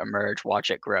market emerge,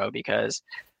 watch it grow, because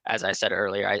as I said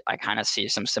earlier, I kind of see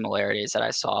some similarities that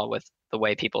I saw with the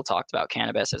way people talked about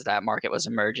cannabis as that market was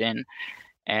emerging.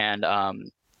 And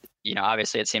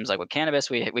obviously it seems like with cannabis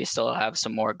we still have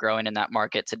some more growing in that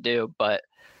market to do, but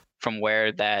from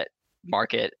where that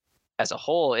market as a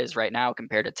whole is right now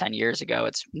compared to 10 years ago,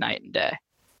 it's night and day.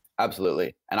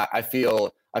 Absolutely. And I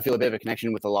feel a bit of a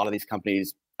connection with a lot of these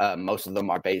companies. Most of them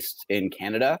are based in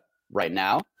Canada right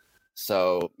now.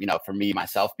 So, for me,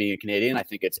 myself being a Canadian, I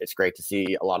think it's great to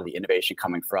see a lot of the innovation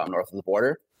coming from north of the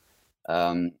border.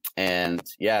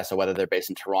 So whether they're based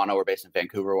in Toronto or based in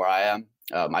Vancouver, where I am,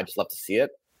 I just love to see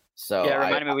it. So yeah,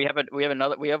 remind me, we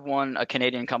have a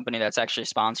Canadian company that's actually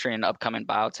sponsoring an upcoming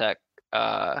biotech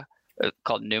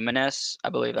called Numinous, I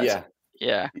believe.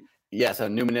 Yeah. So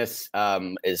Numinous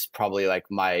is probably like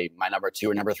my number 2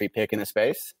 or number 3 pick in the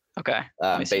space. Okay.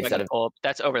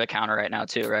 That's over the counter right now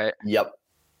too, right? Yep.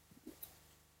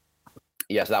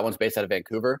 Yeah, so that one's based out of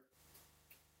Vancouver.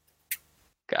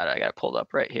 Got it. I got it pulled up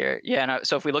right here. Yeah. No,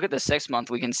 so if we look at the 6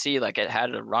 month, we can see like it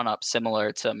had a run up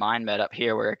similar to MindMed up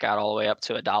here, where it got all the way up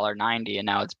to $1.90, and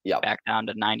now it's back down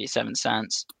to 97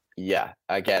 cents. Yeah.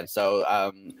 Again, so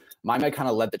MindMed kind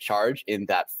of led the charge in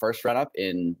that first run up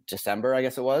in December, I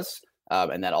guess it was,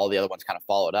 and then all the other ones kind of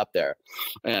followed up there.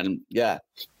 And yeah,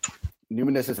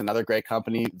 Numinous is another great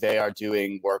company. They are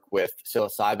doing work with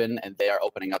psilocybin, and they are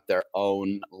opening up their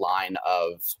own line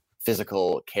of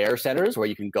physical care centers where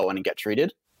you can go in and get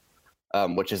treated,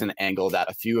 which is an angle that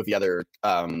a few of the other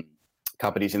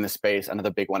companies in this space.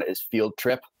 Another big one is Field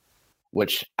Trip,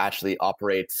 which actually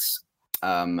operates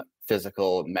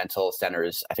physical mental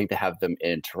centers. I think they have them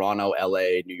in Toronto,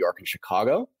 LA, New York, and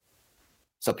Chicago.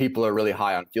 So people are really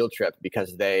high on Field Trip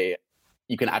because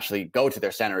you can actually go to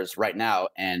their centers right now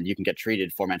and you can get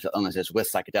treated for mental illnesses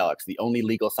with psychedelics. The only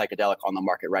legal psychedelic on the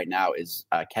market right now is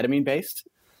ketamine based.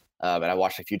 And I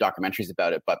watched a few documentaries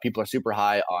about it, but people are super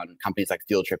high on companies like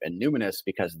Field Trip and Numinous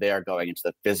because they are going into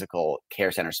the physical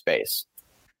care center space.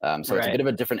 It's a bit of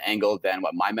a different angle than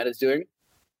what MindMed is doing.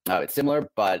 It's similar,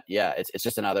 but yeah, it's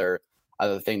just another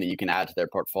thing that you can add to their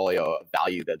portfolio of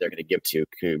value that they're going to give to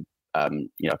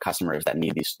customers that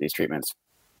need these treatments.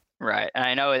 Right. And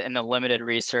I know in the limited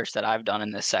research that I've done in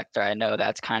this sector, I know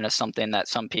that's kind of something that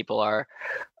some people are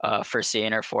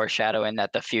foreseeing or foreshadowing,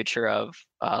 that the future of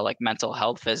like mental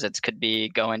health visits could be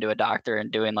going to a doctor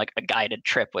and doing like a guided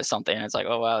trip with something. And it's like,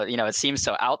 oh, well, it seems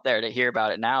so out there to hear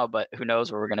about it now, but who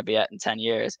knows where we're going to be at in 10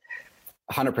 years.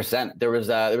 100%. There was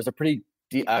a pretty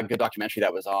good documentary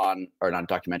that was on, or not a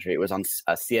documentary, it was on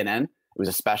CNN. It was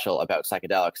a special about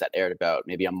psychedelics that aired about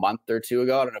maybe a month or 2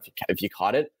 ago. I don't know if you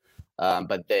caught it.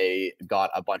 But they got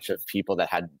a bunch of people that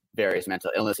had various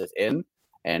mental illnesses in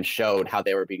and showed how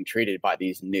they were being treated by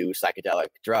these new psychedelic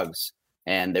drugs.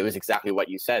 And it was exactly what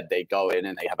you said. They go in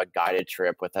and they have a guided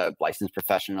trip with a licensed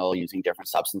professional using different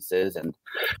substances. And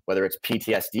whether it's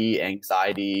PTSD,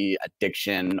 anxiety,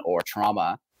 addiction, or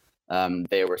trauma,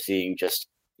 they were seeing just,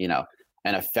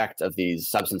 an effect of these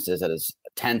substances that is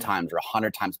 10 times or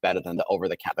 100 times better than the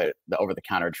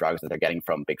over-the-counter drugs that they're getting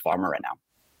from Big Pharma right now.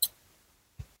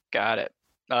 Got it.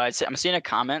 I'm seeing a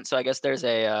comment. So I guess there's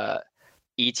a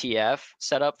ETF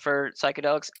set up for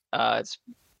psychedelics. It's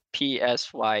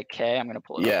PSYK. I'm going to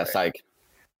pull it up. Yeah, psych.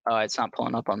 Oh, it's not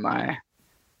pulling up on my...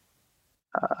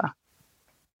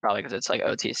 probably because it's like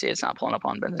OTC. It's not pulling up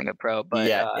on Benzinga Pro. But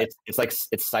yeah, it's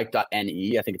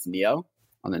psych.ne. I think it's Neo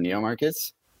on the Neo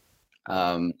markets. We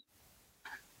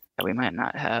might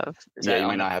not have. You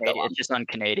might not have that one. It's just on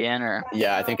Canadian, or?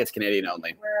 Yeah, I think it's Canadian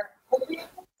only.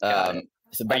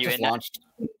 So that just launched.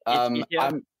 I'm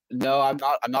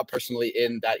not personally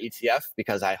in that ETF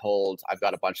because I've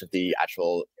got a bunch of the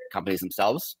actual companies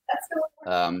themselves.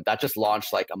 That just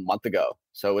launched like a month ago.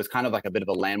 So it was kind of like a bit of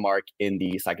a landmark in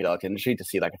the psychedelic industry to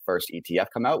see like a first ETF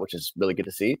come out, which is really good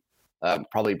to see.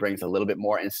 Probably brings a little bit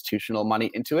more institutional money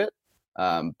into it.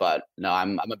 But no,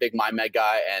 I'm a big MindMed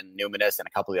guy and Numinous and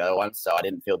a couple of the other ones. So I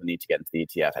didn't feel the need to get into the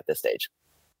ETF at this stage.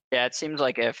 Yeah, it seems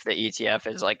like if the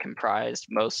ETF is like comprised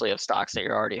mostly of stocks that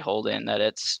you're already holding, that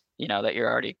it's, that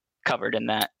you're already covered in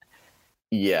that.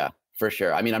 Yeah, for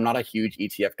sure. I mean, I'm not a huge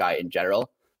ETF guy in general.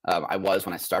 I was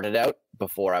when I started out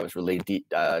before I was really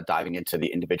diving into the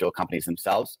individual companies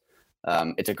themselves.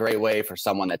 It's a great way for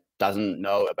someone that doesn't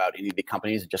know about any of the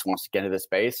companies and just wants to get into the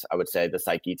space. I would say the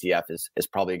Psych ETF is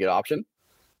probably a good option.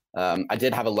 I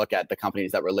did have a look at the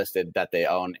companies that were listed that they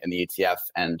own in the ETF,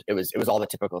 and it was all the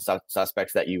typical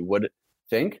suspects that you would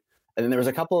think. And then there was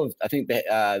a couple of, I think they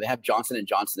have Johnson &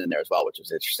 Johnson in there as well, which was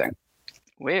interesting.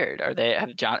 Weird.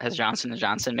 Has Johnson &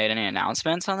 Johnson made any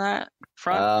announcements on that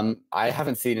front? I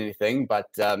haven't seen anything, but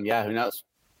yeah, who knows?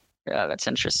 Yeah, that's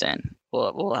interesting.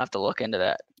 We'll have to look into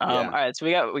that. All right, so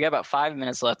we got about 5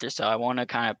 minutes left or so. I want to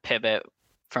kind of pivot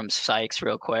from psychs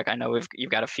real quick. I know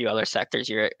you've got a few other sectors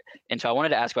you're into. I wanted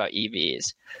to ask about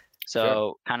EVs. So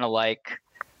sure. Kind of like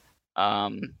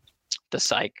the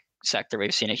psych sector,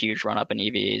 we've seen a huge run up in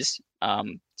EVs.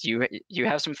 Do you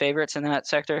have some favorites in that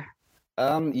sector?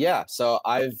 Yeah. So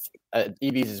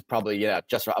EVs is probably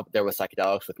just up there with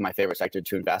psychedelics with my favorite sector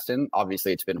to invest in.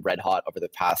 Obviously, it's been red hot over the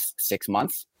past 6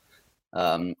 months.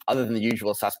 other than the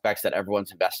usual suspects that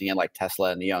everyone's investing in, like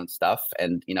Tesla and Neo and stuff.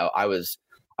 And,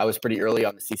 I was pretty early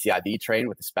on the CCIV train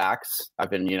with the SPACs. I've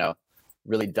been,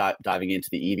 really diving into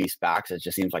the EV SPACs. It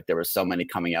just seems like there was so many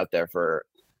coming out there for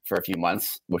a few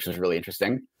months, which was really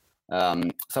interesting.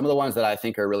 Some of the ones that I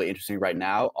think are really interesting right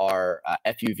now are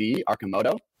FUV,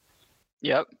 Arcimoto.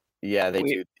 Yep. Yeah, they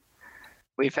do.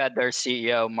 We've had their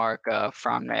CEO, Mark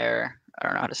Frommeyer, I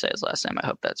don't know how to say his last name, I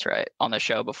hope that's right, on the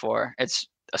show before. It's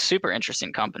a super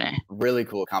interesting company. Really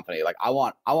cool company. Like I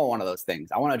want one of those things.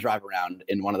 I want to drive around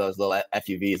in one of those little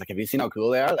FUVs. Like, have you seen how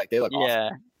cool they are? Like, they look awesome. Yeah.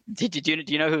 Do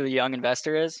you know who the young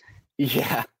investor is?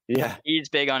 Yeah. He's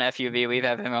big on FUV. We've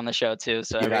had him on the show too.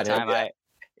 So every time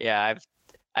I've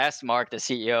asked Mark, the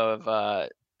CEO of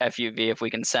FUV, if we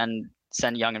can send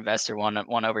young investor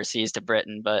one overseas to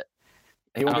Britain, but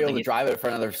he won't be able to drive it for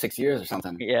another 6 years or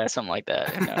something. Yeah, something like that.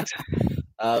 Who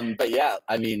knows? But yeah,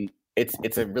 I mean,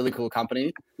 it's a really cool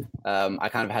company. I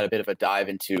kind of had a bit of a dive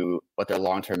into what their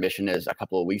long-term mission is a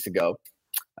couple of weeks ago.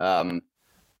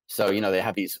 So, they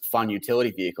have these fun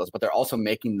utility vehicles, but they're also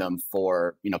making them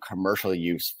for, commercial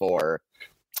use, for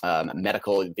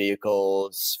medical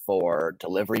vehicles, for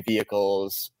delivery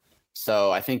vehicles.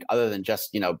 So I think other than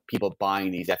just, people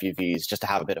buying these FUVs just to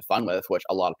have a bit of fun with, which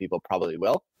a lot of people probably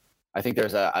will, I think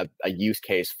there's a use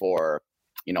case for,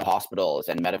 hospitals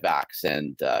and medevacs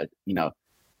and,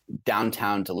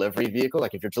 downtown delivery vehicle.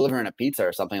 Like if you're delivering a pizza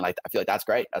or something like that, I feel like that's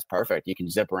great. That's perfect. You can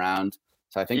zip around.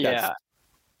 So I think that's.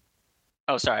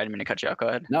 Oh, sorry, I didn't mean to cut you off. Go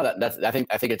ahead. No, I think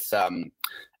it's a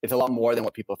lot more than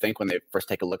what people think when they first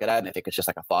take a look at it, and they think it's just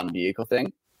like a fun vehicle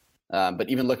thing. But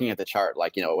even looking at the chart,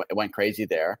 like, it went crazy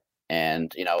there,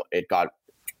 and it got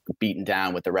beaten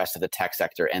down with the rest of the tech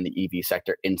sector and the EV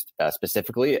sector in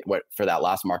specifically for that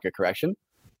last market correction.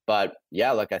 But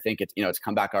yeah, look, I think it's it's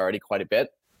come back already quite a bit.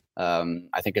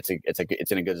 I think it's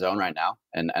in a good zone right now,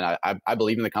 and I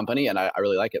believe in the company, and I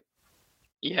really like it.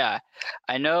 Yeah,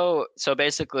 I know. So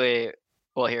basically,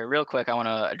 well, here, real quick, I want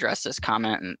to address this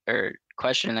comment or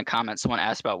question in the comments. Someone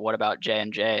asked about what about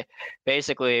J&J.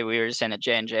 Basically, we were just saying that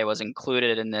J&J was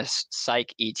included in this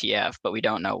psych ETF, but we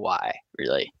don't know why,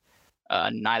 really.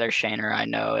 Neither Shane or I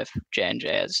know if J&J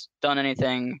has done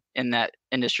anything in that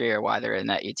industry or why they're in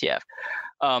that ETF.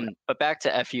 But back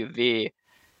to FUV.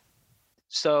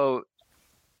 So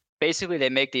basically, they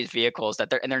make these vehicles that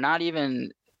they're not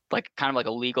even like kind of like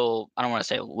a legal, I don't want to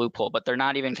say loophole, but they're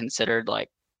not even considered like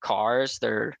cars.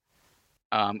 They're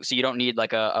so you don't need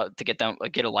like to get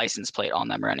a license plate on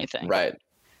them or anything. Right.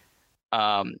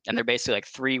 And they're basically like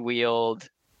 3-wheeled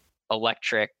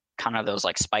electric, kind of those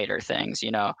like spider things,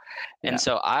 And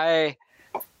so I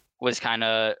was kind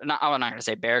of I'm not going to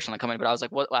say bearish on the company, but I was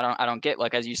like, what? I don't get,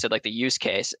 like, as you said, like the use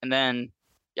case. And then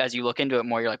as you look into it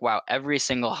more, you're like, wow, every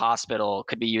single hospital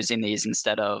could be using these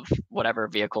instead of whatever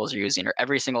vehicles you're using, or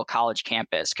every single college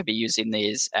campus could be using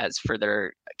these as for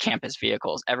their campus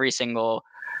vehicles. Every single,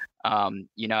 at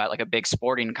like a big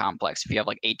sporting complex, if you have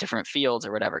like 8 different fields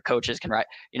or whatever, coaches can ride,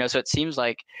 so it seems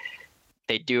like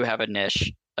they do have a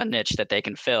niche that they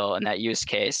can fill in that use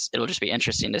case. It'll just be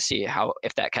interesting to see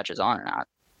if that catches on or not.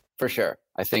 For sure.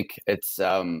 I think it's,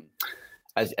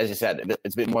 as you said,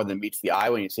 it's a bit more than meets the eye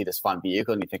when you see this fun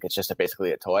vehicle and you think it's just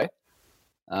basically a toy.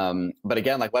 But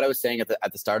again, like what I was saying at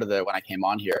the start of when I came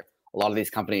on here, a lot of these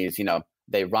companies,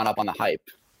 they run up on the hype,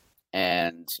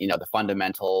 and the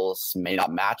fundamentals may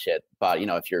not match it. But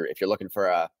if you're looking for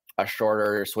a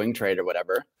shorter swing trade or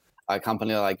whatever, a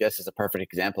company like this is a perfect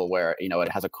example where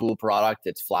it has a cool product,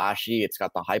 it's flashy, it's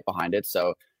got the hype behind it.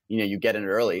 So you get in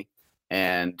early,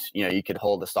 and you could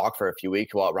hold the stock for a few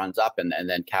weeks while it runs up, and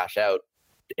then cash out.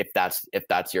 If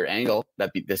that's your angle,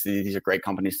 these are great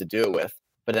companies to do it with.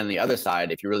 But then the other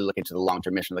side, if you really look into the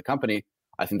long-term mission of the company,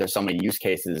 I think there's so many use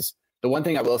cases. The one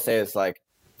thing I will say is like,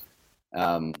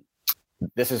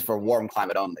 this is for warm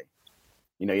climate only.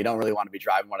 You don't really want to be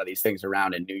driving one of these things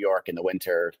around in New York in the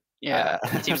winter. Yeah,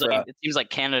 it seems like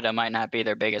Canada might not be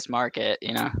their biggest market.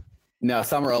 No,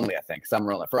 summer only. I think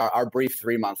summer only for our brief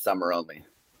 3-month summer only.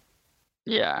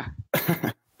 Yeah.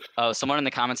 Oh, someone in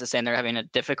the comments is saying they're having a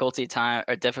difficult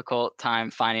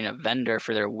time finding a vendor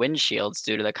for their windshields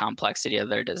due to the complexity of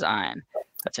their design.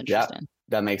 That's interesting. Yeah,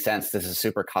 that makes sense. This is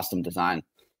super custom design.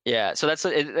 Yeah, so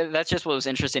that's just what was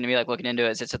interesting to me. Like looking into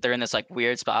it, is that they're in this like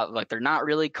weird spot. Like they're not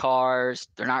really cars,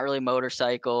 they're not really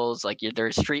motorcycles. Like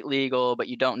they're street legal, but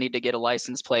you don't need to get a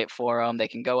license plate for them. They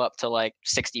can go up to like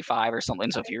 65 or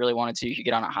something. So if you really wanted to, you could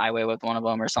get on a highway with one of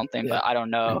them or something. Yeah. But I don't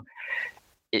know.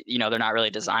 They're not really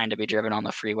designed to be driven on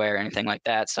the freeway or anything like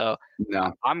that. So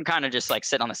no. I'm kind of just like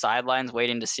sitting on the sidelines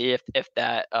waiting to see if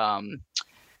that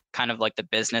kind of like the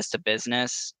business to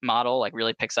business model like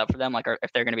really picks up for them, like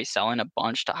if they're going to be selling a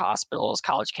bunch to hospitals,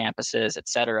 college campuses,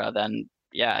 etc., then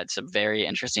yeah, it's a very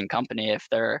interesting company. If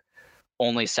they're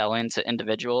only selling to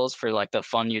individuals for like the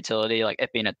fun utility, like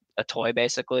it being a toy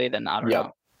basically, then I don't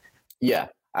know. Yeah,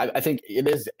 I think it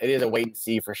is a wait and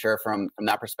see for sure from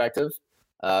that perspective.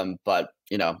 But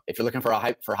you know, if you're looking for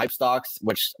hype stocks,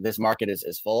 which this market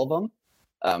is full of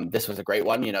them, this was a great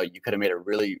one. You know, you could have made a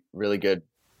really, really good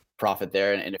profit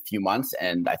there in a few months.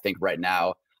 And I think right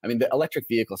now, I mean, the electric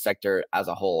vehicle sector as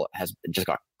a whole has just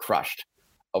got crushed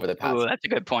over the past. Ooh, that's a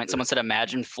good point. Someone said,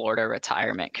 imagine Florida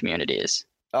retirement communities.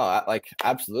 Oh, like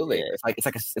absolutely. Yeah. It's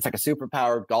like a super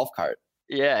powered golf cart.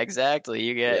 Yeah, exactly.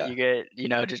 You get, you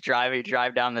know, just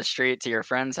drive down the street to your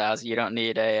friend's house. You don't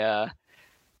need a,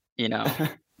 you know,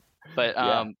 but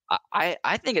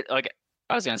I think it, like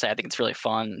I was gonna say, I think it's really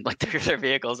fun. Like their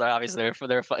vehicles are obviously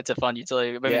they're fun, it's a fun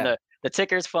utility. But I mean, the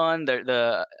ticker's fun.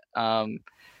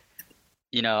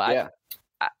 You know,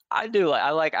 I do.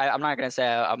 I'm not gonna say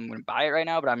I'm gonna buy it right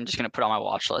now, but I'm just gonna put it on my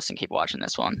watch list and keep watching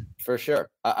this one. For sure.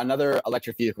 Another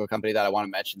electric vehicle company that I want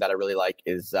to mention that I really like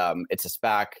is it's a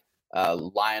SPAC,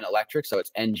 Lion Electric. So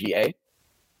it's NGA.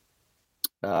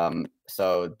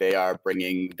 So they are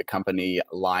bringing the company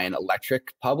Lion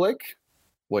Electric public,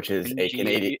 which is a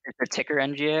Canadian. Is the ticker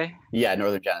NGA? Yeah,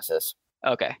 Northern Genesis.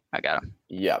 Okay, I got him.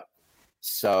 Yep.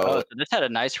 So this had a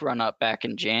nice run up back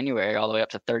in January, all the way up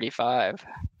to 35.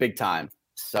 Big time.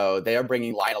 So they are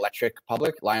bringing Lion Electric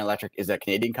public. Lion Electric is a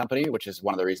Canadian company, which is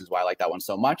one of the reasons why I like that one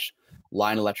so much.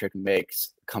 Lion Electric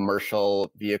makes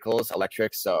commercial vehicles,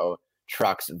 electric, so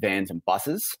trucks, vans, and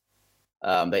buses.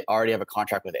 They already have a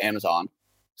contract with Amazon.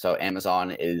 So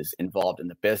Amazon is involved in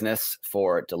the business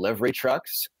for delivery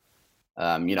trucks.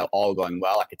 You know, all going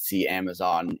well. I could see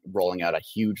Amazon rolling out a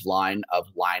huge line of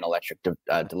Lion Electric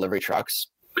delivery trucks.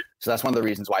 So that's one of the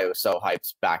reasons why it was so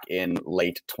hyped back in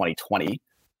late 2020.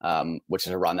 Which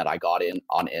is a run that I got in.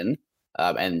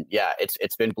 And yeah,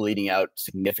 it's been bleeding out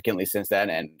significantly since then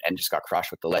and just got crushed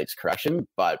with the latest correction.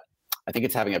 But I think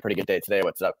it's having a pretty good day today.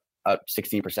 What's up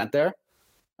 16% there?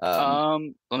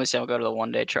 Let me see. I'll go to the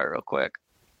 1 day chart real quick.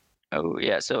 Oh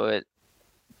yeah, so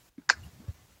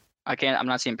I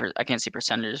can't see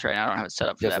percentages right now. I don't have it set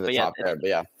up for just that. But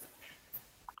yeah.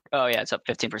 Oh yeah, it's up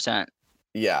 15%.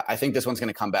 Yeah, I think this one's going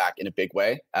to come back in a big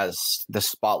way as the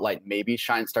spotlight maybe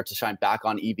starts to shine back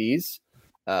on EVs.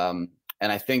 And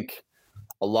I think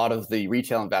a lot of the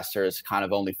retail investors kind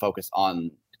of only focus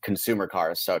on consumer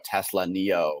cars. So Tesla,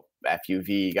 NIO,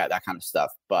 FUV, got that kind of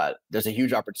stuff. But there's a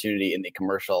huge opportunity in the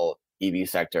commercial EV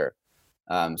sector.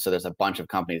 So there's a bunch of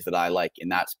companies that I like in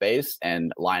that space,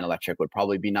 and Lion Electric would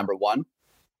probably be number one.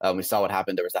 We saw what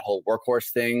happened. There was that whole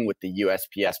Workhorse thing with the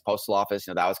USPS postal office.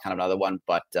 You know, that was kind of another one.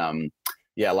 But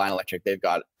yeah, Lion Electric, they've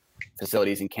got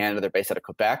facilities in Canada. They're based out of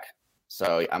Quebec.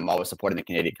 So I'm always supporting the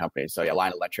Canadian companies. So yeah,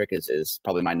 Lion Electric is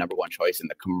probably my number one choice in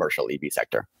the commercial EV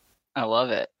sector. I love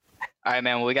it. All right,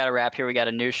 man. Well, we got to wrap here. We got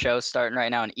a new show starting right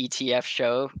now, an ETF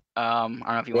show. I don't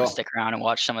know if you want to stick around and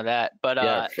watch some of that. But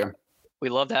yeah, sure. We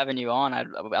loved having you on. I'd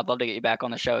love to get you back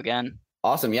on the show again.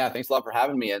 Awesome. Yeah, thanks a lot for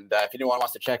having me. And if anyone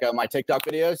wants to check out my TikTok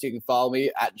videos, you can follow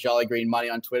me at Jolly Green Money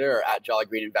on Twitter or at Jolly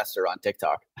Green Investor on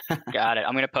TikTok. Got it.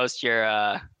 I'm going to post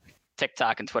your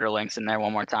TikTok and Twitter links in there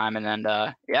one more time. And then,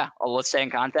 let's stay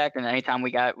in contact. And anytime we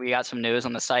got some news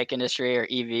on the psych industry or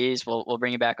EVs, we'll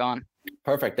bring you back on.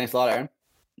 Perfect. Thanks a lot, Aaron.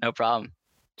 No problem.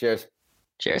 Cheers.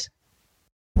 Cheers.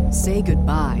 Say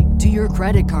goodbye to your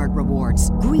credit card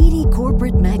rewards. Greedy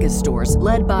corporate mega stores,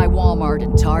 led by Walmart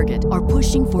and Target, are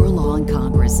pushing for a law in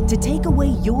Congress to take away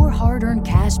your hard-earned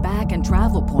cash back and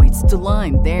travel points to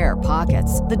line their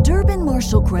pockets. The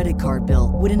Durbin-Marshall credit card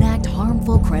bill would enact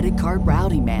harmful credit card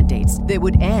routing mandates that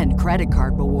would end credit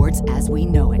card rewards as we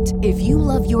know it. If you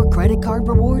love your credit card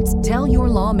rewards, tell your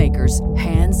lawmakers,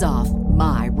 hands off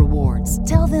my rewards.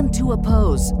 Tell them to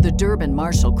oppose the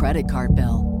Durbin-Marshall credit card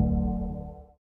bill.